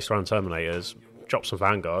are based around Terminators. Drop some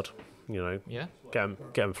Vanguard, Yeah. Get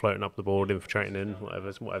them floating up the board, infiltrating in,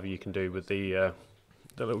 whatever you can do with the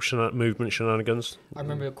little movement shenanigans. I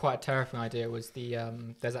remember quite a terrifying idea was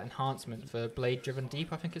there's that enhancement for Blade Driven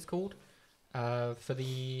Deep, I think it's called, for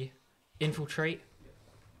the infiltrate.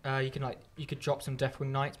 You could drop some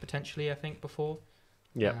Deathwing Knights potentially, I think, before.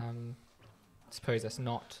 Yeah. I suppose that's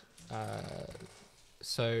not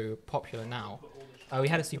so popular now. We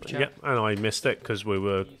had a super chat. Yeah, and I missed it because we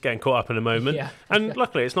were getting caught up in a moment. Yeah. And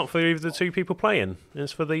luckily, it's not for either the two people playing.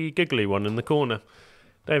 It's for the giggly one in the corner.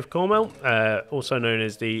 Dave Cormel, also known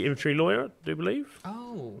as the infantry lawyer, I do believe.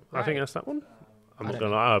 Oh, right. I think that's that one.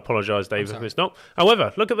 I apologise, Dave, if it's not.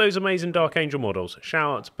 However, look at those amazing Dark Angel models.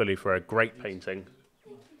 Shout out to Billy for a great painting.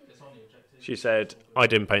 She said, I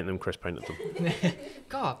didn't paint them, Chris painted them.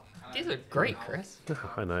 God, these are great, Chris.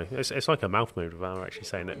 I know. It's like a mouth move without her actually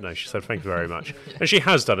saying it. No, she said, thank you very much. And she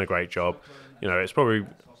has done a great job. It's probably,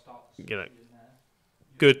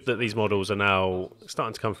 good that these models are now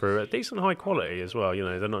starting to come through at decent high quality as well.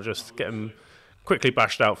 They're not just getting quickly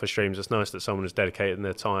bashed out for streams. It's nice that someone is dedicating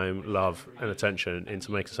their time, love, and attention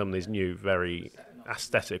into making some of these new, very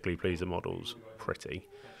aesthetically pleasing models pretty.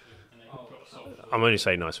 I'm only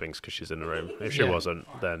saying nice things because she's in the room. If she wasn't,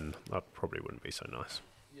 then I probably wouldn't be so nice.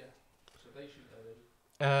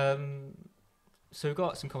 So we've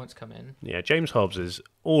got some comments come in. Yeah, James Hobbs is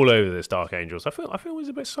all over this Dark Angels. I feel he's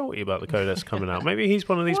a bit salty about the Codex coming out. Maybe he's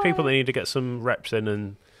one of these people that need to get some reps in,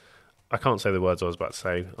 and I can't say the words I was about to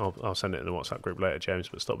say. I'll send it in the WhatsApp group later, James,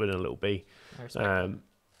 but stop being a little bee.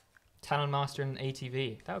 Talon Master and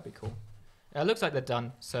ATV. That would be cool. It looks like they're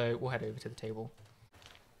done, so we'll head over to the table.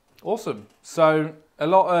 Awesome. So a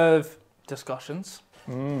lot of discussions.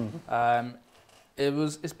 It's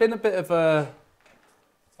been a bit of a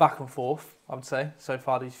back and forth, I would say, so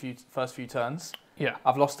far these first few turns. Yeah.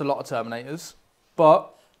 I've lost a lot of Terminators,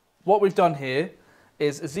 but what we've done here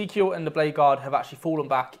is Ezekiel and the Blade Guard have actually fallen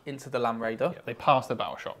back into the Lamb Raider. Yeah, they passed the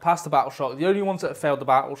battle shock. Passed the battle shock. The only ones that have failed the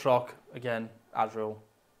battle shock, again, Azrael.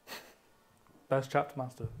 Best chapter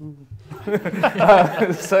master.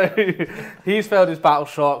 So he's failed his battle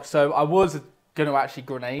shock. So I was going to actually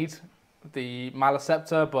grenade the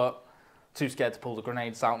Maleceptor, but too scared to pull the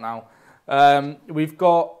grenades out now. We've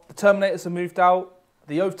got the Terminators have moved out.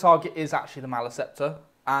 The Oath target is actually the Maleceptor,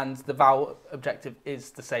 and the Val objective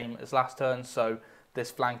is the same as last turn, so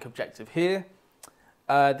this flank objective here.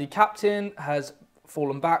 The Captain has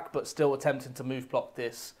fallen back, but still attempting to move block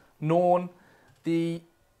this Norn. The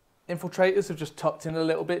Infiltrators have just tucked in a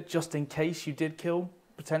little bit, just in case you did kill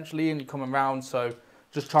potentially, and you're coming round, so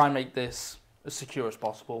just try and make this as secure as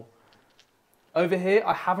possible. Over here,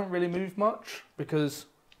 I haven't really moved much because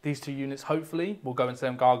these 2 units, hopefully, will go into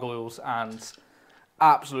them gargoyles and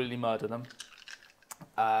absolutely murder them.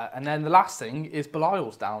 And then the last thing is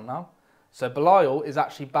Belial's down now. So Belial is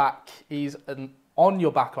actually back. He's on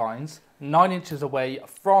your back lines, 9 inches away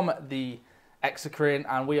from the Exocrine,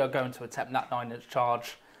 and we are going to attempt that 9-inch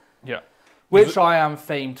charge. Yeah. Which I am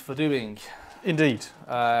famed for doing. Indeed.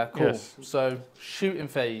 Cool. Yes. So shooting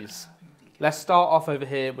phase. Let's start off over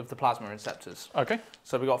here with the plasma receptors. Okay.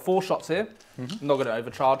 So we've got 4 shots here. I'm not going to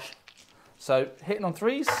overcharge. So hitting on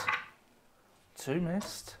 3s. 2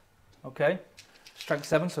 missed. Okay. Strength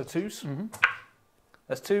 7, so 2s.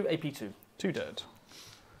 That's 2, AP 2. 2 dead.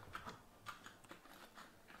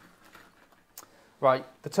 Right,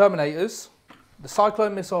 the Terminators. The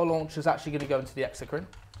Cyclone missile launch is actually going to go into the Exocrine.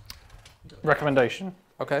 Recommendation.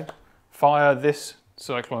 Okay. Fire this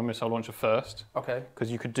Cyclone missile launcher first. Okay.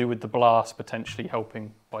 Because you could do with the blast potentially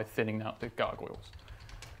helping by thinning out the gargoyles.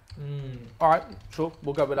 All right, sure.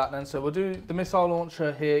 We'll go with that then. So we'll do the missile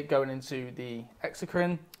launcher here going into the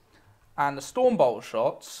Exocrine. And the Stormbolt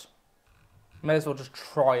shots, may as well just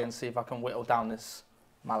try and see if I can whittle down this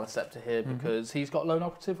Maleceptor here because he's got Lone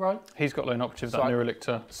Operative, right? He's got Lone Operative, that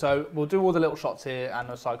Neurolictor. So we'll do all the little shots here and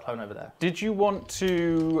the Cyclone over there. Did you want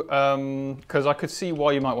to, because I could see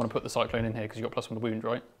why you might want to put the Cyclone in here because you've got +1 to wound,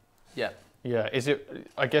 right? Yeah. Yeah, is it,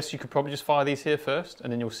 I guess you could probably just fire these here first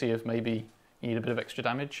and then you'll see if maybe you need a bit of extra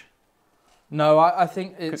damage. No, I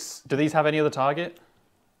think it's... Do these have any other target?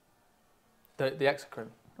 The Exocrine.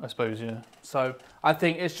 I suppose, yeah. So I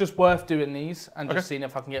think it's just worth doing these and just seeing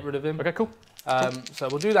if I can get rid of him. Okay, cool. So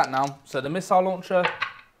we'll do that now. So the missile launcher,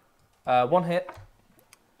 1 hit,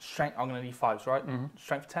 strength, I'm going to need 5s, right?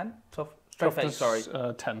 Strength 10? Strength 8, sorry.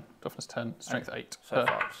 10. Toughness 10, strength 8. So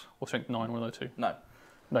 5s. Or strength 9, one of the 2. No.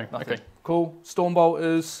 No, nothing. okay. Cool.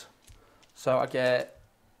 Stormbolters. So I get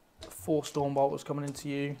 4 Stormbolters coming into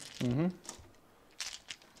you.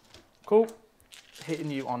 Cool. Hitting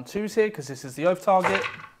you on 2s here because this is the Oath target.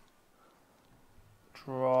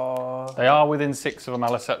 Draw. They are within 6 of a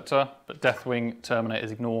Maleceptor, but Deathwing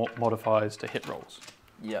Terminators ignore modifiers to hit rolls.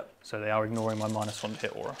 Yep. So they are ignoring my -1 to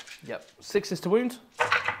hit aura. Yep. 6 is to wound.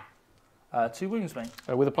 2 wounds, mate.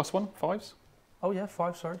 With a +1, 5s. Oh yeah,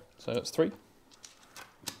 5, sorry. So that's 3.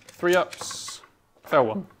 3 ups. Fail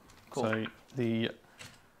 1. Cool. So the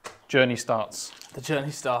journey starts. The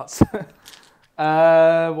journey starts.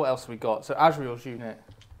 What else have we got? So Azrael's unit.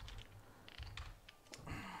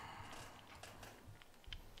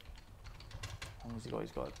 How many's he got?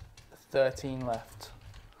 He's got 13 left.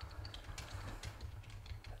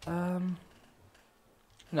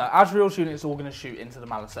 No, Azrael's unit is all going to shoot into the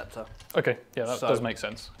Maleceptor. Okay, yeah, that does make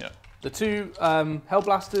sense. Yeah. The 2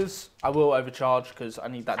 Hellblasters, I will overcharge because I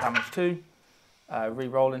need that damage too.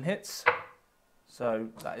 Re-rolling hits. So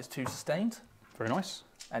that is 2 sustained. Very nice.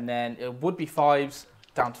 And then it would be 5s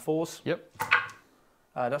down to 4s. Yep.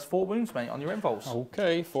 That's 4 wounds, mate, on your involves.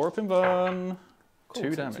 Okay, 4 up in burn. Cool,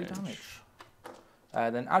 2 so damage. 2 damage.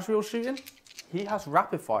 Then Azrael shooting. He has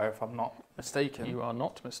rapid fire, if I'm not mistaken. You are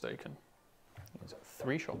not mistaken. He's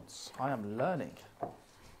 3 shots. I am learning.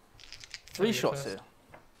 3 shots here.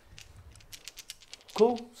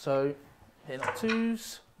 Cool. So hitting up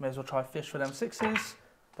 2s. May as well try fish for them 6s.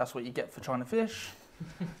 That's what you get for trying to fish.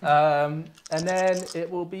 And then it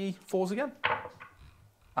will be 4s again.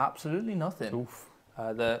 Absolutely nothing. Oof.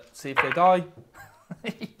 See if they die.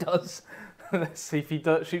 He does. Let's see if he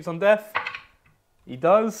shoots on death. He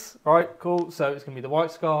does. Right, cool. So it's going to be the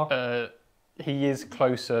White Scar. He is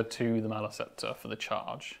closer to the Maleceptor for the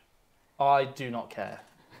charge. I do not care.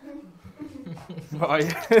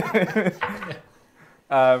 Right.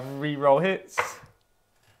 Re-roll hits.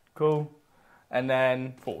 Cool. And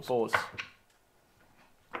then 4s.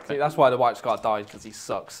 See, that's why the White Scar died, because he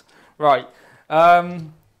sucks. Right.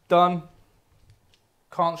 Done.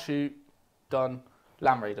 Can't shoot. Done.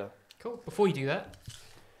 Lamb Raider. Cool. Before you do that,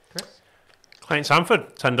 Chris? Clayton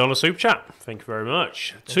Sanford, $10 super chat. Thank you very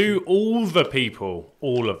much. To all the people,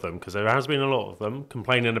 all of them, because there has been a lot of them,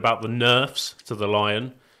 complaining about the nerfs to the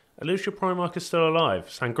Lion. At least your Primarch is still alive.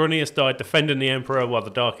 Sanguinius died defending the Emperor while the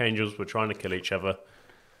Dark Angels were trying to kill each other.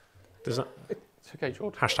 Does that... It's okay,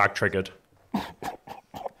 George. Hashtag triggered. I'm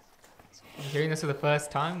hearing this for the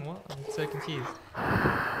first time? What? I'm so confused.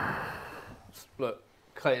 Look,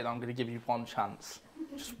 Clayton, I'm going to give you 1 chance.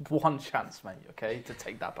 Just 1 chance, mate, okay, to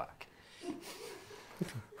take that back.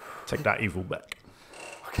 Take that evil back.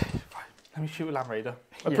 Okay, right. Let me shoot a Lamb Raider.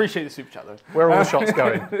 I appreciate the super chat, though. Where are all the shots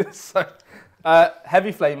going? So,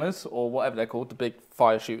 heavy flamers, or whatever they're called, the big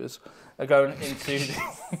fire shooters. are going into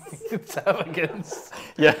the Termagants.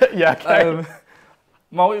 Yeah, okay.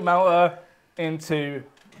 Multi-melter into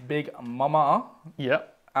Big Mama.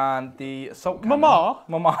 Yep. And the Assault Cannon.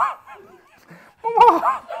 Mama.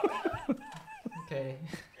 Okay.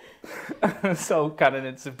 Assault Cannon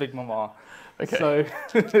into Big Mama. Okay. So,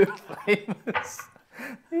 famous.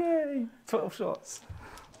 Yay, 12 shots.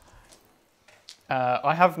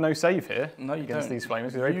 I have no save here No, you against don't. these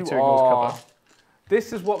flamers. They're able You to ignore cover.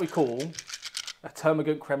 This is what we call a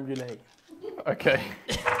Termagant creme brulee. Okay.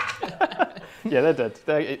 Yeah, they're dead.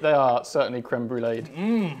 They are certainly creme brulee.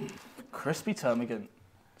 Crispy Termagant.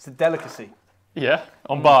 It's a delicacy. Yeah,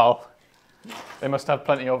 on Baal. They must have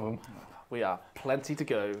plenty of them. We are plenty to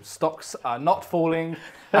go. Stocks are not falling,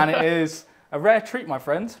 and it is a rare treat, my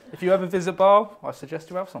friend. If you ever visit Baal, I suggest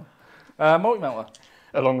you have some. Multi-melter.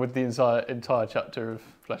 Along with the entire chapter of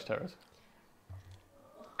Flesh Terrors.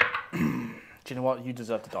 Do you know what? You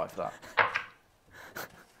deserve to die for that.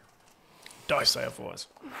 Dice say otherwise.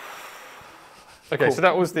 Okay, Cool. so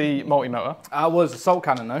that was the multi-melter. Was Assault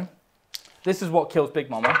Cannon, though. This is what kills Big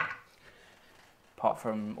Mama. Apart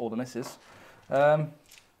from all the misses. 6s.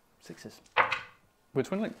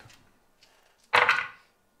 Which one linked?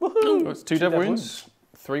 Woohoo! Oh, it's two dev wounds.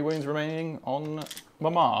 3 wounds remaining on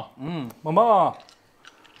Mama. Mama! Mama!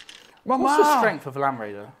 What's the strength of a Land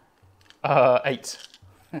Raider? 8.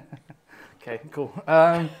 Okay, cool.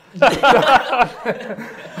 I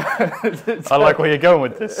like where you're going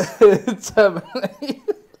with this. Terminate.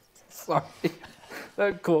 Sorry.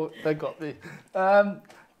 They got me.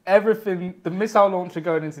 Everything, the missile launcher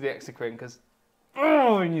going into the Exocrine, because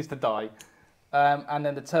he needs to die. And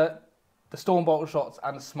then the Stormbolt shots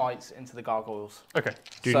and the smites into the Gargoyles. Okay.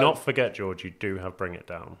 Do So- not forget, George, you do have Bring It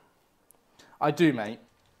Down. I do, mate.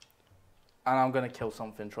 And I'm going to kill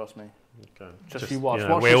something, trust me. Okay. Just you watch. You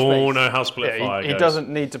know, Watch we the all space. know how Split Fire He goes. doesn't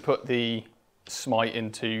need to put the smite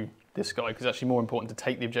into this guy because it's actually more important to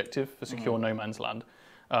take the objective for secure no man's land.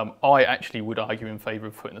 I actually would argue in favour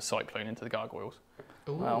of putting the Cyclone into the Gargoyles.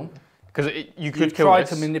 Well, Because you could you've kill tried this.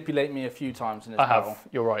 to manipulate me a few times in this I have, battle.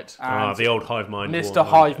 you're right. And the old Hive Mind. Mr. War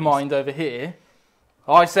Hive games. Mind over here,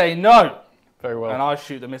 I say no, Very well. and I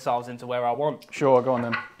shoot the missiles into where I want. Sure, go on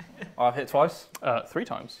then. I've hit twice. 3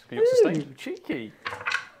 times. You got sustained. Ooh, cheeky.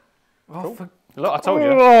 Oh, Cool. for Look, I told you.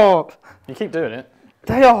 God. You keep doing it.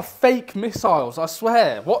 They are fake missiles, I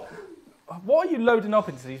swear. What are you loading up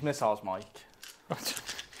into these missiles, Mike?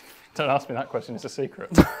 Don't ask me that question, it's a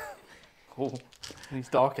secret. Cool. These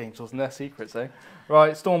Dark Angels and their secrets, eh?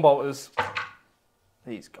 Right, Stormbolters.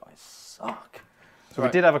 These guys suck. So Right.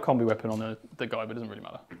 we did have a combi weapon on the guy, but it doesn't really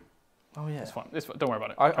matter. Oh, yeah. It's fine. Don't worry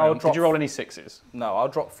about it. I'll Carry on. drop- Did you roll any 6s? No, I'll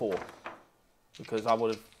drop 4. Because I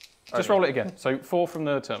would have... Just roll it again. So 4 from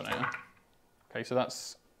the Terminator. Okay, so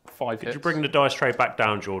that's 5 Could hits. you bring the dice tray back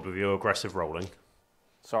down, George, with your aggressive rolling?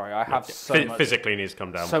 Sorry, I have so much... Physically needs to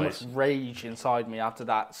come down, so please. much rage inside me after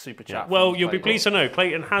that super Yeah. chat. Well, from you'll be Clayton. pleased to know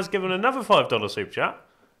Clayton has given another $5 super chat.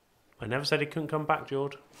 I never said he couldn't come back,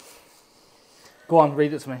 George. Go on,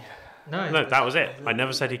 read it to me. No, that was it. I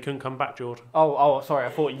never said he couldn't come back, George. Oh, sorry. I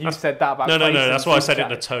thought you said that about No, Clayton's that's why I super said it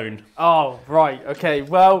in a chat. tone. Oh, right. Okay.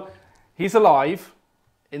 Well, he's alive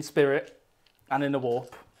in spirit and in the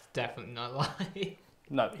warp. Definitely not lie.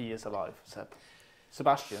 No, he is alive, Seb.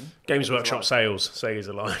 Sebastian. Games is Workshop alive. sales say he's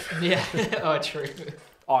alive. Yeah. Oh, true.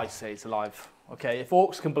 I say he's alive. Okay. If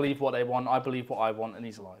Orks can believe what they want, I believe what I want, and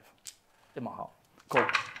he's alive. In my heart.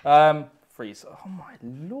 Cool. Freeze. Oh my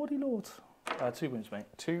lordy lord. 2 wounds, mate.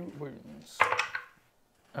 2 wounds.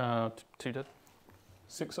 2 dead.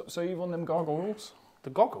 6 up save on them gargoyles. The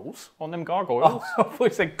goggles? On them gargoyles. Oh, I thought you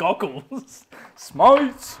said goggles.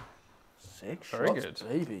 Smite. 6 Very shots, good.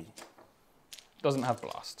 baby. Doesn't have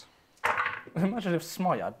blast. Imagine if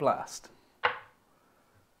Smite had blast.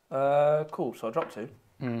 Cool, so I dropped 2.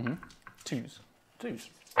 Mm-hmm. 2s. 2s.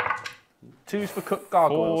 2s for cooked 4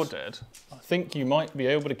 gargoyles. dead. I think you might be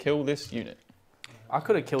able to kill this unit. I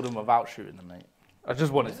could have killed them without shooting them, mate. I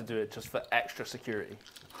just wanted to do it just for extra security.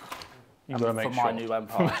 You And gotta for make my sure. new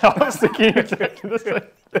empire. I was thinking exactly the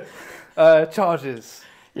same. Charges.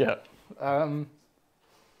 Yeah.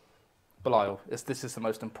 Belial. This is the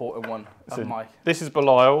most important one So of my... this is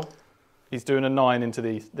Belial. He's doing a 9 into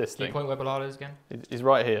this Can you thing. point where Ballard is again? He's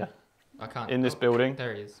right here I can't. in this building.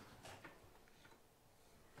 There he is.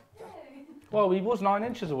 Well, he was 9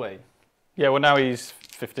 inches away. Yeah, well now he's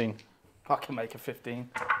 15. I can make a 15.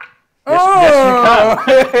 Yes,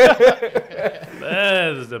 you can.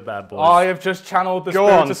 There's the bad boy. I have just channeled the Go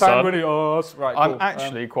spirit on, of son. Sanguinius. Right, I'm cool.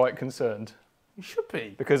 actually quite concerned You should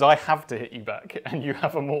be. because I have to hit you back and you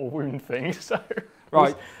have a more wound thing. So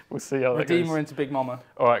Right. we'll see how that Redeemer goes. into Big Mama.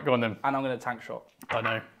 All right, go on then. And I'm going to tank shot. I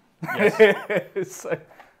know. Yes.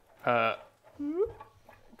 So,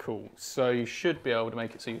 Cool. So you should be able to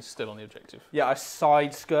make it so you're still on the objective. yeah, I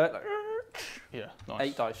side skirt. Like, Yeah, nice.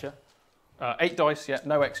 8 dice, yeah? 8 dice, yeah,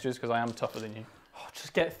 no extras because I am tougher than you. Oh,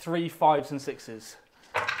 just get 3 5s and 6s.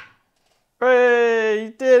 Hooray!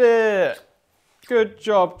 You did it! Good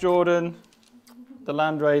job, Jordan. The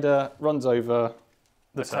Land Raider runs over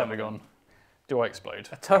the Termagant. Do I explode?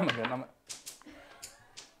 A Termagant.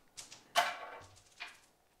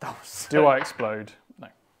 That was so, Do I explode? No.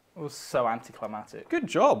 It was so anticlimactic. Good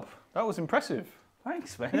job. That was impressive.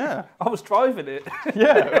 Thanks, mate. Yeah. I was driving it.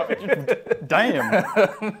 Yeah. Damn.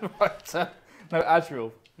 Right, no,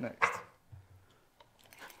 Azrael next.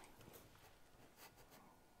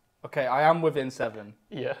 Okay, I am within 7.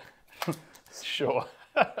 Yeah. Sure.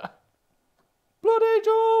 Blood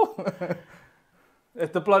Angel!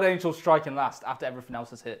 If the Blood Angel's striking last after everything else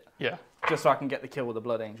has hit, Yeah. just so I can get the kill with the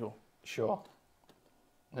Blood Angel. Sure.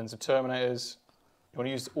 Then some Terminators. You want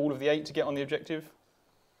to use all of the 8 to get on the objective?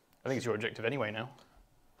 I think it's your objective anyway now.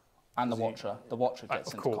 And the Watcher. The Watcher gets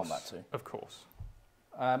Of into course. combat too. Of course.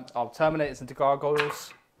 I'll Terminators into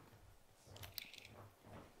Gargoyles.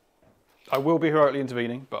 I will be heroically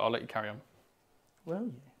intervening, but I'll let you carry on. Will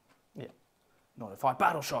you? Yeah. Not if I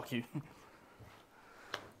Battle Shock you.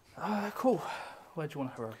 Cool. Where do you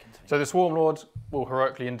want to heroic intervene? So the Swarm Lord will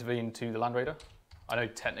heroically intervene to the Land Raider. I know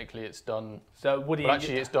technically it's done, So would he? but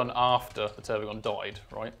actually it's done after the Termagant died,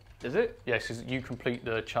 right? Is it? Yes, because you complete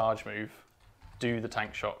the charge move, do the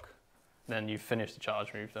tank shock, then you finish the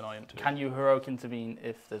charge move, then I intervene. Can you heroic intervene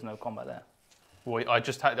if there's no combat there? Well, I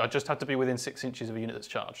just had to be within 6 inches of a unit that's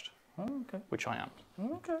charged, Oh, okay. which I am.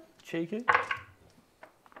 Okay. Cheeky.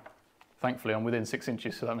 Thankfully, I'm within 6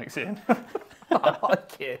 inches, so that makes it in. I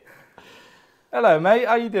like it. Hello, mate.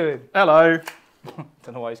 How you doing? Hello.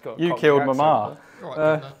 Don't know why he's got. You killed Mama. All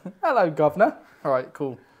right, Hello, Governor. All right,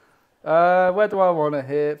 cool. Where do I want to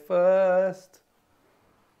hit first?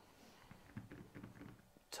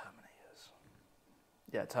 Terminators.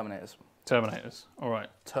 Yeah, Terminators. Terminators. All right.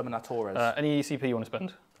 Terminatores. Any CP you want to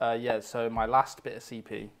spend? Yeah, so my last bit of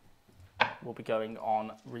CP will be going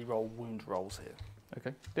on reroll wound rolls here.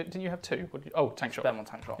 Okay. Didn't you have 2? Oh, tank shot. Spend on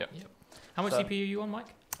tank shot. Yep. How much So- CPU are you on,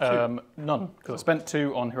 Mike? None, because I spent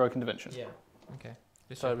 2 on heroic intervention. Yeah. Okay.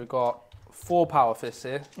 So we've got 4 power fists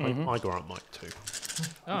here. I grant Mike 2.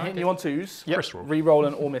 Oh, I'm hitting okay. you on 2s. Yep. Chris roll.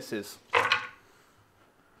 Rerolling all misses.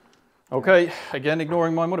 Okay. Again,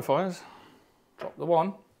 ignoring my modifiers. Drop the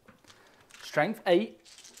 1. Strength 8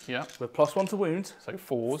 Yeah. with +1 to wound. So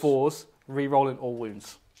 4s. 4s. Rerolling all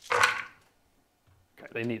wounds. Okay,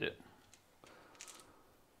 they need it.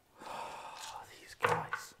 These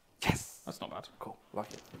guys. Yes. That's not bad. Cool.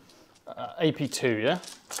 Like it. AP2, yeah?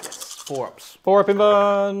 4 ups. 4 up in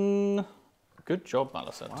burn. Good job,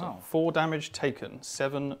 Malicenta. Wow. 4 damage taken,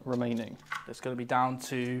 7 remaining. It's going to be down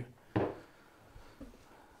to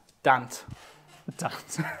Dant.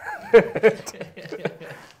 Dant.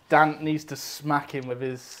 Dant needs to smack him with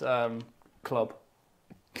his club.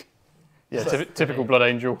 Yeah, typical Blood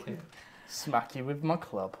Angel. Smack you with my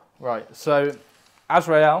club. Right, so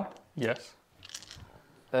Azrael Yes.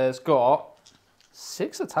 has got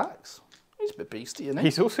 6 attacks. He's a bit beastie, isn't he?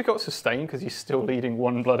 He's also got sustain because he's still leading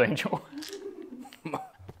 1 Blood Angel.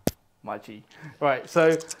 My G. Right,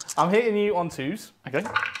 so I'm hitting you on 2s. Okay.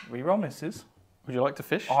 Reroll misses. Would you like to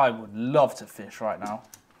fish? I would love to fish right now.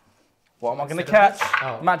 What am I going to Instead of catch?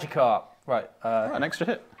 Oh. Magikarp. Right. An extra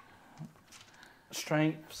hit.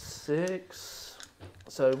 Strength 6.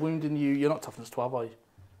 So wounding you. You're not toughness 12, are you?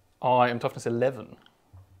 I am toughness 11.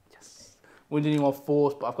 Yes. Wounding you on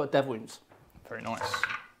 4s, but I've got dev wounds. Very nice.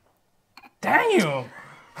 Damn!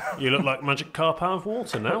 You look like Magic Carp out of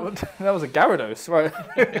water now. That was a Gyarados, right?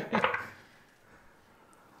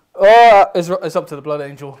 It's up to the Blood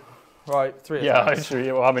Angel. Right, 3 Yeah, attacks.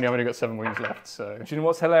 actually, well, I've only got 7 wounds left, so Do you know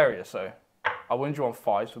what's hilarious, though? I wound you on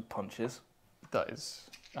 5s with punches. that is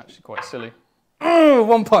actually quite silly.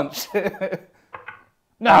 1 punch.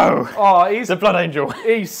 No! Oh, It's a Blood Angel.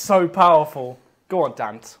 he's so powerful. Go on,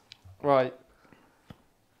 Dant. Right.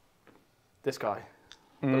 This guy.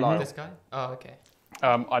 Belial. This guy? Oh, okay.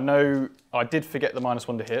 I know I did forget the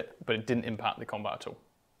 -1 to hit, but it didn't impact the combat at all.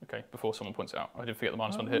 Okay, before someone points it out. I did forget the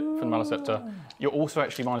 -1 to hit from the Malicenta. You're also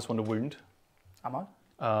actually -1 to wound. Am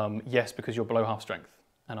I? Yes, because you're below half strength,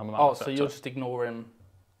 and I'm a Oh, Malicenta. so you're just ignoring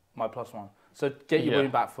my +1. So get your Yeah.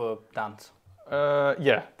 wound back for Dant.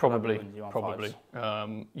 Yeah, probably. wound you on Probably. Yeah,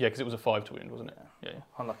 because it was a 5 to wound, wasn't it? Yeah.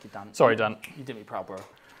 Unlucky Dant. Sorry, Dan. You did me proud, bro.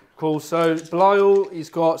 Cool. So Belial, he's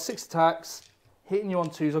got 6 attacks, hitting you on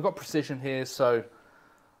 2s. I've got precision here, so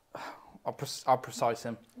I'll precise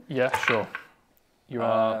him. Yeah, sure. You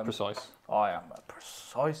are precise. I am a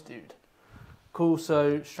precise dude. Cool,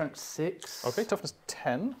 so strength 6. Okay, toughness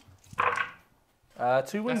 10.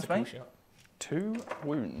 2 wounds, mate. 2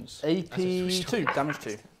 wounds. AP 2, damage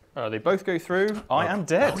 2. They both go through. I am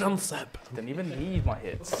dead. Well done, Seb. Didn't even need my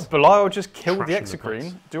hits. Belial just killed the Trashing the Exocrine.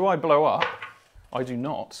 place. Do I blow up? I do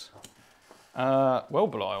not. Well,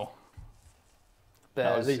 Belial.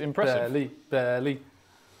 That was impressive. Barely.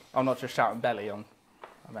 I'm not just shouting belly, I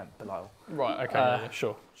meant Belial. Right, okay, yeah,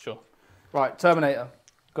 sure. Right, Terminator.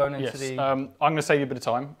 Going into Yes, the... I'm going to save you a bit of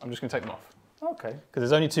time. I'm just going to take them off. Okay. Because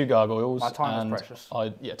there's only 2 gargoyles. My time and is precious.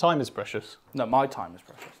 Yeah, time is precious. No, my time is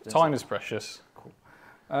precious. Time is precious. Cool.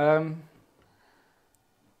 I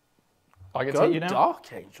get to Go hit you now?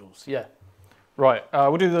 Dark Angels, yeah. Right,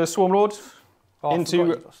 we'll do the Swarm Lord Oh, I forgot into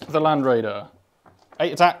you got- the Land Raider.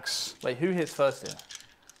 8 attacks. Wait, who hits first here?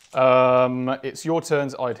 It's your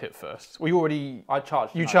turns. I'd hit first. We already... I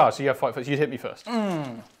charged. You charge, so you have fight first. You'd hit me first.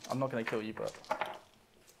 I'm not going to kill you, but...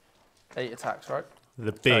 8 attacks, right?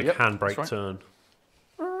 The big yep, handbrake that's turn.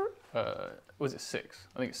 Was it 6?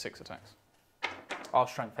 I think it's 6 attacks. Oh,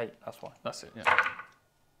 strength 8, that's why. That's it, yeah.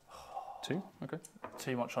 2? Okay.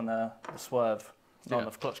 Too much on the swerve, not Yeah.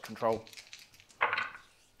 enough clutch control.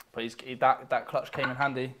 But that clutch came in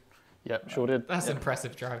handy. Yep, sure did. That's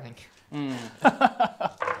impressive driving.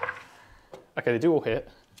 Okay, they do all hit.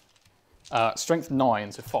 Strength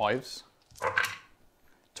 9, so 5s.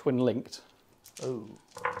 Twin linked. Oh.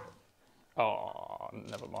 Oh,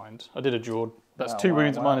 never mind. I did a draw. That's 2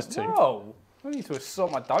 wounds at minus 2. No, I need to sort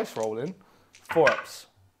my dice rolling. 4 ups.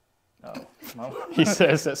 No, no. He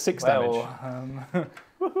says that's 6 damage.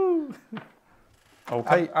 Woohoo!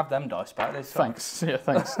 Okay, Have them dice back. They suck. thanks. Yeah,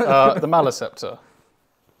 thanks. The Maleceptor.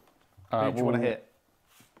 Who do you want to hit?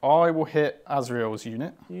 I will hit Azrael's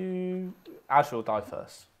unit. Azure will die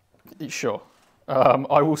first. Sure.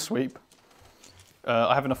 I will sweep.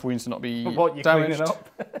 I have enough wounds to not be What, you damaged. cleaning up?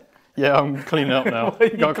 Yeah, I'm cleaning up now. What are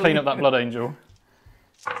you Got to clean up that Blood Angel.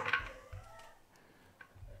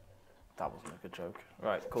 That wasn't a good joke.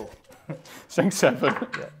 Right, cool. Strength 7.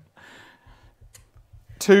 Yeah.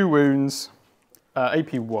 2 wounds.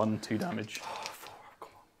 AP 1, 2 damage. Come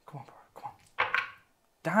on, bro. Come on.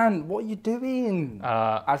 Dan, what are you doing?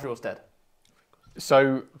 Azrael's dead.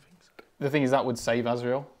 So the thing is that would save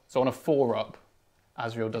Azrael. So on a 4-up,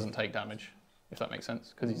 Azrael doesn't take damage, if that makes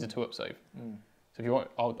sense, because he's a 2-up save. So if you want,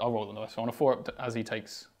 I'll roll the dice. So on a 4-up, Azzy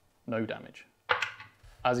takes no damage.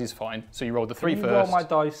 Azzy's fine. So you roll the 3 Can first. you roll my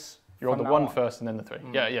dice? You roll the from 1 now on? first and then the 3.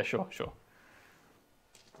 Yeah, sure.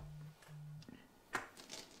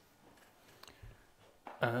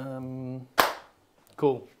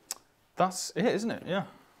 Cool. That's it, isn't it? Yeah.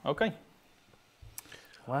 Okay.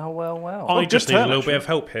 Well. I just good need a turn, little actually. bit of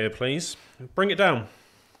help here, please. Bring it down.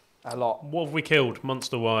 A lot. What have we killed,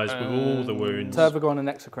 monster-wise, with all the wounds? Turvagon and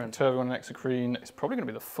Exocrine. Turvagon and Exocrine. It's probably going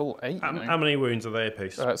to be the full 8. How many wounds are they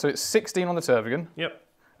apiece? So it's 16 on the Turvagon. Yep.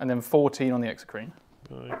 And then 14 on the Exocrine.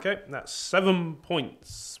 Okay, that's 7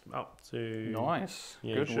 points up to... Nice.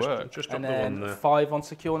 Yeah, Good just, work. Just And dropped the one then there. 5 on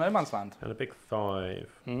Secure No Man's Land. And a big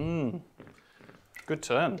 5. Good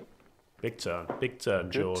turn. Big turn,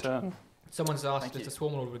 Good George. turn. Someone's asked Thank if you. the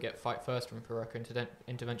Swarm Lord would get fight first from Heroic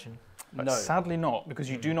Intervention. No. Sadly not, because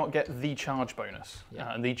you do not get the charge bonus.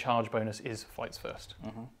 Yeah. And the charge bonus is fights first.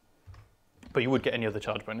 But you would get any other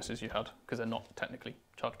charge bonuses you had, because they're not technically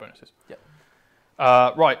charge bonuses. Yep.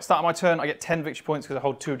 Right, start of my turn. I get 10 victory points because I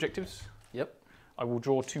hold 2 objectives. Yep. I will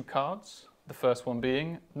draw 2 cards. The first one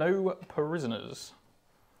being no prisoners.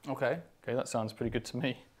 Okay. Okay, that sounds pretty good to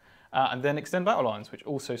me. And then extend battle lines, which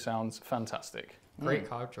also sounds fantastic. Great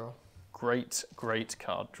card draw. Great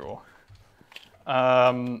card draw.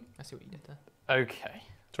 I see what you did there. Okay,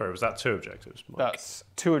 Sorry, was that 2 objectives? Mike? that's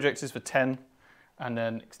 2 objectives for 10, and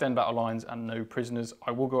then extend battle lines and no prisoners.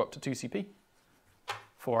 I will go up to 2 CP,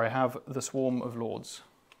 for I have the Swarm of Lords.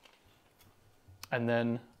 And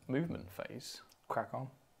then movement phase. Crack on.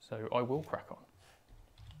 So I will crack on.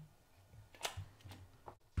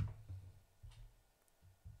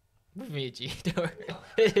 Me and you.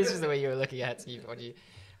 It's just the way you were looking at Steve. What do you?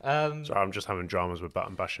 Sorry, I'm just having dramas with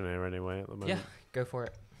button bashing here anyway at the moment. Yeah, go for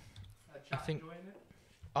it. I think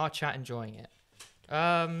our chat enjoying it.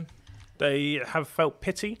 They have felt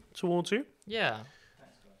pity towards you Yeah.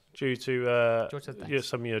 due to George said thanks.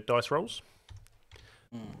 some of your dice rolls.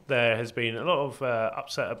 There has been a lot of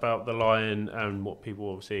upset about the Lion and what people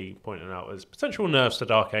obviously pointing out as potential nerfs to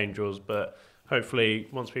Dark Angels, but hopefully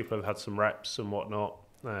once people have had some reps and whatnot,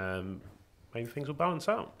 maybe things will balance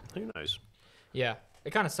out. Who knows? Yeah,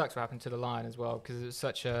 it kind of sucks what happened to the Lion as well because it was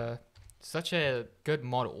such a good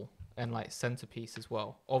model and like centerpiece as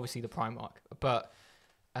well. Obviously the Primarch, but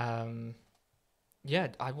Yeah,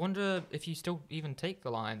 I wonder if you still even take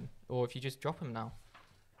the Lion, or if you just drop him now.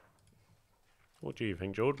 What do you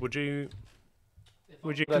think, George? Would you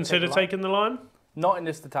Would I consider take the taking the Lion? Not in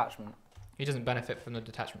this detachment. He doesn't benefit from the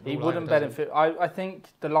detachment He rule wouldn't either, does benefit. I think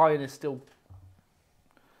the Lion is still.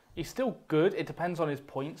 He's still good. It depends on his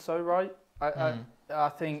points, though, right? I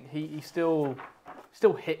think he still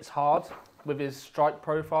hits hard with his strike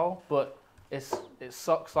profile, but it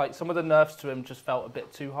sucks. Like some of the nerfs to him just felt a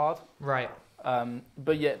bit too hard. Right.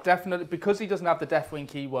 But yeah, definitely because he doesn't have the Deathwing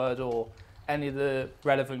keyword or any of the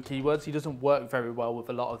relevant keywords, he doesn't work very well with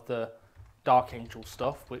a lot of the Dark Angel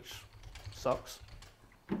stuff, which sucks.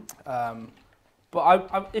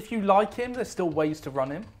 But if you like him, there's still ways to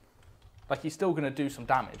run him. Like he's still going to do some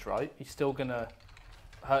damage, right? He's still going to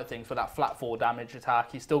hurt things for that flat 4 damage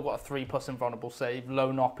attack. He's still got a 3+ invulnerable save,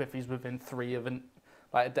 low knock if he's within 3 of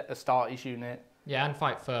a Starty's unit. Yeah, and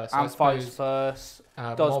fight first. And fights first.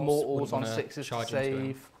 Does mortals on 6s to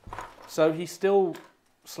save. So he still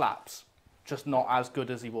slaps, just not as good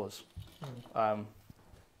as he was.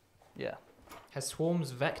 Yeah. Has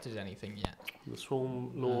Swarms vectored anything yet? The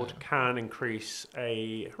Swarm Lord can increase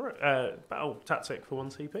a battle tactic for 1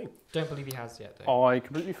 CP. Don't believe he has yet, though. I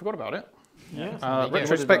completely forgot about it. Yeah.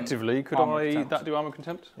 Retrospectively, could Armor that do Armor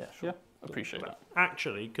Contempt? Yeah, sure. Yeah, appreciate that.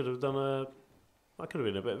 Actually, that could have been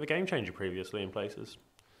a bit of a game changer previously in places.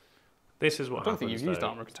 This is what I don't think you've used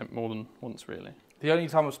Armor Contempt more than once, really. The only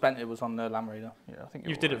time I've spent it was on the Lamb Raider. Yeah, I think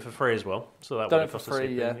you did it for free as well, so that Done would it have for cost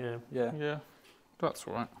free, a yeah. CP, That's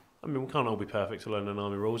all right. I mean, we can't all be perfect to learn an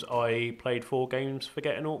army rules. I played 4 games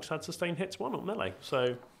forgetting Orks had sustained hits 1 on melee,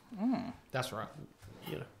 so That's right.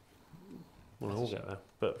 you know, we'll all get there.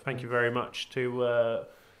 But thank you very much to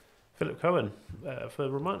Philip Cohen for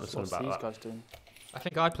reminding us about these that. guys doing? I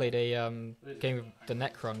think I played a game with the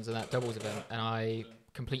Necrons in that doubles event, and I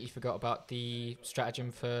completely forgot about the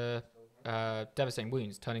stratagem for devastating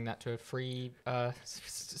wounds, turning that to a free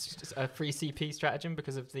CP stratagem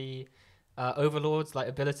because of the Overlord's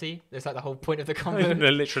ability. It's like the whole point of the combo. No,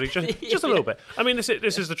 literally, just a little bit. I mean, this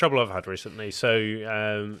is the trouble I've had recently.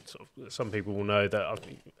 So, some people will know that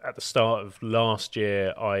at the start of last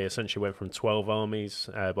year, I essentially went from 12 armies.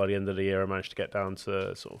 By the end of the year, I managed to get down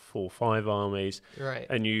to sort of 4 or 5 armies. Right.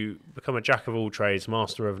 And you become a jack of all trades,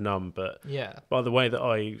 master of none. But by the way that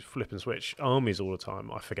I flip and switch armies all the time,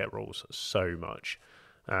 I forget rules so much.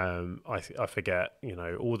 I forget,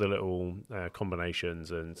 all the little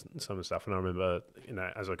combinations and some of the stuff. And I remember,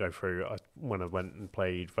 as I go through, when I went and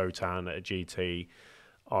played Votan at a GT,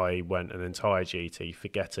 I went an entire GT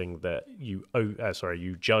forgetting that you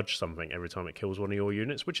judge something every time it kills one of your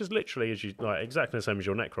units, which is literally exactly the same as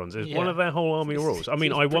your Necrons. It's one of their whole army rules. I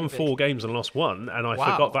mean, I won 4 games and lost 1, and I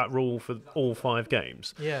forgot that rule for all 5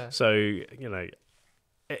 games. Yeah. So,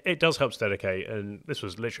 it does help to dedicate, and this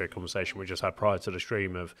was literally a conversation we just had prior to the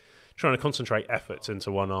stream of trying to concentrate efforts into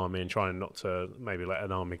one army and trying not to maybe let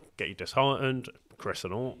an army get you disheartened, Chris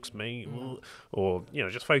and Orks, me, or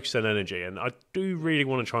just focus on energy. And I do really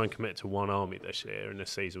want to try and commit to one army this year and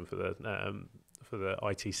this season for the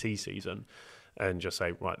ITC season, and just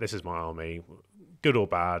say, right, this is my army, good or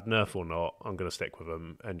bad, nerf or not, I'm going to stick with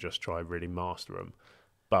them and just try and really master them.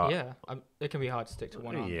 But it can be hard to stick to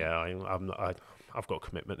one army. Yeah, I've got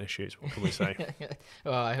commitment issues. What can we say?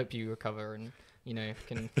 Well, I hope you recover and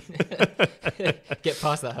can get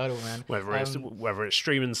past that hurdle, man. Whether it's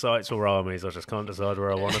streaming sites or armies, I just can't decide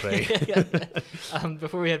where I want to be.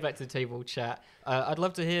 Before we head back to the table chat, I'd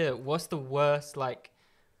love to hear what's the worst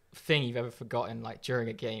thing you've ever forgotten during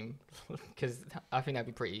a game, because I think that'd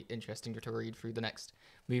be pretty interesting to read through the next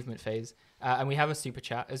movement phase. And we have a super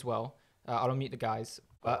chat as well. I'll unmute the guys,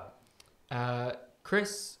 but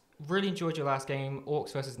Chris. Really enjoyed your last game,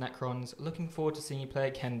 Orks versus Necrons. Looking forward to seeing you play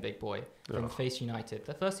again, big boy, from Face United.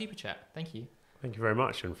 The first super chat. Thank you. Thank you very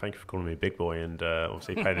much, and thank you for calling me big boy and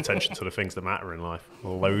obviously paying attention to the things that matter in life.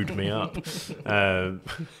 Load me up. I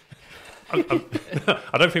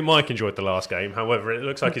don't think Mike enjoyed the last game. However, it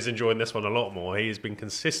looks like he's enjoying this one a lot more. He has been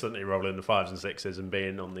consistently rolling the 5s and 6s and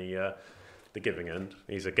being on the giving end.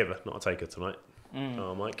 He's a giver, not a taker tonight.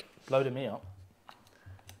 Oh, Mike. Loading me up.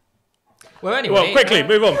 Well, anyway. Quickly,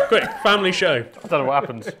 move on. Quick, family show. I don't know what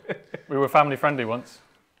happened. We were family friendly once.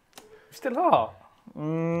 Still are.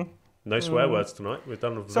 No swear words tonight. We've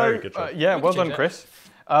done a very good job. Well done, Chris.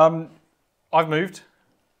 I've moved.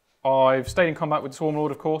 I've stayed in combat with the Swarm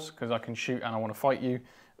Lord, of course, because I can shoot and I want to fight you.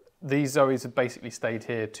 These Zoes have basically stayed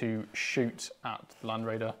here to shoot at the Land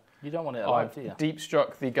Raider. You don't want it alive, I've do you? deep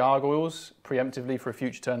struck the Gargoyles preemptively for a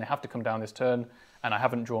future turn. They have to come down this turn. and I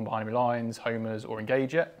haven't drawn behind enemy lines, homers, or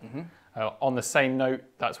engage yet. On the same note,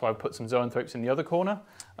 that's why I've put some zoanthropes in the other corner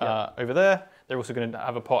over there. They're also going to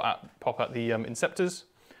have a pop at the Inceptors.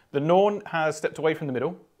 The Norn has stepped away from the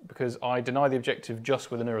middle because I deny the objective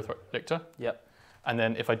just with a Neurolictor. Yep. And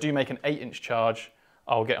then if I do make an 8-inch charge,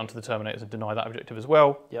 I'll get onto the Terminators and deny that objective as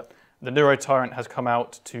well. Yep. The Neuro Tyrant has come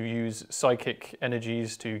out to use psychic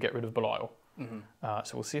energies to get rid of Belial.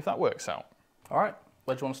 So we'll see if that works out. All right.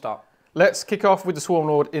 Where do you want to start? Let's kick off with the Swarm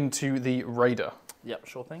Lord into the Raider. Yep,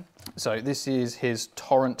 sure thing. So this is his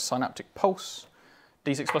Torrent Synaptic Pulse.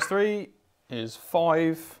 D6 plus 3 is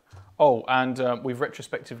 5. Oh, and we've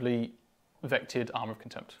retrospectively vected Armor of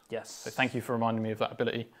Contempt. Yes. So thank you for reminding me of that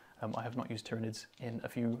ability. I have not used Tyranids in a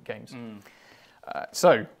few games.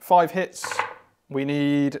 So 5 hits. We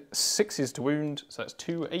need 6s to wound, so that's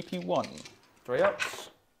 2 AP1. 3 ups.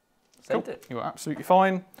 Saved it. You are absolutely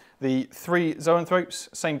fine. The 3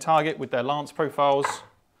 Zoanthropes, same target with their lance profiles.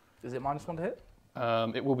 Is it -1 to hit?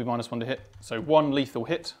 It will be -1 to hit. So 1 lethal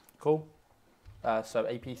hit. Cool. So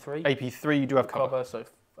AP3. AP3, you do have cover. So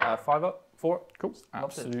 5 up, 4 up. Cool.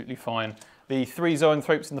 Absolutely fine. The 3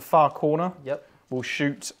 Zoanthropes in the far corner will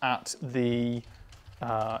shoot at the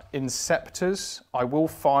Inceptors. I will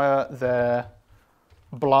fire their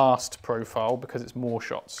blast profile because it's more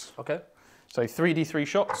shots. Okay. So 3d3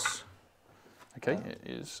 shots. Okay, it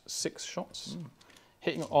is 6 shots.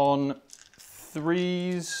 Hitting on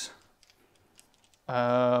 3s.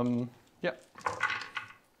 Yep.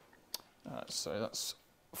 So that's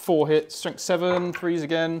 4 hits, strength 7, 3s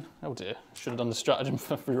again. Oh dear, should have done the stratagem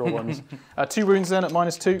for reroll ones. 2 wounds then at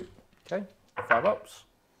 -2. Okay, 5 ups.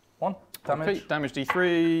 1 damage. Okay, damage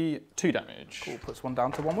D3, 2 damage. Cool, puts 1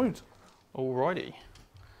 down to 1 wound. Alrighty.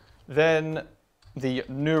 Then the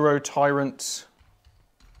Neuro Tyrant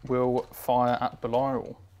will fire at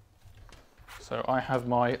Belial. So I have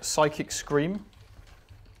my Psychic Scream.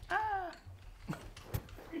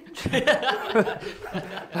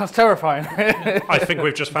 That's terrifying. I think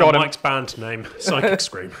we've just found Mike's band name, Psychic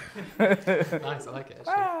Scream. Nice, I like it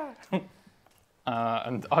actually.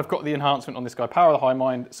 And I've got the enhancement on this guy, Power of the High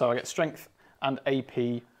Mind, so I get Strength and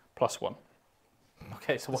AP +1.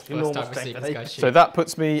 Okay, so what's First your normal time strength? receiving this guy's So sheet. that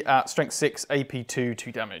puts me at Strength 6, AP2,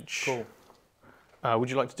 2 damage. Cool.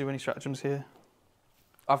 Would you like to do any stratagems here?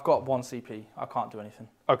 I've got 1 CP. I can't do anything.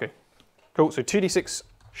 Okay, cool. So 2d6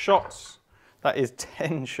 shots. That is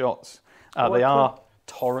 10 shots. Oh, They I are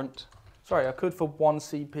Torrent. Sorry, I could for 1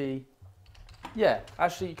 CP. Yeah,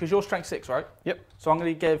 actually, because you're strength 6, right? Yep. So I'm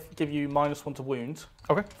going to give you -1 to wound.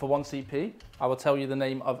 Okay. For 1 CP. I will tell you the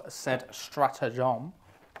name of said stratagem,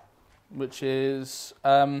 which is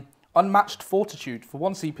Unmatched Fortitude. For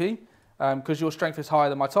 1 CP, because your strength is higher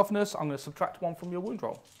than my toughness, I'm going to subtract 1 from your wound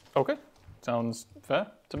roll. Okay, sounds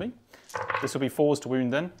fair to me. This will be 4s to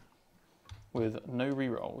wound then, with no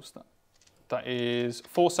rerolls. That is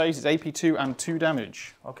 4 saves, it's AP2 and 2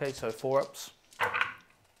 damage. Okay, so 4 ups.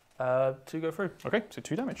 2 go through. Okay, so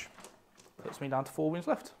 2 damage. Puts me down to 4 wounds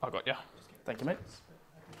left. I got ya. Thank you, mate.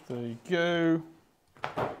 There you go.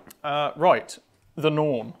 Right, the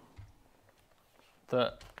Norn.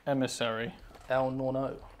 The Emissary. El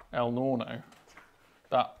Norno. El Norno.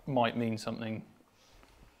 That might mean something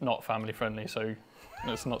not family friendly, so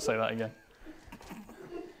let's not say that again.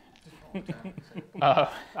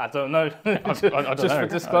 I don't know. I don't Just know. for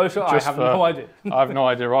disclosure, I have no idea. I have no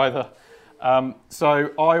idea either.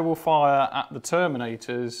 So I will fire at the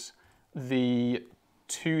Terminators the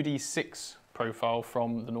 2d6 profile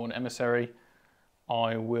from the Norn Emissary.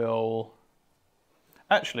 I will...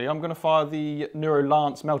 Actually, I'm going to fire the Neuro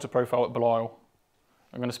Lance Melter profile at Belial.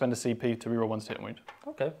 I'm going to spend a CP to reroll 1 to hit and wound.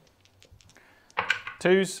 Okay.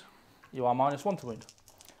 2s, You are -1 to wound.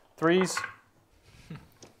 3s,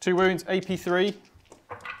 2 wounds, AP3.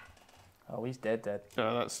 Oh, he's dead.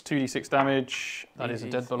 That's 2d6 damage. That is a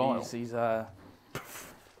dead Belial. He's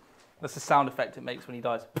that's the sound effect it makes when he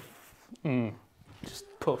dies. Just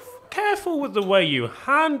poof. Careful with the way you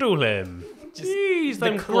handle him. Jeez,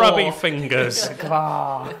 them claw. grubby fingers.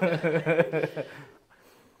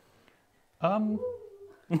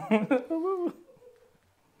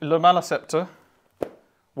 Le Maleceptor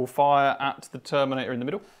will fire at the Terminator in the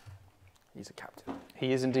middle. He's a captain.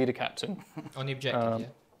 He is indeed a captain. On the objective, yeah.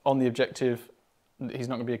 On the objective, he's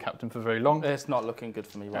not going to be a captain for very long. It's not looking good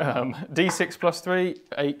for me right now. D6 plus 3,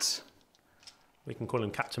 8. We can call him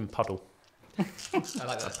Captain Puddle. I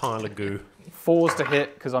like that. Pile of goo. 4s to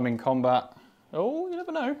hit because I'm in combat. Oh, you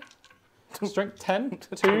never know. Strength 10,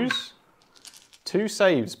 2s. 2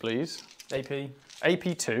 saves, please. AP.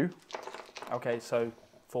 AP2. Okay, so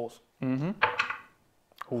 4s. Mm-hmm.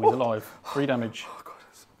 Oh, he's alive. 3 damage. Oh god,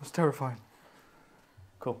 that's terrifying.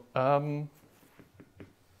 Cool.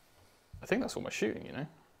 I think that's all my shooting, you know.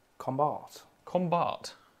 Combat.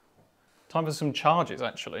 Combat. Time for some charges,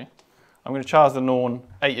 actually. I'm going to charge the Norn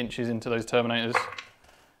 8 inches into those Terminators.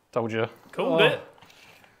 Told you. Called it.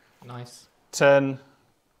 Nice. 10.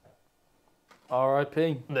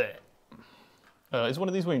 R.I.P. There. Is one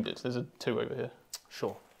of these wounded? There's a 2 over here.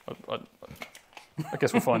 Sure. I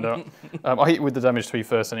guess we'll find out. I hit you with the damage 3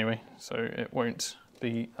 first anyway, so it won't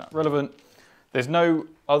be that relevant. There's no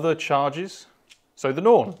other charges. So the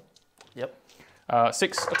Norn. Yep.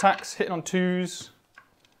 6 attacks, hitting on 2s.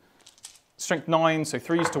 Strength 9, so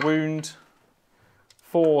 3s to wound.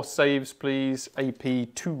 4 saves, please.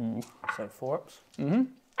 AP 2. So 4 ups. Mm-hmm.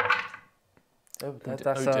 Oh,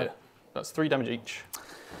 Dear. That's 3 damage each.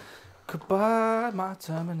 Goodbye, my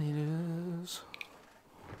Terminators.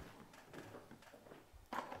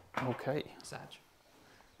 Okay. Sag.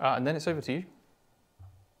 And then it's over to you.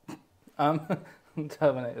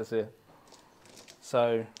 Terminators here.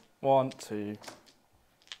 So 1, 2,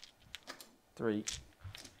 3,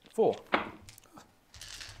 4.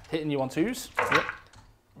 Hitting you on 2s. Yep.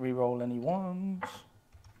 Reroll any 1s.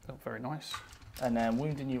 Oh, very nice. And then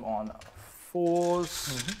wounding you on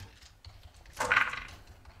 4s.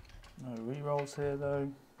 No rerolls here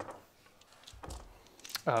though.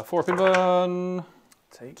 4 up in burn.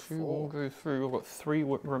 Take 2 4. will go through. I've got 3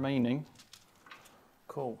 remaining.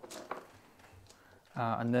 Cool.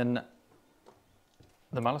 And then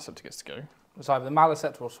the Maliceptor gets to go. It's either the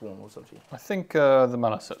Maliceptor or Swarm, what's up to you? I think the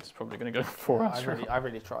Maliceptor is probably going to go for us. I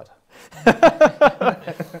really tried.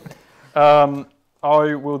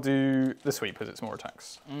 I will do the sweep because it's more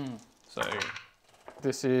attacks. So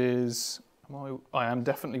this is... I am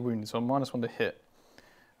definitely wounded, so I'm -1 to hit.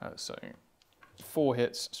 So 4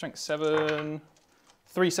 hits, strength 7,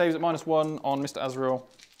 3 saves at -1 on Mr. Azrael.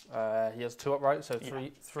 He has 2 up, right? So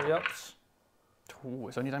 3 ups. Ooh,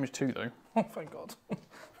 it's only damage 2 though. Oh, thank God.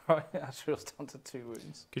 Right, Azrael's down to 2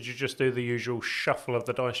 wounds. Could you just do the usual shuffle of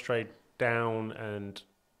the dice tray down and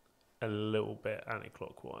a little bit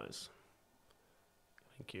anti-clockwise?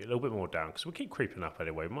 Thank you. A little bit more down, because we keep creeping up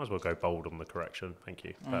anyway. We might as well go bold on the correction. Thank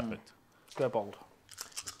you. Perfect. Go bold.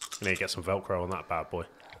 You need to get some Velcro on that bad boy.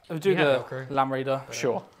 We'll do the Velcro. Lamb Raider.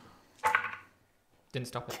 Sure. Didn't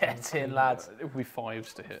stop it. Get in, lads. It will be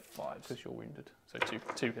 5s to hit. 5s because you're wounded. So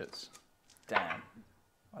 2 hits. Damn.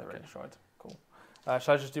 I really tried. Cool.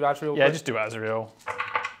 Shall I just do Azrael? Yeah, quick? just do Azrael.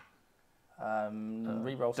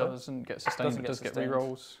 Reroll. so. Doesn't get sustained, Doesn't but does get get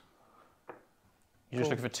rerolls. You're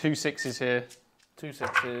just looking for 2 6s here. 2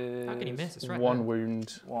 6s. How can you miss? It's right 1 there.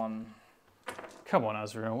 wound. 1. Come on,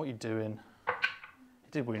 Azrael, what are you doing?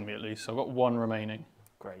 He did wound me at least, so I've got 1 remaining.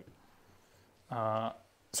 Great.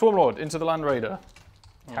 Swarmlord into the Land Raider.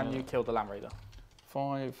 Can you kill the Lamb Raider?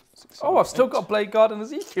 5, 6, 7, Oh, I've still 8. got Blade Guard and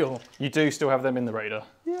Ezekiel. You do still have them in the Raider.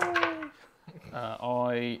 Yay.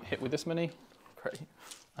 I hit with this many. Great.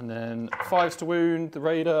 And then 5s to wound, the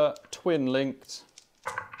Raider, twin linked.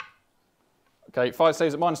 Okay, 5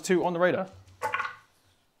 saves at -2 on the Raider.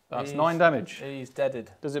 That's 9 damage. He's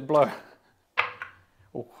deaded. Does it blow?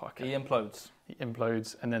 Oh, okay. He implodes. He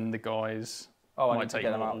implodes, and then the guys Oh, I might need to take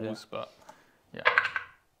get him out. Yeah. mortals, but yeah.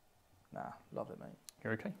 Nah, love it, mate.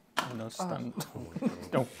 You're okay. No, stand.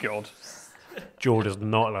 Oh, God. George is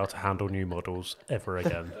not allowed to handle new models ever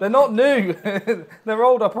again. They're not new. They're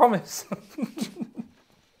old, I promise.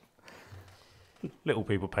 Little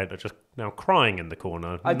people painter just now crying in the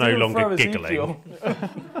corner, I no didn't longer throw giggling.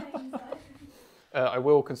 Ezekiel. I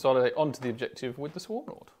will consolidate onto the objective with the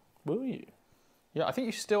Swarmlord. Will you? Yeah, I think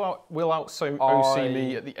you still will OC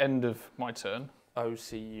me at the end of my turn.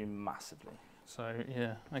 OC you massively. So,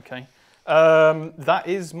 yeah, okay. That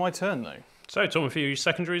is my turn, though. So, talk me through your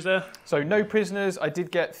secondaries there. So, no prisoners. I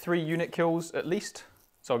did get 3 unit kills at least.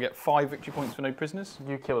 So, I'll get 5 victory points for no prisoners.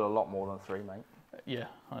 You killed a lot more than 3, mate. Yeah,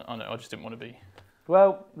 I know. I just didn't want to be...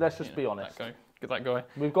 Well, let's just be honest. Get that guy.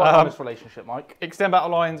 We've got an honest relationship, Mike. Extend battle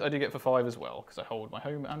lines, I do get for 5 as well, because I hold my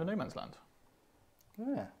home and a no man's land.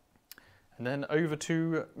 Yeah. And then over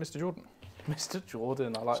to Mr. Jordan. Mr.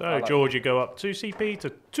 Jordan, I like So, I like George, you go up 2 CP to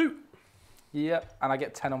 2. Yep, and I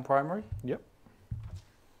get 10 on primary. Yep.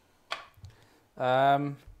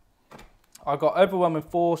 I got overwhelming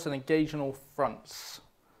force and engage on all fronts.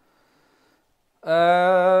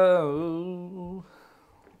 Wow.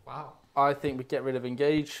 I think we get rid of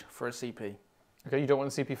engage for a CP. Okay, you don't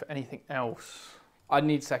want a CP for anything else. I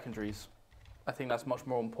need secondaries. I think that's much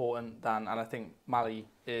more important than, and I think Mali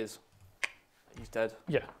he's dead.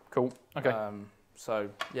 Yeah, cool. Okay. So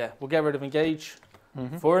yeah, we'll get rid of engage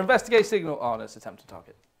for investigate signal. Oh, no, it's attempt to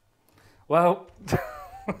target. Well,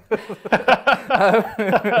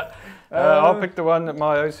 I'll pick the one that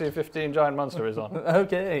my OC-15 giant monster is on.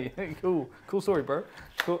 Okay, cool. Cool story, bro.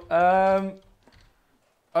 Cool.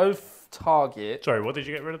 Oath target. Sorry, what did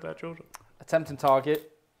you get rid of there, George? Attempting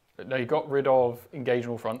target. No, you got rid of engage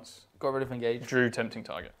all fronts. Got rid of engage. Drew tempting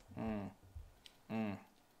target.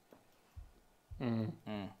 And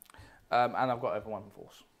I've got overwhelming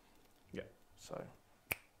force. Yeah. So,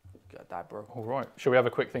 get that, bro. All right. Shall we have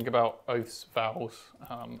a quick think about oaths, vows,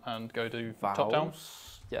 and go to top down?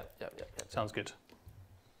 Yeah. Sounds good.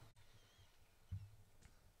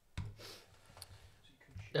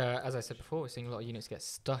 As I said before, we're seeing a lot of units get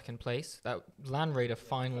stuck in place. That Land Raider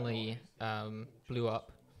finally blew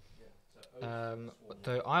up.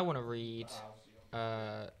 Though I want to read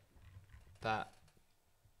that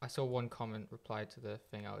I saw one comment replied to the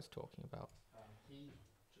thing I was talking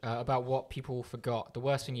about what people forgot, the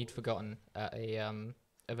worst thing you'd forgotten at a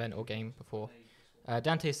event or game before.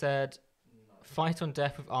 Dante said, fight on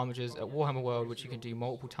death with armigers at Warhammer World, which you can do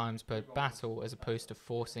multiple times per battle as opposed to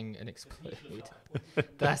forcing an explode.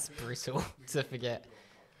 That's brutal to forget.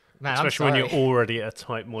 Man, especially when you're already at a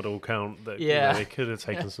tight model count that they could have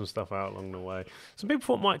taken some stuff out along the way. Some people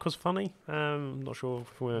thought Mike was funny. I'm not sure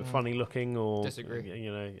if we were funny looking or disagree.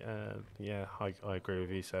 I agree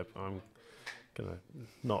with you, Seb. I'm gonna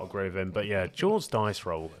not agree with him, but yeah, George's dice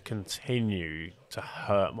roll continue to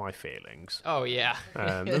hurt my feelings. Oh yeah,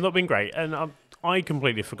 they've not been great, and I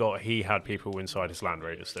completely forgot he had people inside his Land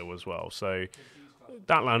Raider still as well. So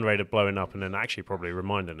that Land Raider blowing up and then actually probably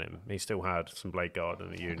reminding him he still had some Blade Guard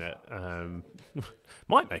in the unit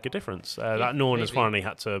might make a difference. That Norn has finally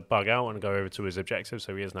had to bug out and go over to his objective,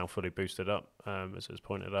 so he is now fully boosted up, as is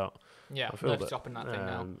pointed out. Yeah, I feel stopping that thing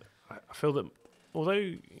now. I feel that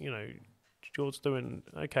although George's doing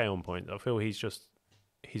okay on point, I feel he's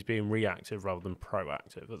being reactive rather than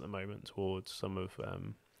proactive at the moment towards some of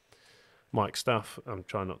Mike's stuff. I'm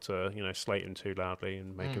trying not to, slate him too loudly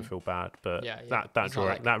and make him feel bad, but that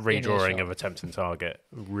redrawing of attempting target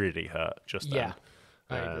really hurt just then.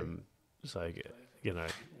 So,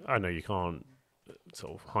 I know you can't,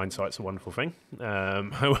 sort of hindsight's a wonderful thing.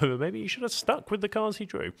 However, maybe he should have stuck with the cards he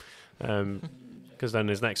drew. Because then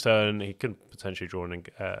his next turn, he could potentially draw an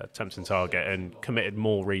attempting target and committed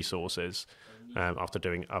more resources after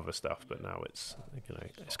doing other stuff. But now it's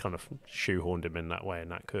kind of shoehorned him in that way,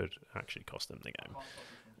 and that could actually cost him the game.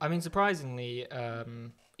 I mean, surprisingly,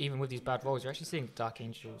 even with these bad rolls, you're actually seeing Dark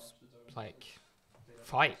Angels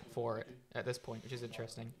fight for it at this point, which is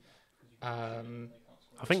interesting. I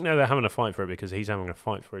think now they're having a fight for it because he's having a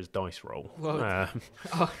fight for his dice roll. Well,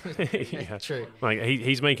 true. Like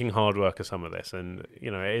he's making hard work of some of this, and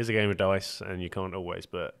it is a game of dice, and you can't always.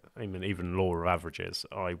 But I mean, even law of averages,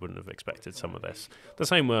 I wouldn't have expected some of this. The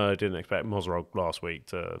same way I didn't expect Mozrog last week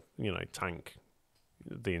to tank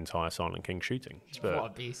the entire Silent King shooting. But,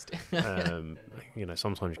 what a beast.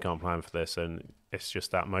 Sometimes you can't plan for this, and it's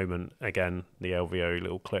just that moment again. The LVO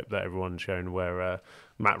little clip that everyone's shown where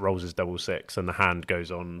Matt rolls his 6-6 and the hand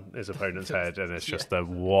goes on his opponent's head, and it's just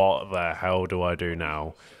what the hell do I do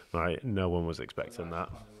now? Right, no one was expecting that.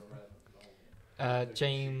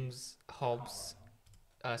 James Hobbs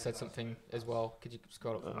said something as well. Could you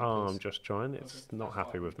scroll up? I'm just trying. It's not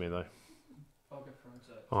happy with me though.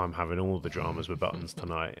 I'm having all the dramas with buttons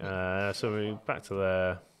tonight. So we're back to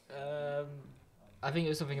there. I think it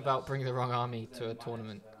was something about bringing the wrong army to a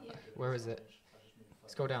tournament. Where is it?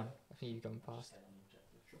 Scroll down. I think you've gone past.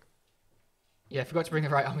 Yeah, I forgot to bring the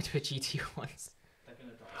right army to a GT once.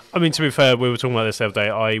 I mean, to be fair, we were talking about this the other day.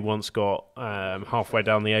 I once got halfway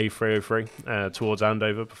down the A303 towards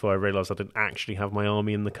Andover before I realised I didn't actually have my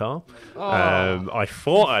army in the car. I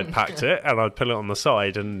thought I'd packed it and I'd put it on the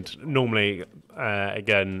side, and normally,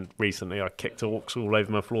 recently I kicked Orks all over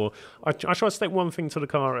my floor. I try to take one thing to the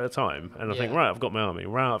car at a time, and I think, right, I've got my army.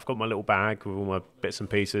 Right, I've got my little bag with all my bits and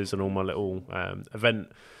pieces and all my little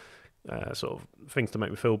event sort of things to make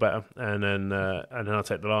me feel better, and then I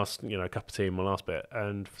take the last cup of tea in my last bit,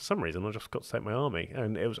 and for some reason I just got to take my army,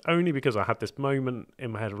 and it was only because I had this moment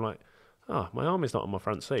in my head of like, my army's not on my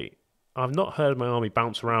front seat. I've not heard my army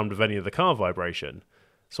bounce around with any of the car vibration,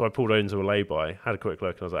 so I pulled into a lay-by, had a quick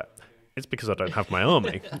look, and I was like, it's because I don't have my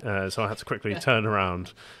army. So I had to quickly turn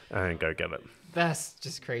around and go get it. That's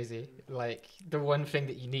just crazy. Like, the one thing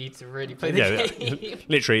that you need to really play the game.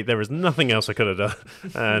 Literally, there was nothing else I could have done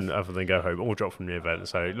and other than go home or drop from the event.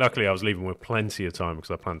 So luckily I was leaving with plenty of time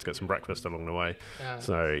because I planned to get some breakfast along the way.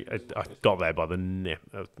 So I got there by the nick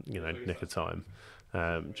of time.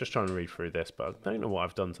 Just trying to read through this, but I don't know what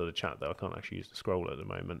I've done to the chat, though. I can't actually use the scroll at the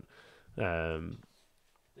moment.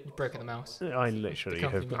 You've broken the mouse. I literally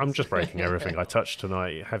have. I'm just breaking everything I touched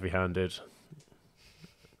tonight, heavy-handed.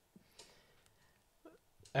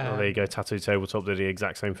 there you go. Tattoo Tabletop did the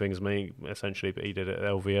exact same thing as me, essentially, but he did it at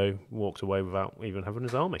LVO, walked away without even having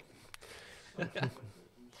his army.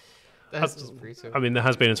 That's just brutal. I mean, there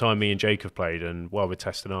has been a time me and Jake have played, and while we're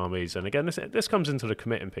testing armies, and again, this comes into the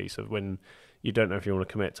committing piece of when you don't know if you want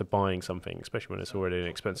to commit to buying something, especially when it's already an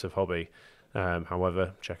expensive hobby.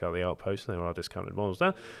 However, check out the Outpost; there are discounted models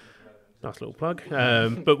there. Nice little plug.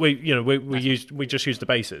 But we just used the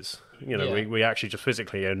bases. We actually just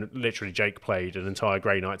physically and literally Jake played an entire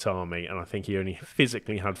Grey Knights army, and I think he only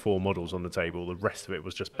physically had 4 models on the table. The rest of it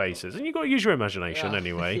was just bases, and you've got to use your imagination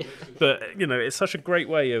anyway. But it's such a great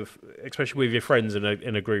way of, especially with your friends in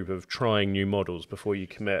a group, of trying new models before you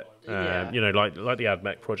commit. Like the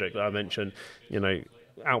Admech project that I mentioned.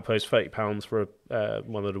 Outpost £30 for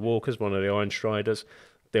one of the Walkers, one of the Iron Striders.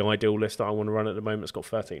 The ideal list that I want to run at the moment has got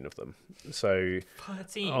 13 of them. So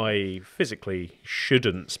 13? I physically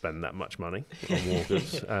shouldn't spend that much money on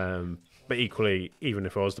walkers. But equally, even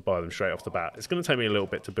if I was to buy them straight off the bat, it's going to take me a little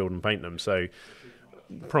bit to build and paint them. So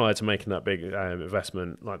prior to making that big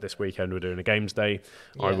investment, like this weekend, we're doing a games day,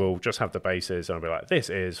 I will just have the bases and I'll be like, this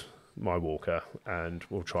is my walker, and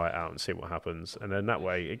we'll try it out and see what happens. And then that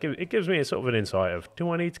way, it gives me a sort of an insight of, do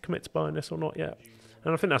I need to commit to buying this or not yet?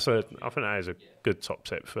 And I think that is a good top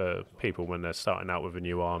tip for people when they're starting out with a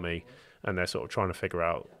new army and they're sort of trying to figure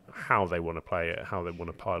out how they want to play it, how they want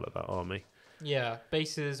to pilot that army. Yeah,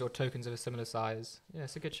 bases or tokens of a similar size. Yeah,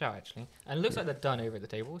 it's a good shout, actually. And it looks like they're done over at the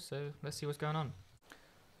table, so let's see what's going on.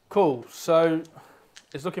 Cool. So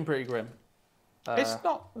it's looking pretty grim. It's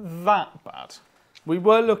not that bad. We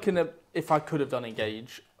were looking at if I could have done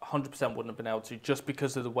engage. 100% wouldn't have been able to, just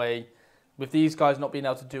because of the way, with these guys not being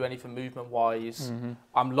able to do anything movement-wise,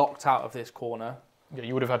 I'm locked out of this corner. Yeah,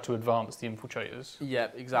 you would have had to advance the infiltrators. Yeah,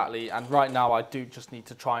 exactly. And right now I do just need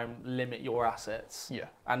to try and limit your assets. Yeah.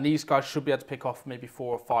 And these guys should be able to pick off maybe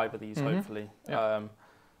 4 or 5 of these, hopefully. Yeah.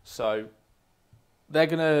 So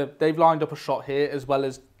they've lined up a shot here, as well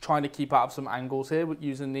as trying to keep out of some angles here with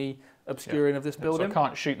using the obscuring of this building. So I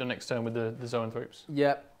can't shoot them next turn with the zoanthropes.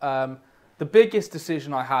 Yep. The biggest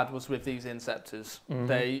decision I had was with these Inceptors.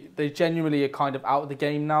 They genuinely are kind of out of the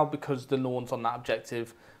game now because the Norn's on that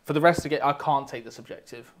objective. For the rest of the game, I can't take this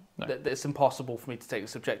objective. No. It's impossible for me to take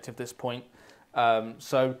this objective at this point.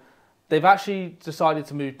 So they've actually decided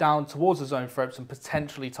to move down towards the zoanthropes and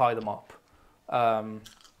potentially tie them up. Yeah,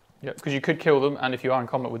 because you could kill them, and if you are in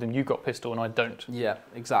combat with them, you've got pistol and I don't. Yeah,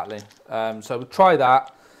 exactly. So we'll try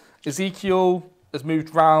that. Ezekiel has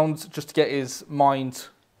moved round just to get his mind...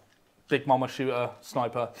 Big Mama shooter,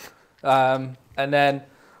 sniper. And then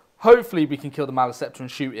hopefully we can kill the Maleceptor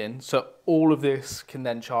and shoot in, so all of this can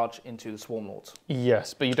then charge into the Swarm Lords.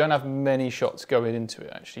 Yes, but you don't have many shots going into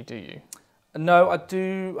it, actually, do you? No, I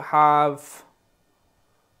do have...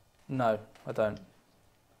 No, I don't.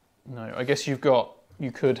 No, I guess you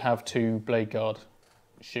could have 2 Blade Guard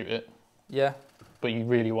shoot it. Yeah. But you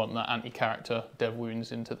really want that anti-character dev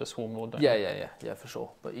wounds into the Swarm Lord, don't you? Yeah, for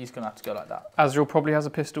sure. But he's going to have to go like that. Azrael probably has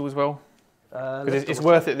a pistol as well. Because it's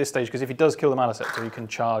worth it at this stage, because if he does kill the Maleceptor, he can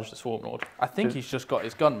charge the Swarm Lord. I think he's just got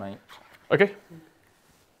his gun, mate. Okay.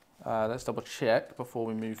 Let's double check before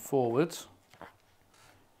we move forward.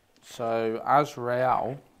 So,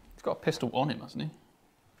 Azrael... He's got a pistol on him, hasn't he?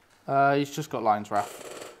 He's just got Lion's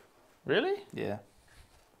Wrath. Really? Yeah.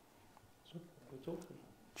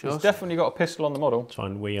 He's definitely got a pistol on the model. It's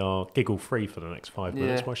fine, we are giggle-free for the next 5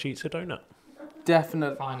 minutes while she eats a donut.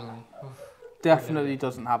 Definitely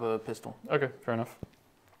doesn't have a pistol. Okay, fair enough.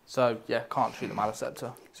 So, yeah, can't shoot the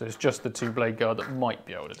Maleceptor. So it's just the 2 Blade Guard that might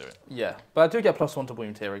be able to do it. Yeah, but I do get +1 to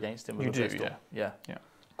wound here against him with a pistol. Yeah.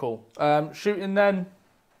 Cool. Shooting then.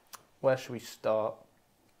 Where should we start?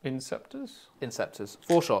 Inceptors.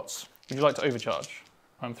 4 shots. Would you like to overcharge?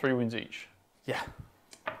 3 wounds each. Yeah.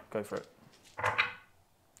 Go for it.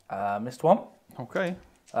 Missed 1. Okay.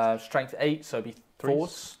 Strength 8, so it'd be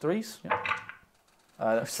 3s. Yeah.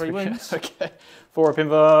 That's 3 wounds. Okay. 4 up in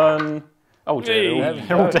Van. Oh dear,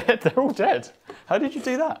 they're all dead. They're all dead. How did you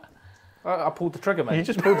do that? I pulled the trigger, mate. You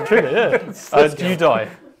just pulled the trigger, yeah. Do you die?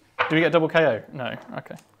 Do we get double KO? No.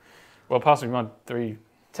 Okay. Well, pass me my 3.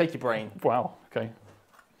 Take your brain. Wow. Okay.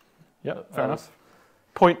 Yep. Fair enough.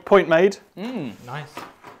 Point made. Nice.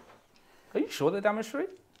 Are you sure they're damage 3?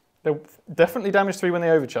 They're definitely damage 3 when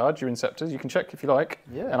they overcharge, your Inceptors. You can check if you like.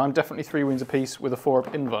 Yeah. And I'm definitely 3 wounds apiece with a 4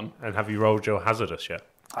 up in Van. And have you rolled your hazardous yet?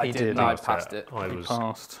 I did. I passed it. I was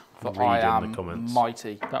passed. But I am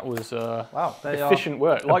mighty. That was wow, efficient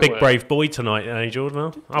work. A big brave boy tonight,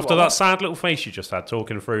 Jordan. After that sad little face you just had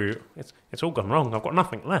talking through, it's all gone wrong. I've got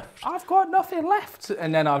nothing left. I've got nothing left.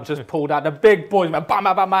 And then I've just pulled out the big boys, bam, bam,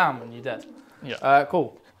 bam, bam, and you're dead. Yeah.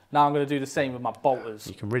 Cool. Now I'm going to do the same with my bolters.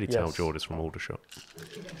 You can really tell Jordan's from Aldershot.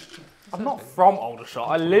 I'm not from Aldershot.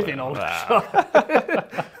 I live in Aldershot.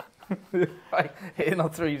 Hitting on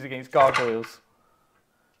 3s against gargoyles.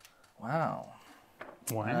 Wow.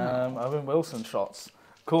 Owen Wilson shots.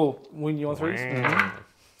 Cool. Win you on 3s?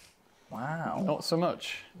 Wow. Not so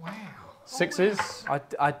much. Wow. 6s.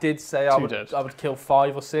 I did say I would kill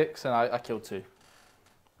 5 or 6, and I killed 2.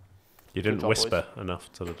 You didn't whisper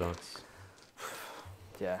enough to the dice.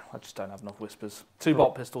 Yeah, I just don't have enough whispers. 2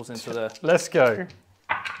 bolt pistols into the... Let's go.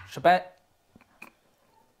 Shabbat.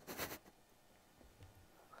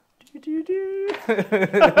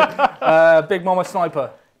 Big Mama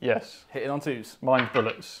Sniper. Yes. Hitting on 2s. Mine's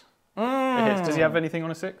bullets. It hits. Does he have anything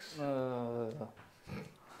on a 6?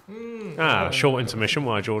 Short intermission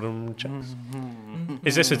while Jordan checks.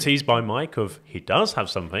 Is this a tease by Mike of he does have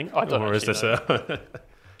something? I don't or is this a...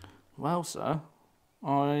 Well, sir,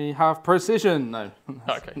 I have precision. No.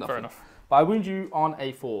 Okay, fair enough. But I wound you on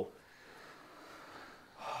a 4.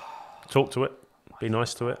 Talk to it. Be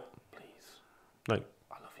nice to it. Please. No.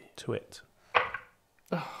 I love you. To it.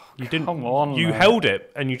 You didn't. Come on, You man. held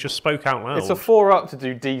it and you just spoke out loud. It's a 4-up to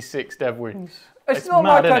do D6 dev wounds. It's not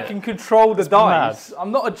mad, like I innit? can control the dice.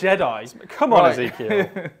 I'm not a Jedi. Come on, Ezekiel.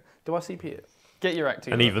 Do I CP it? Get your act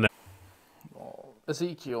together. And even then,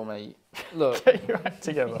 Ezekiel, mate. Look, Get your act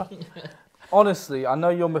together. honestly, I know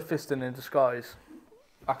you're Mephiston in disguise.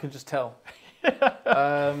 I can just tell.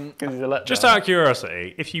 just out of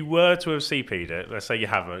curiosity, if you were to have CP'd it, let's say you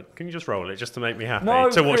haven't, can you just roll it just to make me happy? No,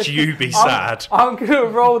 to watch Chris, you be sad. I'm going to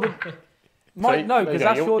roll the... Mike, no, because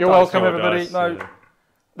that's your You're dice. welcome, everybody. Dice, No. yeah.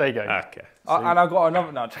 There you go. Okay. And I got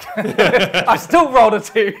another... No, I still rolled a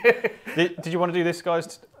 2. Did you want to do this,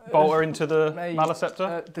 guys? Bolter into the Mate, Malaceptor?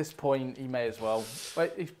 At this point, he may as well.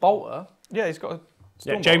 Wait, he's Bolter? Yeah, he's got a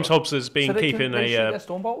Yeah, storm James bolter. Hobbs has been So they keeping they shoot their a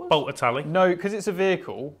storm bolters? bolter tally. No, because it's a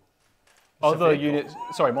vehicle. Other units...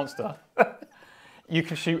 Sorry, monster. You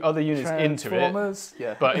can shoot other units into it. Transformers?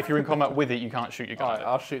 Yeah. But if you're in combat with it, you can't shoot your guy. Alright,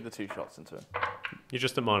 I'll shoot the 2 shots into him. You're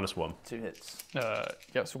just at -1. 2 hits.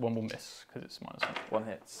 Yeah, so 1 will miss because it's -1. 1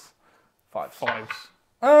 hits. 5. 5s.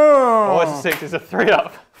 Oh! Oh, it's a 6. It's a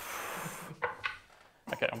 3-up.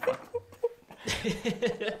 Okay, I'm fine.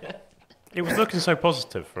 It was looking so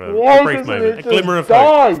positive for a brief moment. A glimmer of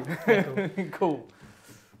hope. Cool.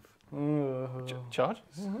 Charge?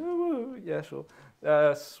 Yeah, sure.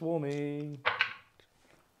 Swarming.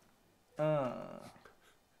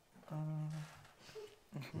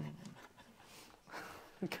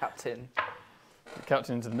 Captain.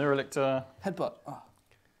 Captain into the Neurolictor. Headbutt. Oh.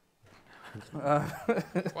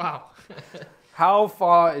 Wow. How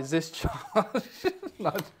far is this charge?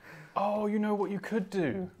 No. Oh, you know what you could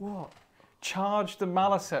do? What? Charge the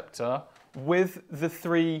Malaceptor with the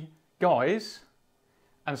 3 guys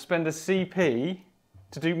and spend a CP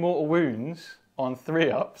to do mortal wounds on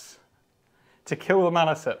 3-ups to kill the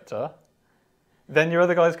Malaceptor. Then your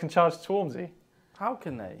other guys can charge Swarmsy. How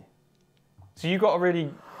can they? So you got a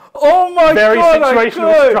really very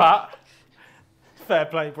situational strat. Fair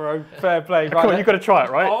play, bro. Fair play. Come on, you've got to try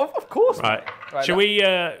it, right? Oh, of course. Right. Shall we...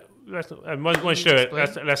 once you do it,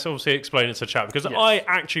 let's obviously explain it to chat, because I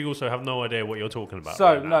actually also have no idea what you're talking about. So,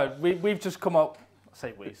 right now. no, we've just come up...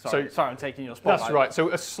 Say we. Sorry, I'm taking your spot. That's right.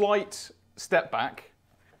 So a slight step back.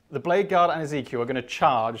 The Blade Guard and Ezekiel are going to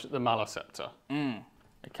charge the Malaceptor.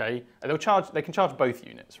 Okay, and they can charge both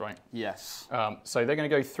units, right? Yes. So they're going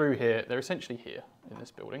to go through here. They're essentially here in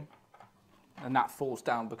this building. And that falls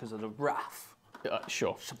down because of the wrath.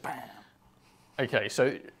 Sure. Shabam. Okay,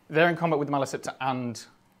 so they're in combat with the Malaceptor and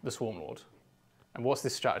the Swarmlord. And what's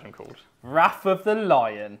this stratagem called? Wrath of the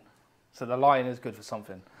Lion. So the lion is good for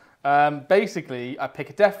something. Basically, I pick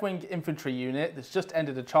a Deathwing infantry unit that's just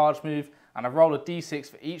ended a charge move, and I roll a d6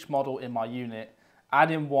 for each model in my unit. Add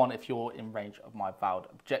in 1 if you're in range of my vowed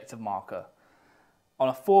objective marker. On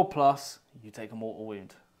a 4+, you take a mortal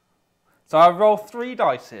wound. So I roll 3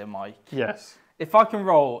 dice here, Mike. Yes. If I can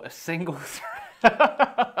roll a single...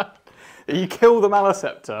 You kill the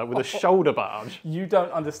Malaceptor with a shoulder barge. You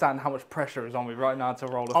don't understand how much pressure is on me right now to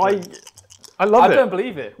roll a 3. I love it. I don't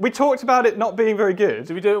believe it. We talked about it not being very good.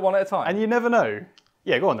 Do we do it one at a time? And you never know.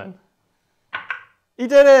 Yeah, go on then. He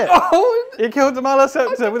did it! Oh! He killed the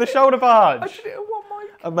Malaceptor with a shoulder barge. I did it at one, Mike.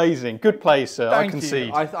 Amazing. Good play, sir. Thank I concede.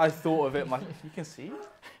 you. I thought of it. You can see?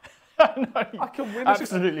 No, I can win.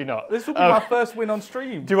 absolutely not. This will be my first win on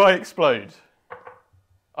stream. Do I explode?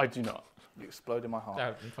 I do not. You explode in my heart.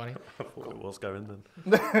 That would be funny. I thought it was going then.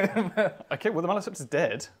 Okay, well the Malaceptor's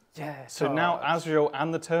dead. Yeah. So now Azrael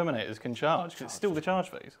and the Terminators can charge, because it's still the charge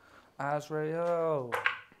phase. Azrael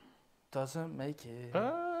doesn't make it.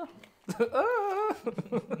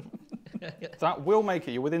 That will make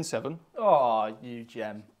it. You're within 7. Oh, you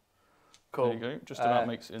gem. Cool. There you go. Just about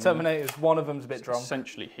makes it in Terminators, one of them's a bit there. drunk.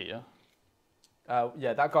 Essentially here.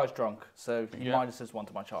 Yeah, that guy's drunk, so he Yeah. minuses 1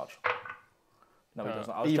 to my charge. No, he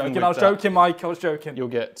doesn't. I was even joking, with I was that- joking, Mike, I was joking. You'll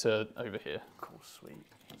get over here. Cool, sweet,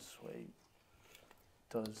 sweet.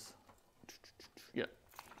 Does. Yeah.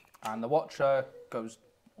 And the Watcher goes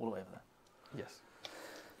all the way over there.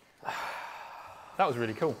 Yes. That was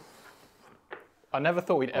really cool. I never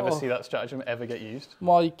thought we'd ever see that stratagem ever get used.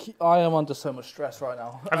 Mike, I am under so much stress right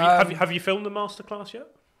now. Have you filmed the masterclass yet?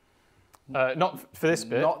 Not for this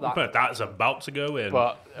bit. Not that. But that's about to go in.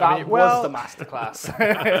 But That was the masterclass.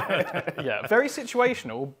 yeah, very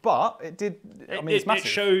situational, but it did. It's it massive.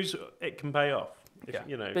 shows it can pay off. If, Yeah.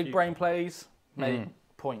 you know, Big brain plays make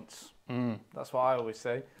points. That's what I always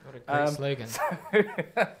say. What a great slogan.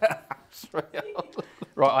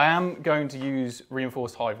 Right, I am going to use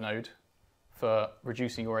reinforced hive node for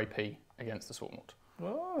reducing your AP against the swarm lord.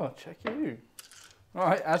 Oh, check you. All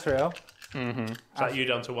right, Azrael. Is that you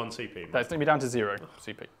down to 1 CP? mate? That's going to be down to 0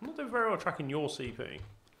 CP. I'm not doing very well tracking your CP.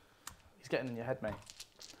 He's getting in your head, mate.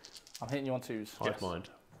 I'm hitting you on 2s. Hive mind.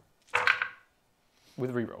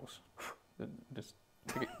 With rerolls. Just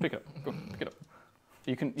pick it up. Go on, pick it up.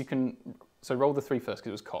 You can. So roll the 3 first because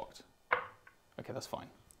it was cocked. Okay, that's fine.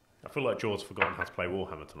 I feel like George's forgotten how to play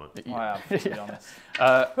Warhammer tonight. I am, to be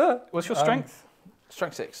honest. What's your strength?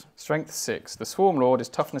 Strength 6. Strength 6. The swarm lord is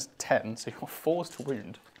toughness 10, so you're forced to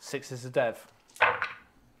wound. 6 is a dev.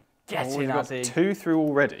 Get in, You've got Azzy. 2 through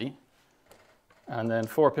already, and then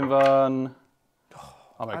 4 up in Van.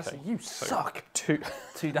 I'm okay. Azzy, you suck. 2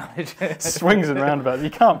 2 damage. swings and roundabouts.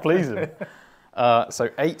 You can't please him. So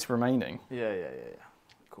 8 remaining. Yeah.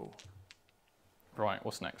 Cool. Right.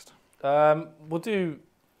 What's next? We'll do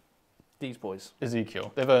these boys.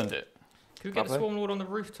 Ezekiel. They've earned it. Can we get the Lovely. Swarm Lord on the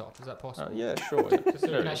rooftop? Is that possible? Yeah, sure. Just so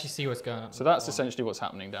we can actually see what's going on. So that's essentially what's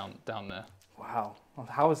happening down there. Wow.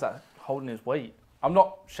 How is that holding his weight? I'm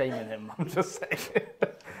not shaming him. I'm just saying.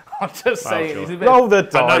 I'm just saying. sure. He's a bit, Roll the And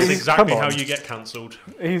dice. that's exactly Come how on. you get cancelled.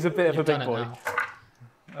 he's a bit of You've a big done boy.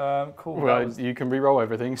 it now. Cool. Well, that was- you can re-roll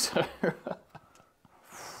everything. So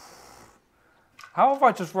How have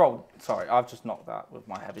I just rolled? Sorry, I've just knocked that with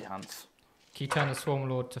my heavy hands. Can you turn the Swarm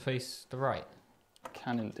Lord to face the right?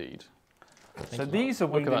 can indeed. So these are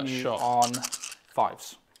Look at wounding that you shot. on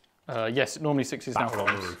 5s. Yes, normally 6 is now Battle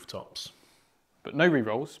on the 5s. rooftops. But no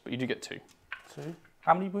re-rolls, but you do get 2. 2.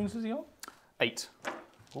 How many wounds has he got? 8.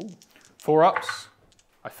 Ooh. 4 ups.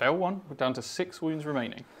 I fail 1. We're down to 6 wounds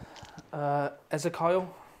remaining.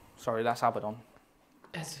 Ezekiel. Sorry, that's Abaddon.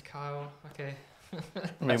 Ezekiel, okay. I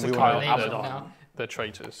mean, we Ezekiel all know Abaddon. now. they're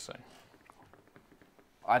traitors, so.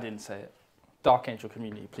 I didn't say it. Dark Angel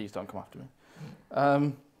community, please don't come after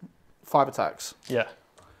me. 5 attacks. Yeah.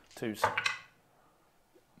 2s.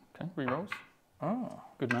 Okay, re-rolls. Oh.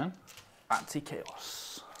 Good man.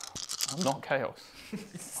 Anti-chaos. I'm not chaos.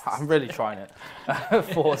 I'm really trying it.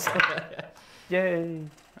 4s. Yay.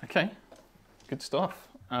 Okay, good stuff.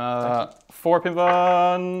 4 up in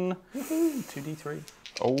Van. 2d3.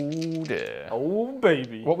 Oh dear. Oh,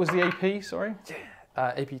 baby. What was the AP, sorry?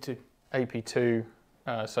 AP2. AP2.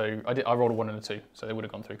 So I rolled a 1 and a 2, so they would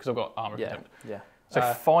have gone through because I've got armor Yeah, contempt. yeah. So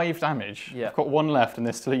 5 damage. yeah. I've got 1 left and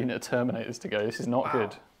there's still a unit of Terminators to go. This is not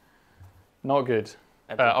good. Not good.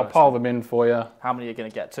 I'll pile them in for you. How many are you going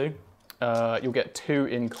to get to? You'll get 2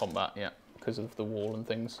 in combat, yeah, because of the wall and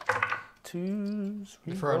things. 2s.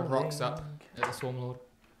 We're throwing rocks up at the Swarm Lord.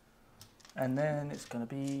 And then it's going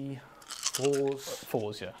to be 4s.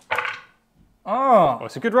 4s, yeah. Oh, Oh,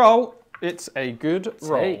 it's a good roll. It's a good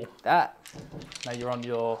roll. take that. Now you're on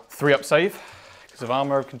your... 3 up save because of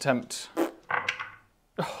armor of contempt.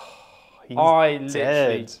 He's I literally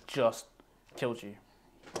dead. just killed you.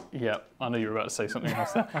 Yeah, I know you were about to say something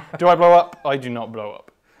else there. Do I blow up? I do not blow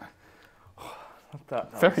up.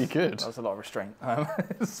 That Very was, good. That was a lot of restraint.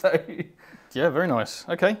 So, Yeah, very nice.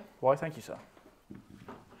 Okay, why? Thank you, sir.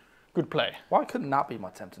 good play. Why couldn't that be my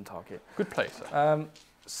tempting target? Good play, sir.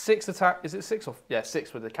 6 attack. Is it 6 or? Yeah,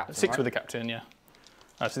 6 with the captain. 6 right? with the captain, yeah.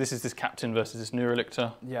 So this is this captain versus this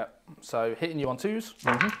Neurolictor. Yeah. So hitting you on 2s.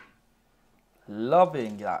 Mm-hmm.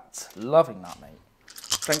 Loving that. Loving that, mate.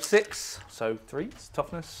 Strength 6. So 3s.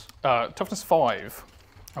 Toughness. Toughness 5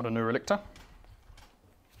 on a Neurolictor.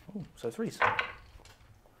 Ooh, so 3s.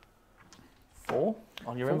 4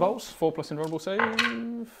 on your 4 involves. 4 plus invulnerable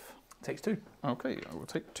save. Takes 2. Okay, I will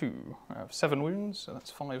take 2. I have 7 wounds, so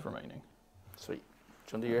that's 5 remaining. Sweet.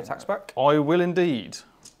 Do you want to do your attacks back? I will indeed.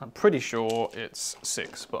 I'm pretty sure it's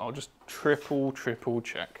 6, but I'll just triple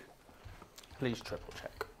check. Please triple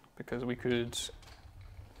check. Because we could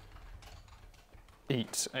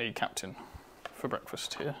eat a captain for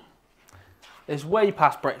breakfast here. It's way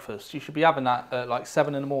past breakfast. You should be having that at like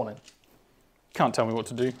 7 in the morning. Can't tell me what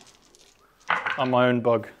to do. I'm my own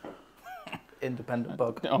bug. Independent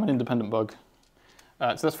bug. I'm an independent bug.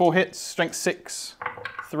 So that's 4 hits, strength 6,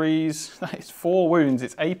 3s. That is 4 wounds.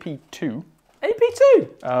 It's AP 2.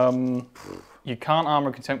 AP2? You can't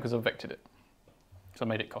armor contempt because I've vected it. So I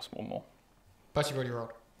made it cost more. Plus you've already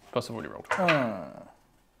rolled. Plus I've already rolled.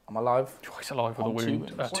 I'm alive. Oh, he's alive with a On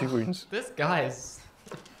wound. 2 wounds. This guy is...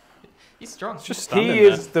 He's strong. It's just standing He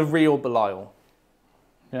is the real Belial.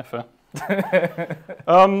 there. Yeah,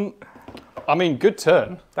 fair. I mean, good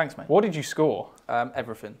turn. Thanks, mate. What did you score?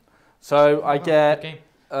 Everything. So I get... Good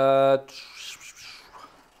game.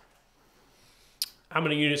 How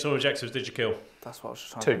many units or objectives did you kill? That's what I was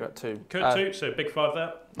just trying 2. to figure out. 2. Killed 2, so big 5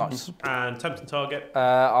 there. Nice. And tempting target.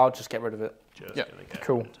 I'll just get rid of it. Just Yep, gonna get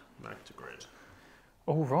cool. back to grid.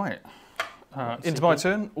 All right. Into my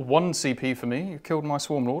turn. 1 CP for me. You killed my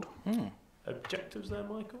Swarm Lord. Objectives there,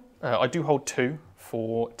 Michael? I do hold 2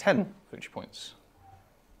 for 10 victory points.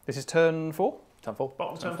 This is turn 4. Turn 4.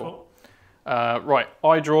 Bottom turn 4. Right,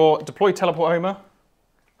 I draw Deploy Teleport Homer.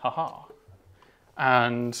 Haha.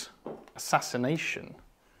 And Assassination.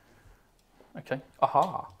 Okay.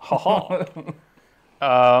 Aha. Haha.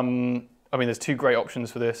 I mean, there's 2 great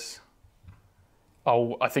options for this.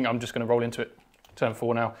 I think I'm just going to roll into it. Turn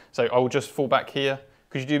 4 now. So I will just fall back here.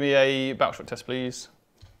 Could you do me a battleshot test, please?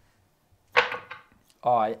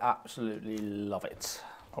 I absolutely love it.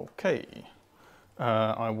 Okay.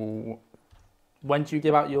 I will... When do you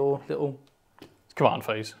give out your little... Command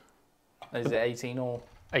phase. Is it 18 or...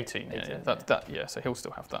 18, yeah, 18, yeah. So he'll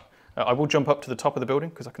still have that. I will jump up to the top of the building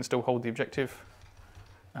because I can still hold the objective.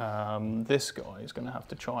 This guy is going to have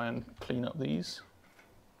to try and clean up these.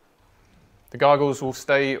 The gargoyles will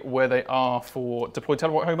stay where they are for Deploy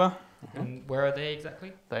Teleport Homer. And where are they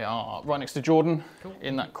exactly? They are right next to Jordan, Cool.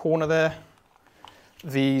 in that corner there.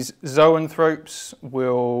 These zoanthropes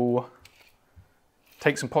will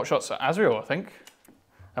take some pot shots at Azrael, I think.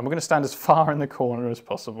 And we're going to stand as far in the corner as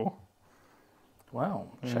possible. Wow,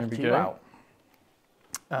 There check we you go.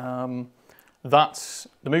 out. That's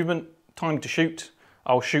the movement. Time to shoot.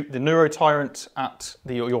 I'll shoot the Neuro Tyrant at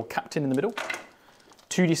your captain in the middle.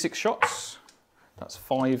 2d6 shots. That's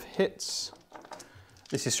 5 hits.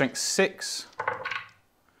 This is strength 6.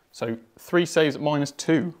 So 3 saves at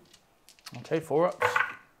 -2. Okay, 4 ups.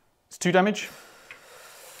 It's 2 damage.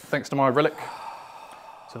 Thanks to my relic.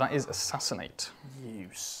 So that is Assassinate. You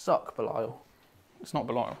suck, Belial. It's not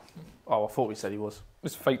Belial. Oh, I thought we said he was.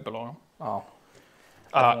 It's Fate Belial. Oh.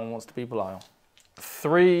 Everyone wants to be Belial.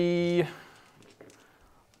 3...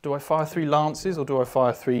 Do I fire 3 lances or do I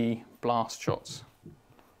fire 3 blast shots?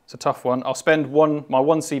 It's a tough one. I'll spend my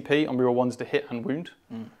 1 CP on reroll 1s to hit and wound.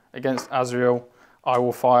 Against Azrael, I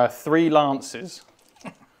will fire 3 lances.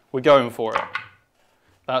 We're going for it.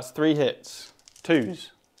 That's 3 hits. 2s.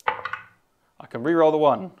 I can reroll the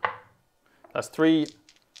 1. That's 3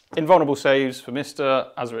 invulnerable saves for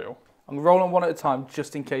Mr. Azrael. I'm rolling 1 at a time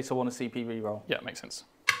just in case I want a CP reroll. Yeah, makes sense.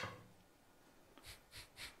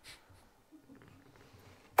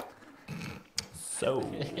 So,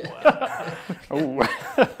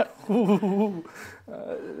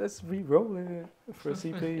 Let's re-roll it for a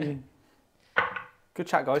CP. Good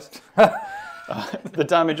chat, guys. The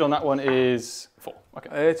damage on that one is 4.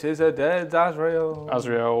 Okay. It is a dead Azrael.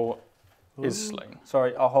 Azrael is slain.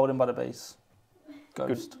 Sorry, I'll hold him by the base.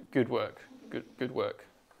 Ghost. Good work. Good work.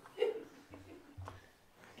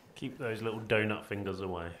 keep those little donut fingers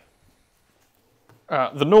away.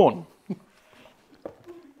 The Norn.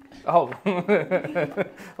 Oh, I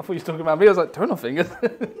thought you were talking about me. I was like, donut fingers.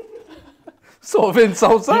 Sort of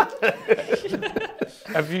insults that.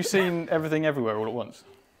 Have you seen Everything Everywhere All at Once?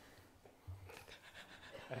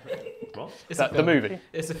 What? The movie.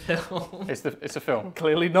 It's a film. It's a film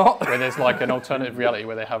Clearly not. where there's like an alternative reality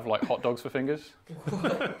where they have like hot dogs for fingers.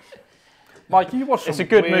 Mike, you watch some It's a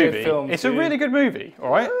good weird movie. films, It's a dude. really good movie. All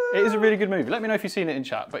right, it is a really good movie. Let me know if you've seen it in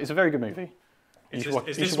chat. But it's a very good movie. Is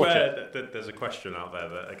this where there's a question out there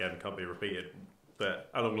that again can't be repeated, but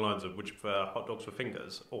along the lines of would you prefer hot dogs for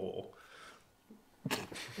fingers or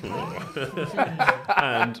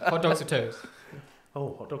and Hot dogs or toes?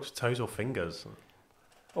 hot dogs for toes or fingers?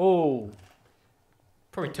 Oh,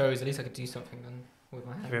 Probably toes. At least I could do something then with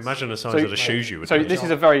my hands. Can you imagine the size So- of the shoes you would So need? this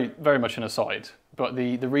is a very much an aside, but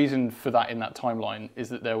the reason for that in that timeline is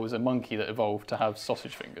that there was a monkey that evolved to have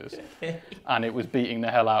sausage fingers, and it was beating the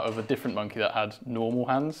hell out of a different monkey that had normal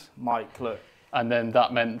hands, Mike, look. and then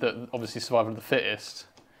that meant that obviously survival of the fittest,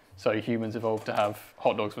 so humans evolved to have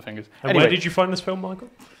hot dogs for fingers. And Anyway, where did you find this film, Michael?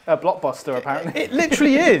 A blockbuster, apparently. it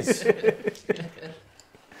literally is.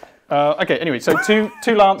 Okay, anyway, so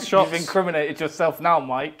two lance shots. You've incriminated yourself now,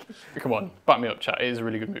 Mike. Come on, back me up, chat. It is a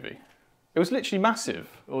really good movie. It was literally massive.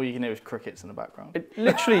 All you can hear is crickets in the background. It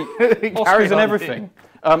literally, Oscars and everything.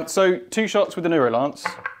 So 2 shots with the Neurolance,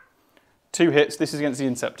 2 hits. This is against the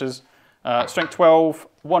Inceptors. Strength 12,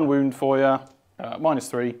 1 wound for you,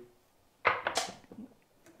 -3.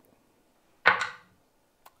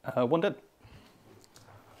 1 dead.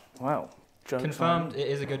 Wow. Confirmed, it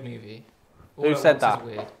is a good movie. Who said that?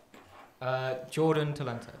 Weird. Jordan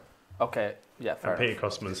Talento. Okay, yeah, fair And Peter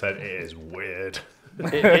Costman said it is weird.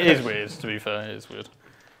 It is weird, to be fair. It is weird.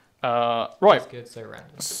 Right. It's good, so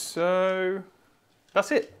random. So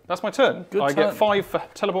that's it. That's my turn. I get 5 for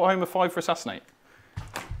teleport home, 5 for assassinate,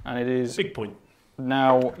 and it is Big point.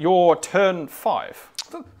 now your turn 5.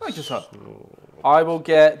 Thank you, sir. I will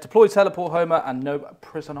get deploy teleport Homer and no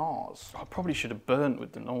prisoners. I probably should have burnt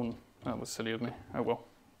with the non. That was silly of me. Oh well.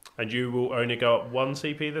 And you will only go up 1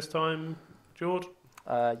 CP this time, George?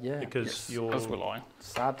 Yeah. Because you're... As will I.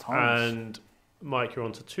 Sad times. And Mike, you're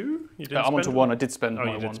on to 2? You didn't I'm on to spend 1. I did spend Oh,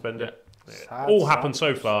 my you did 1. spend it. Yeah. Yeah. Sad, All sad. happened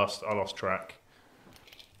so fast, I lost track.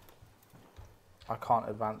 I can't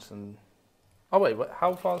advance and... Oh, wait,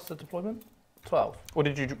 how far is the deployment? 12. What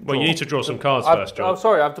did you draw? Well, you need to draw some cards I've, first, oh, George.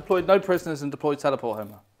 sorry, I've deployed no prisoners and deployed teleport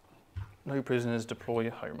Homer. No prisoners, deploy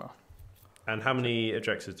Homer. And how many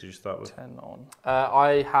objectives did you start with? 10 on.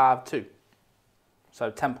 I have 2. So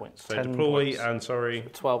 10 points. So 10 deploy points. and, sorry,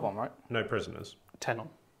 12 on, right? no prisoners. 10 on.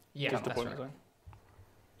 Yeah, Just that's deployment right. zone.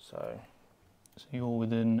 So So you're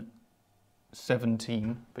within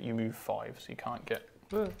 17, but you move 5, so you can't get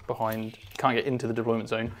behind, can't get into the deployment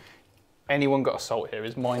zone. Anyone got assault here?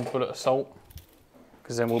 Is mind bullet assault?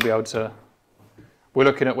 Because then we'll be able to. We're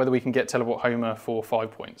looking at whether we can get teleport Homer for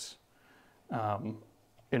 5 points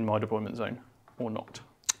in my deployment zone or not.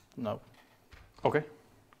 no. Okay.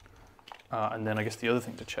 And then I guess the other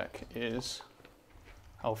thing to check is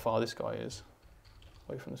how far this guy is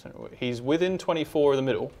away from the center. He's within 24 of the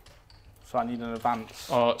middle. So I need an advance.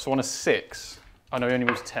 So on a 6, I know he only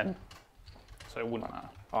moves 10, so it wouldn't matter,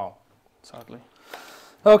 Oh. sadly.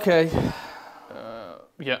 Okay.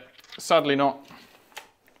 Yeah, sadly not.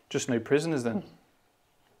 Just no prisoners then.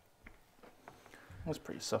 That's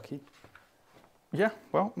pretty sucky. Yeah,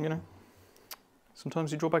 well, you know,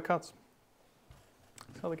 sometimes you draw bad cards.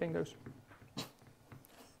 That's how the game goes.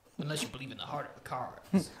 Unless you believe in the heart of the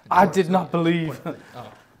cards. I did not believe.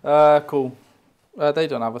 Oh. Cool. They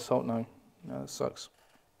don't have assault, no. No, that sucks.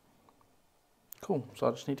 Cool. So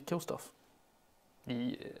I just need to kill stuff.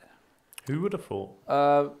 Yeah. Who would have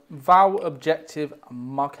thought? Vow objective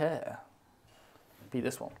marquer. Be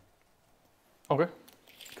this one. Okay.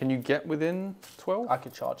 Can you get within 12? I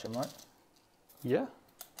could charge him, right? Yeah.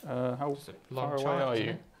 How It's a long far away charge, are isn't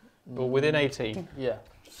you? it? Well, within 18. Yeah.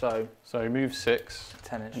 So So move 6,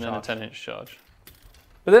 10-inch and then a charge. 10-inch charge.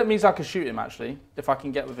 But that means I can shoot him, actually. If I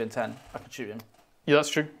can get within 10, I can shoot him. Yeah, that's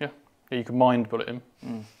true. Yeah. Yeah, you can mind bullet him.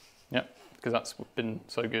 Mm. Yeah, because that's been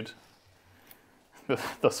so good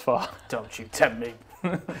thus far. Don't you tempt me.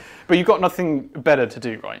 But you've got nothing better to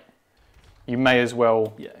do, right? You may as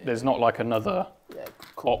well. Yeah. There's not like another Yeah,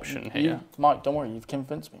 option here. Mike, don't worry. You've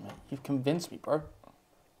convinced me, mate. You've convinced me, bro.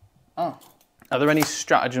 Oh. Are there any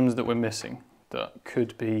stratagems that we're missing that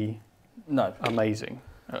could be No. amazing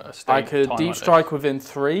at a I could time deep like strike within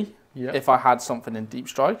 3 this? Yeah. if I had something in deep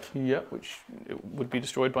strike. Yeah, which it would be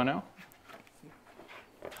destroyed by now.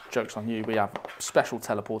 Joke's on you. We have special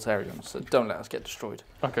teleportarians, so don't let us get destroyed.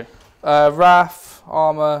 Okay. Wrath,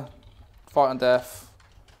 armor, fight on death.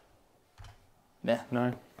 Meh.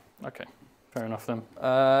 No. Okay. Fair enough then.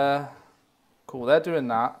 Cool. They're doing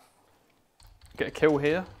that. Get a kill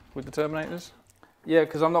here with the Terminators. Yeah,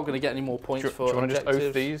 because I'm not going to get any more points Do for you want to just objectives.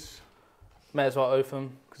 oath these? May as well oath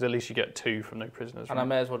them, Because at least you get 2 from no prisoners. and I right?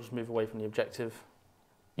 may as well just move away from the objective.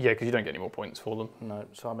 Yeah, because you don't get any more points for them. No,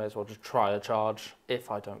 so I may as well just try a charge if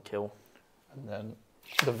I don't kill. And then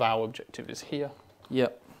the vow objective is here.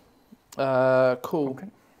 Yep. Cool. Okay.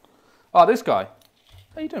 Oh, this guy.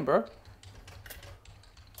 How you doing, bro?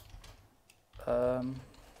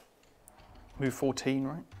 Move 14,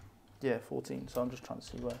 right? Yeah, 14. So I'm just trying to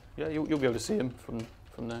see where. Yeah, you'll be able to see him from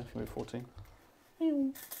there if you move 14.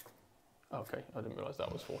 Okay, I didn't realise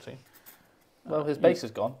that was 14. Well, his base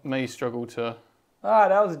is gone. May struggle to... Ah,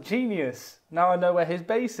 that was genius. Now I know where his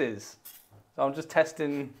base is. So I'm just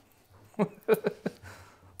testing.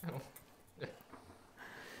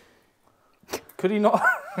 Could he not?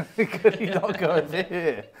 Could he not go over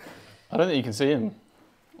here? I don't think you can see him,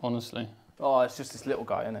 honestly. Oh, it's just this little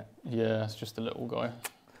guy, isn't it? Yeah, it's just a little guy.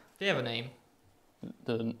 Do you have a name?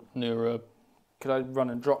 The nearer... Could I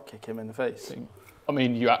run and drop kick him in the face? I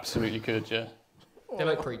mean, you absolutely could, yeah. They're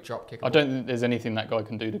like pretty drop kickable. I don't think there's anything that guy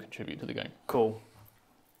can do to contribute to the game. Cool.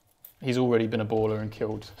 He's already been a baller and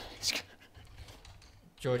killed.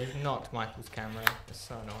 George, you've knocked Michael's camera. It's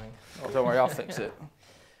so annoying. Oh, don't worry, I'll fix it.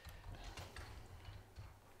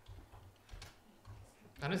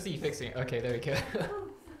 I don't see you fixing it. Okay, there we go.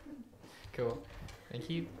 Cool. Thank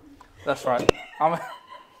you. That's right.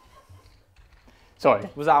 Sorry.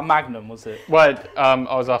 Was that a Magnum, was it? Well, I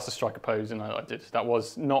was asked to strike a pose and I did. That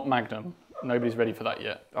was not Magnum. Nobody's ready for that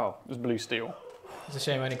yet. Oh. It was blue steel. It's a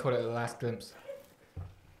shame I only caught it at the last glimpse.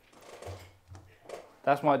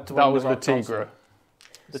 That's my... That was the Tigra.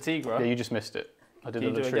 The Tigra? Yeah, you just missed it. I did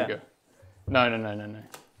Can the you do it trigger. again? No.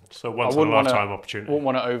 So once in a lifetime opportunity. Wouldn't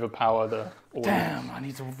want to overpower the audience. Damn, I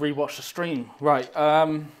need to rewatch the stream. Right,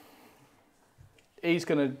 he's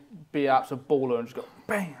going to be an absolute baller and just go,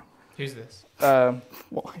 bam. Who's this? Why?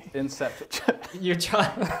 Incept. You're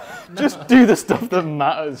trying. Just do the stuff that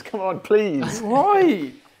matters. Come on, please.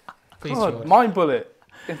 Right. Please, God, George. mind bullet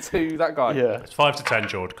into that guy. Yeah. It's 5 to 10,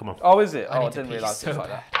 George. Come on. Oh, is it? I Oh, I need to didn't pee realise so it was like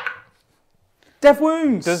bad. that. Death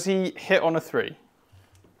wounds. Does he hit on a 3?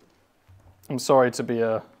 I'm sorry to be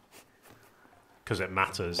a Because it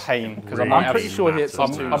matters. pain. Because Really I'm pretty sure he hits on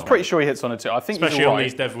matters. two. I'm pretty sure he hits on a 2. I think Especially he's on right,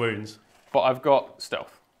 these dev wounds. but I've got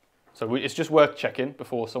stealth. So it's just worth checking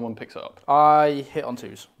before someone picks it up. I hit on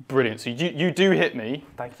 2s. Brilliant. So you do hit me,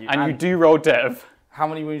 Thank you. and you do roll dev. How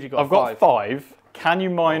many wounds you got? I've got 5. Can you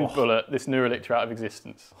mind bullet this Neurolictor out of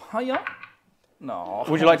existence? Hiya. No.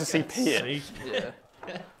 Would you like to see P it? See? Yeah.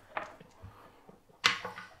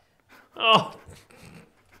 Oh.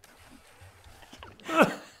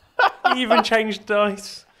 You even changed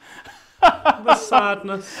dice. The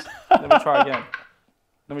sadness. Let me try again.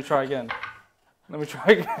 This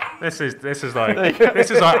is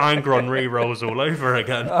like Angron re-rolls all over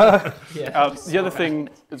again. Yeah. The other thing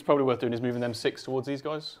that's probably worth doing is moving them 6 towards these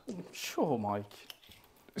guys. Sure, Mike.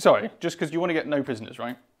 Sorry, just because you want to get no prisoners,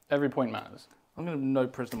 right? Every point matters. I'm going to no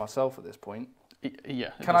prisoner myself at this point. Yeah.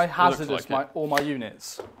 Can I hazardous all my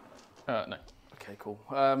units? No. Okay, cool.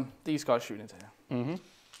 These guys shooting into here. Mm-hmm.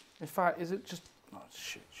 In fact, is it just... Oh,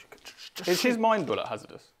 shit. Just Is shoot. his mind bullet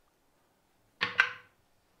hazardous? Do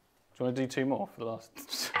you want to do 2 more for the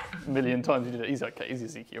last million times you did it? He's okay. He's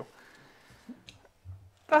Ezekiel.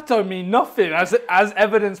 That don't mean nothing, as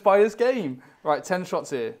evidenced by his game. Right, 10 shots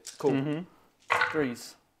here. Cool. Mm-hmm.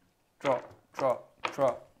 3s. Drop.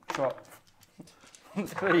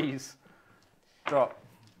 3s. Drop.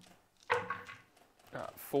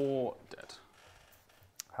 4 dead.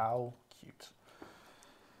 How cute.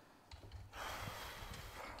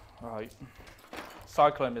 Right.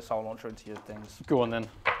 Cyclone missile launcher into your things. Go on then.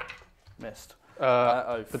 Missed. The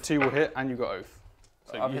Oath. 2 will hit, and you got oath.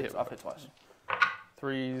 So I've you hit twice.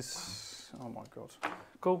 3s. Oh my god.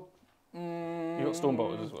 Cool. You got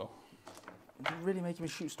stormbolters as well. Are you really making me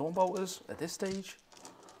shoot stormbolters at this stage?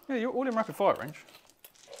 Yeah, you're all in rapid fire range.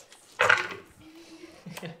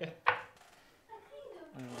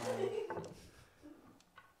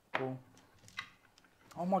 Cool.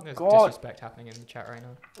 Oh my There's god. disrespect happening in the chat right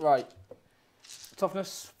now. Right.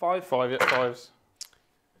 Toughness 5. 5, yeah, 5s.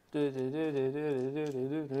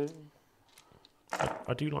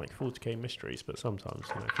 I do like 40k mysteries, but sometimes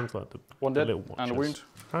things like the 1 dead little watches. and a wound.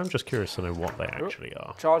 I'm just curious to know what they actually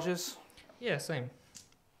are. Charges. Yeah, same.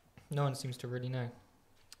 No one seems to really know.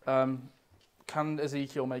 Can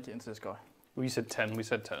Ezekiel make it into this guy? Well, you said 10. We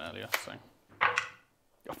said 10 earlier, so.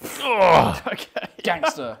 Oh, Okay.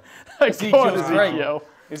 Gangster. Go Ezekiel on, is great. Ezekiel.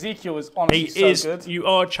 Ezekiel is honestly he is. so good. You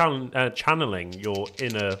are channeling your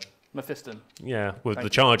inner. Mephiston. Yeah, with Thank the you.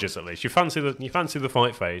 charges at least. You fancy the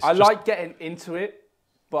fight phase. I Just- like getting into it,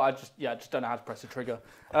 but I just don't know how to press the trigger.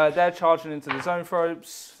 They're charging into the zone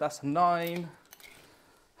ropes. That's a 9.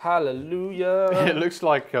 Hallelujah. It looks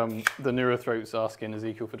like the Neurothroat's asking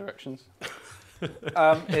Ezekiel for directions.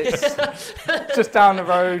 It's just down the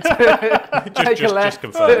road. Take a left. Just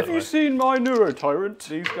confirm Have you seen my Neurotyrant?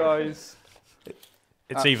 These guys.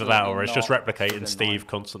 It's either that or Absolutely it's just not. replicating It's Steve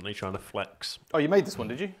constantly trying to flex Oh, you made this one,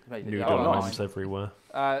 did you? Made it. nude Oh, nice. arms everywhere.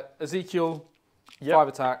 Ezekiel, Yep. 5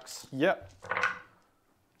 attacks. Yep.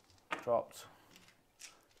 Dropped.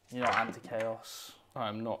 You're not anti-chaos. I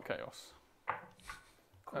am not chaos.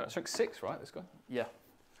 Strike 6, right? This guy. Yeah.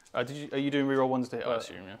 Are you doing reroll 1s to hit? I Yeah.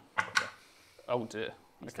 assume, yeah. Oh dear.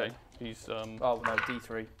 He's Okay. dead. He's Oh no,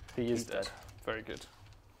 D3. he is he's dead. dead. Very good.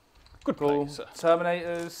 Good Cool. play, sir.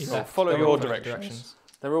 Terminators. He's Oh, left. follow They're your all following directions.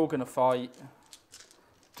 They're all gonna fight.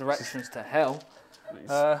 Directions to hell. Please.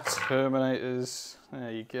 Uh, Terminators.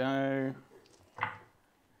 There you go.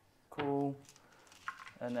 Cool.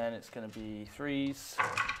 And then it's gonna be 3s.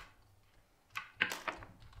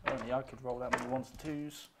 Only I could roll that many 1s and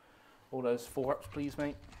 2s. All those 4-ups, please,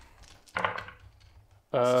 mate.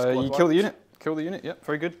 You kill the unit. Kill the unit. Yep,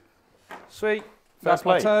 very good. Sweet. Fair That's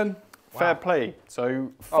play. my turn. Fair play.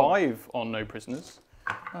 So 5 on no prisoners.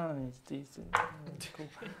 Oh, he's decent. Cool.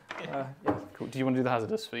 Cool. Do you want to do the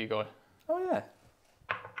hazardous for you guy? Oh, yeah.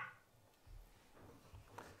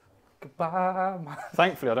 Goodbye.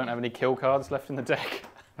 Thankfully, I don't have any kill cards left in the deck.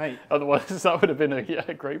 Mate. Otherwise, that would have been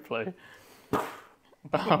a great play.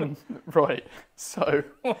 Right. So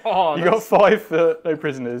you got 5 for no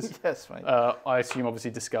prisoners. Yes, mate. I assume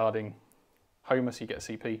obviously discarding Homer, so you get a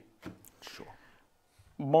CP. Sure.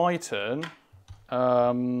 My turn.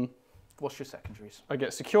 What's your secondaries? I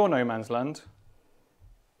get secure no man's land,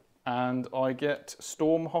 and I get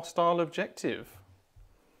storm hostile objective.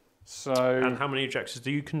 So. And how many objectives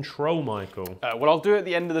do you control, Michael? Well, I'll do it at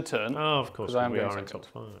the end of the turn. Oh, of course, I am we going are in second.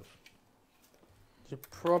 top 5. You're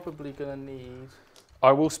probably going to need...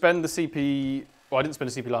 I will spend the CP. Well, I didn't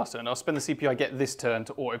spend the CP last turn. I'll spend the CP I get this turn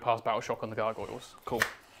to auto pass battle shock on the gargoyles. Cool.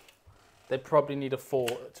 They probably need a 4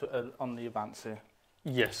 on the advance here.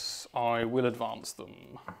 Yes, I will advance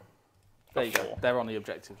them. There you go. They're on the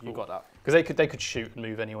objective. You got that. Because they could shoot and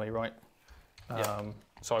move anyway, right? Yeah.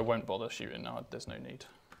 So I won't bother shooting now. There's no need.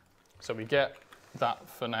 So we get that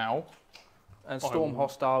for now. And Storm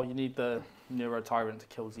Hostile, you need the Neuro Tyrant to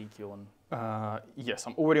kill Ezekiel. And Yes,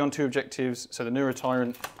 I'm already on 2 objectives. So the Neuro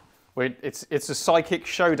Tyrant, wait, it's a psychic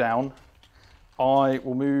showdown. I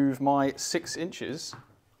will move my 6 inches.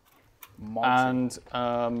 And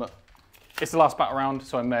it's the last battle round,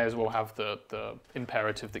 so I may as well have the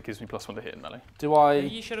imperative that gives me +1 to hit in melee. Do I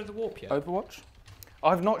Have you shadowed the warp yet? Overwatch?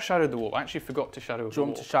 I've not shadowed the warp. I actually forgot to shadow Do you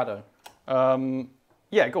want me to shadow?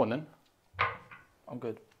 Yeah, go on then. I'm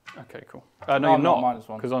good. Okay, cool. No, No, you're I'm not not,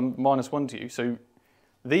 -1. because I'm -1 to you. So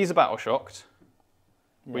these are battle shocked,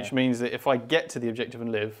 which means that if I get to the objective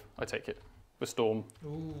and live, I take it with Storm.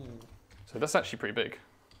 Ooh. So that's actually pretty big.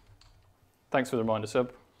 Thanks for the reminder,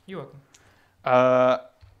 Seb. You're welcome.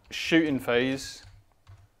 Shooting phase.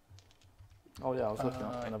 Oh yeah, I was looking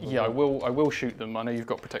at it. Yeah, I will shoot them. I know you've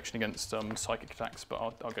got protection against psychic attacks, but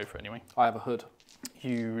I'll go for it anyway. I have a hood.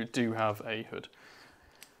 You do have a hood.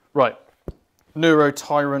 Right. Neuro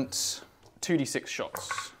Tyrant, 2d6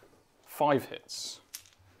 shots, 5 hits,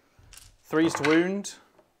 3s to wound,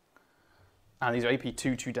 and these are AP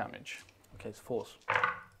 2 damage. Okay, it's force.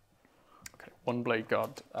 Okay, 1 blade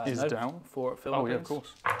guard is no, down. 4 at fill. Oh yeah, of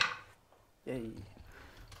course. Yay.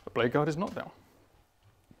 The blade guard is not down.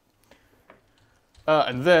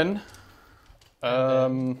 And then,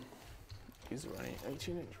 is there any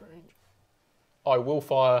 18-inch range? I will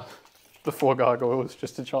fire the 4 gargoyles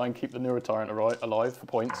just to try and keep the Neurotyrant alive for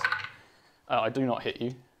points. I do not hit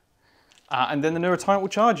you. And then the Neurotyrant will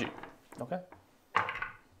charge you. Okay.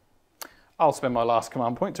 I'll spend my last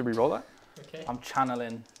command point to reroll that. Okay. I'm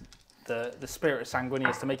channeling the spirit of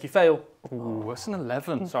Sanguinius to make you fail. Ooh, that's an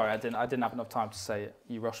 11. Sorry, I didn't have enough time to say it.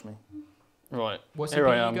 You rushed me. Right. What's Here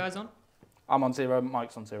the I you am. guys on? I'm on 0,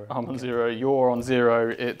 Mike's on 0. I'm on 0, you're on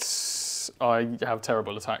 0. I have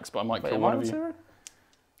terrible attacks, but I might Wait, kill am one I of on you. 0?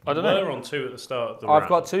 I don't know. We're on 2 at the start of the I've round.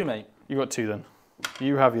 got 2, mate. You got 2 then.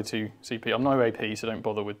 You have your 2 CP. I'm no AP, so don't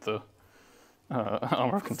bother with the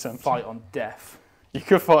armor of contempt. Fight on death. You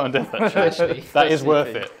could fight on death, actually. Actually. That is CP.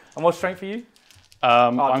 worth it. And what's strength for you?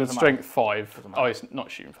 I'm doesn't strength 5. Doesn't matter. Oh, it's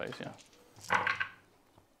not shooting phase, yeah.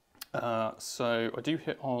 So I do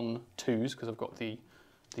hit on 2s because I've got the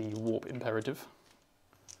warp imperative.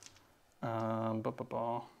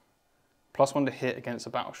 +1 to hit against a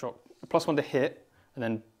battle shock. +1 to hit, and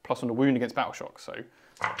then +1 to wound against battle shock. So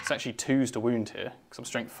it's actually 2s to wound here because I'm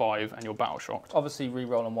strength 5 and you're battle shocked. Obviously,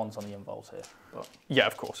 re-rolling 1s on the involves here. But Yeah,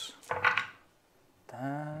 of course.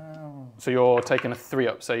 damn. So you're taking a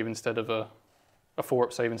 3-up save instead of a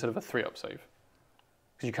 4-up save instead of a 3-up save.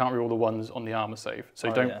 Because you can't reroll the 1s on the armor save. So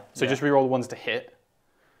Oh, don't. yeah, So yeah. just reroll the 1s to hit.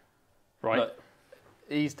 Right. Look,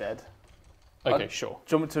 he's dead. Okay, sure.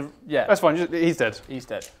 Do you want me to? Yeah, That's fine. He's dead. he's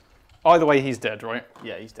dead. Either way, he's dead, right?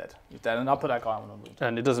 Yeah, he's dead. He's dead, and I'll put that guy on the wound.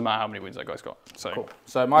 And it doesn't matter how many wounds that guy's got. So, Cool.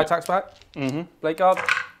 So my attack's back. hmm Blade guard.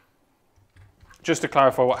 Just to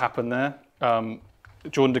clarify what happened there,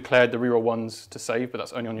 Jordan declared the reroll 1s to save, but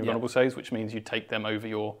that's only on your Yeah. vulnerable saves, which means you take them over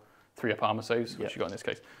your 3-up armor saves, which Yeah. you got in this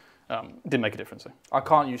case. Didn't make a difference though. I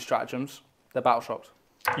can't use stratagems. They're battle shocked.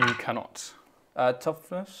 You cannot.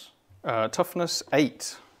 Toughness. Toughness 8.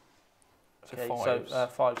 So Okay, 5s. so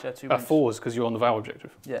 5s. Yeah, 2 wounds. 4s because you're on the Vow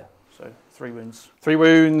objective. Yeah, so 3 wounds. 3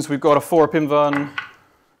 wounds. We've got a 4-up invuln.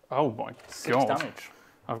 Oh my 6 god! damage.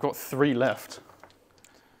 I've got 3 left.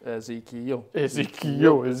 Ezekiel.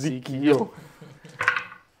 Ezekiel.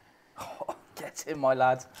 Get in, my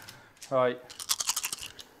lad. Right.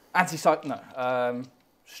 Anti-psych. No.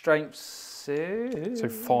 Strength 6. So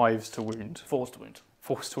 5s to wound. 4s to wound.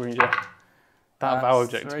 4s to wound, yeah. That That's vow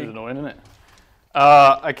objective 3. is annoying, isn't it?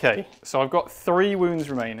 Okay, so I've got 3 wounds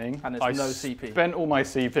remaining. And it's no CP. Spent all my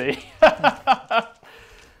CP.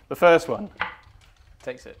 The first one.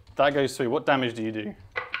 Takes it. That goes through. What damage do you do?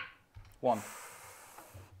 1.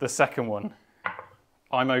 The second one.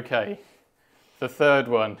 I'm okay. The third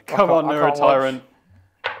one. Come on, Neuro Tyrant.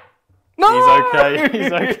 No! He's okay.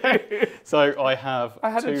 He's okay. So I have 2 I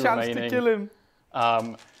had a chance remaining. to kill him.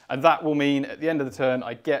 And that will mean at the end of the turn,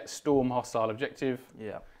 I get Storm Hostile Objective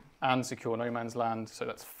Yeah. and Secure No Man's Land. So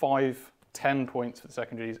that's 10 points for the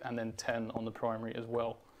secondaries, and then 10 on the primary as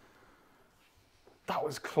well. That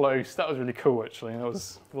was close. That was really cool, actually. That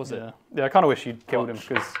was it? Yeah, I kind of wish you'd killed him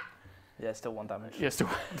because. Yeah, still 1 damage. Yeah, still.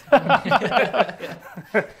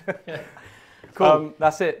 Cool.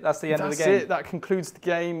 That's it. That's the end of the game. That's it. That concludes the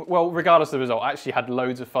game. Well, regardless of the result, I actually had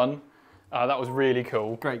loads of fun. That was really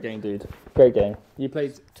cool. Great game, dude. Great game. You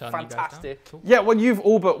played Turn you guys down. fantastic. Cool. Yeah, well, you've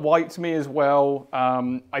all but wiped me as well.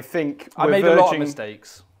 I think I we're made verging... a lot of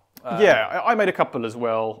mistakes. Yeah, I made a couple as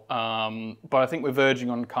well. But I think we're verging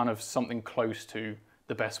on kind of something close to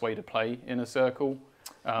the best way to play in a circle.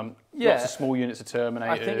 Lots of small units of Terminators.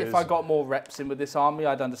 I think if I got more reps in with this army,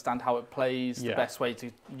 I'd understand how it plays, Yeah. the best way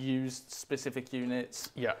to use specific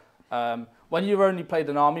units. Yeah. When you've only played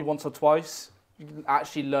an army once or twice,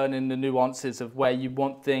 actually learning the nuances of where you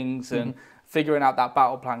want things and figuring out that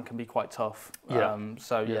battle plan can be quite tough.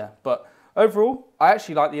 Yeah. But overall, I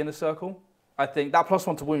actually like the inner circle. I think that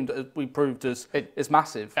 +1 to wound, as we proved, is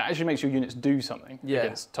massive. It actually makes your units do something Yeah.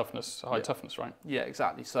 against toughness, high toughness, right? Yeah,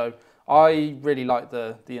 exactly. So I really like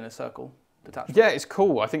the inner circle detachment. Yeah, it's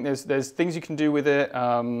cool. I think there's things you can do with it.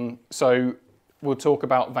 So we'll talk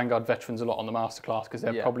about Vanguard veterans a lot on the masterclass because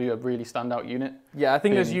they're probably a really standout unit. Yeah, I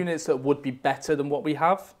think there's units that would be better than what we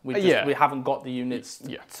have. We haven't got the units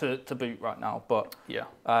to boot right now. But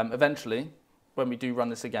eventually, when we do run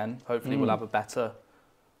this again, hopefully we'll have a better.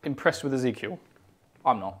 Impressed with Ezekiel?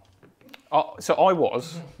 I'm not. So I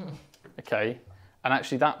was, okay. And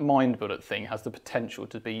actually that mind bullet thing has the potential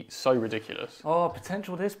to be so ridiculous. Oh,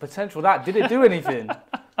 potential this, potential that. Did it do anything?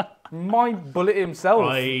 Mind bullet himself.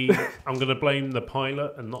 I'm going to blame the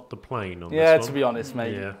pilot and not the plane on this one. To be honest,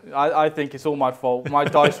 mate. Yeah. I think it's all my fault. My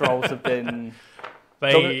dice rolls have been...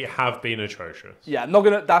 They have been atrocious. Yeah, not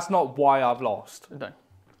gonna. That's not why I've lost. No.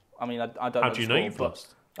 I mean, I don't know. How do you know you've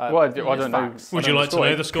lost? Well, I don't know. Would you like to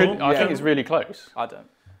know the score? I think it's really close. I don't.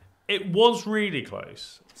 It was really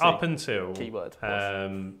close up until keyword.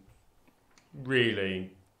 Really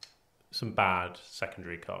some bad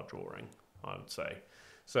secondary card drawing, I would say.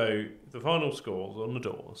 So the final scores on the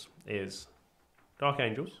doors is Dark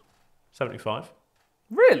Angels, 75.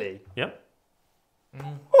 Really? Yep.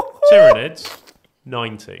 Tyranids,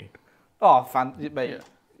 90. Oh, mate.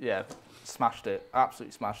 Yeah, smashed it.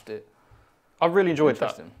 Absolutely smashed it. I really enjoyed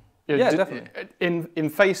that. Interesting. Yeah, definitely. In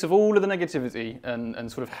face of all of the negativity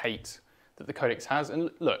and sort of hate that the Codex has,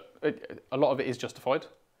 and look, a lot of it is justified,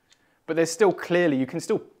 but there's still clearly, you can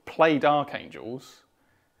still play Dark Angels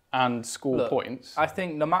and score points. I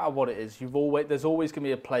think no matter what it is, there's always going to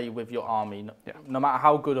be a play with your army. No matter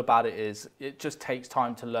how good or bad it is, it just takes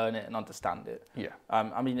time to learn it and understand it. Yeah.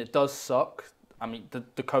 I mean, it does suck. I mean,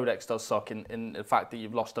 the Codex does suck in the fact that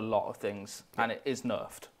you've lost a lot of things, and it is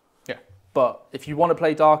nerfed. Yeah. But if you want to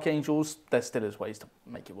play Dark Angels, there still is ways to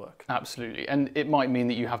make it work. Absolutely. And it might mean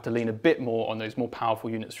that you have to lean a bit more on those more powerful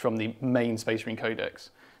units from the main Space Marine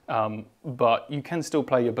Codex. But you can still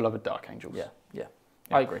play your beloved Dark Angels. Yeah.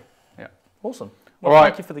 I agree. Yeah. Awesome. Well, All right.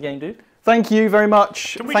 Thank you for the game, dude. Thank you very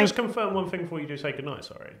much. Can we just confirm one thing before you do say goodnight?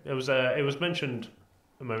 Sorry. It was mentioned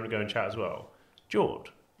a moment ago in chat as well.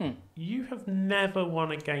 George, you have never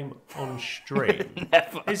won a game on stream.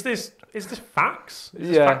 Never. Is this facts? Is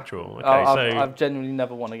this factual? Okay, I've genuinely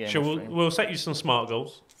never won a game on stream. We'll set you some smart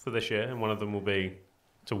goals for this year, and one of them will be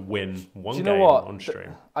to win one game on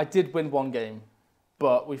stream. I did win one game,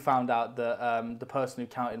 but we found out that the person who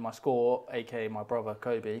counted my score, aka my brother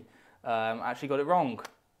Kobe, actually got it wrong.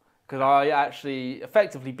 Because I actually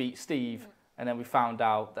effectively beat Steve, and then we found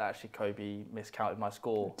out that actually Kobe miscounted my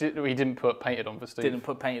score. He didn't put painted on for Steve. Didn't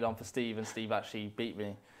put painted on for Steve, and Steve actually beat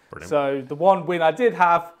me. Brilliant. So the one win I did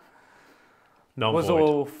have was void.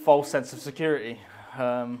 all false sense of security.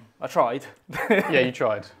 I tried. Yeah, you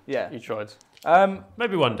tried. Yeah. You tried.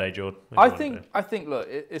 Maybe one day, George. I think. Look,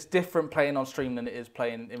 it's different playing on stream than it is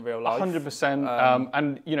playing in real life. 100%.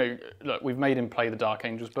 And you know, look, we've made him play the Dark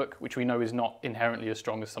Angels book, which we know is not inherently as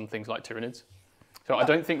strong as some things like Tyranids. So I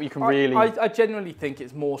don't think we can really. I genuinely think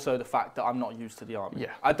it's more so the fact that I'm not used to the army.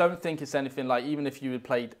 Yeah. I don't think it's anything like, even if you had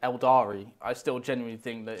played Eldari, I still genuinely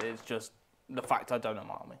think that it's just the fact I don't know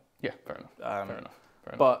my army. Yeah, fair enough. Fair enough.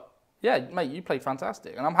 But yeah, mate, you played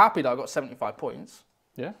fantastic, and I'm happy that I got 75 points.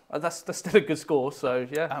 Yeah, that's still a good score. So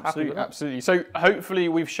yeah, absolutely, absolutely. So hopefully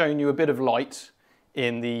we've shown you a bit of light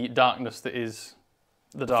in the darkness that is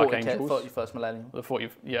the Dark Angels. 41st millennium.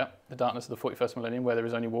 The darkness of the 41st millennium, where there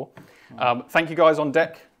is only war. Thank you guys on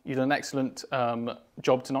deck. You did an excellent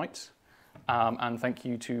job tonight, and thank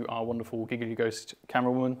you to our wonderful Giggly Ghost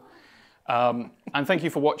camerawoman. And thank you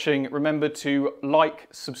for watching. Remember to like,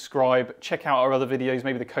 subscribe, check out our other videos,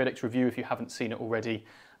 maybe the Codex review if you haven't seen it already,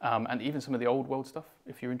 and even some of the old world stuff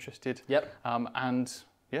if you're interested. Yep. And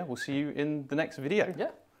yeah, we'll see you in the next video. Yeah.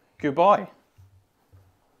 Goodbye.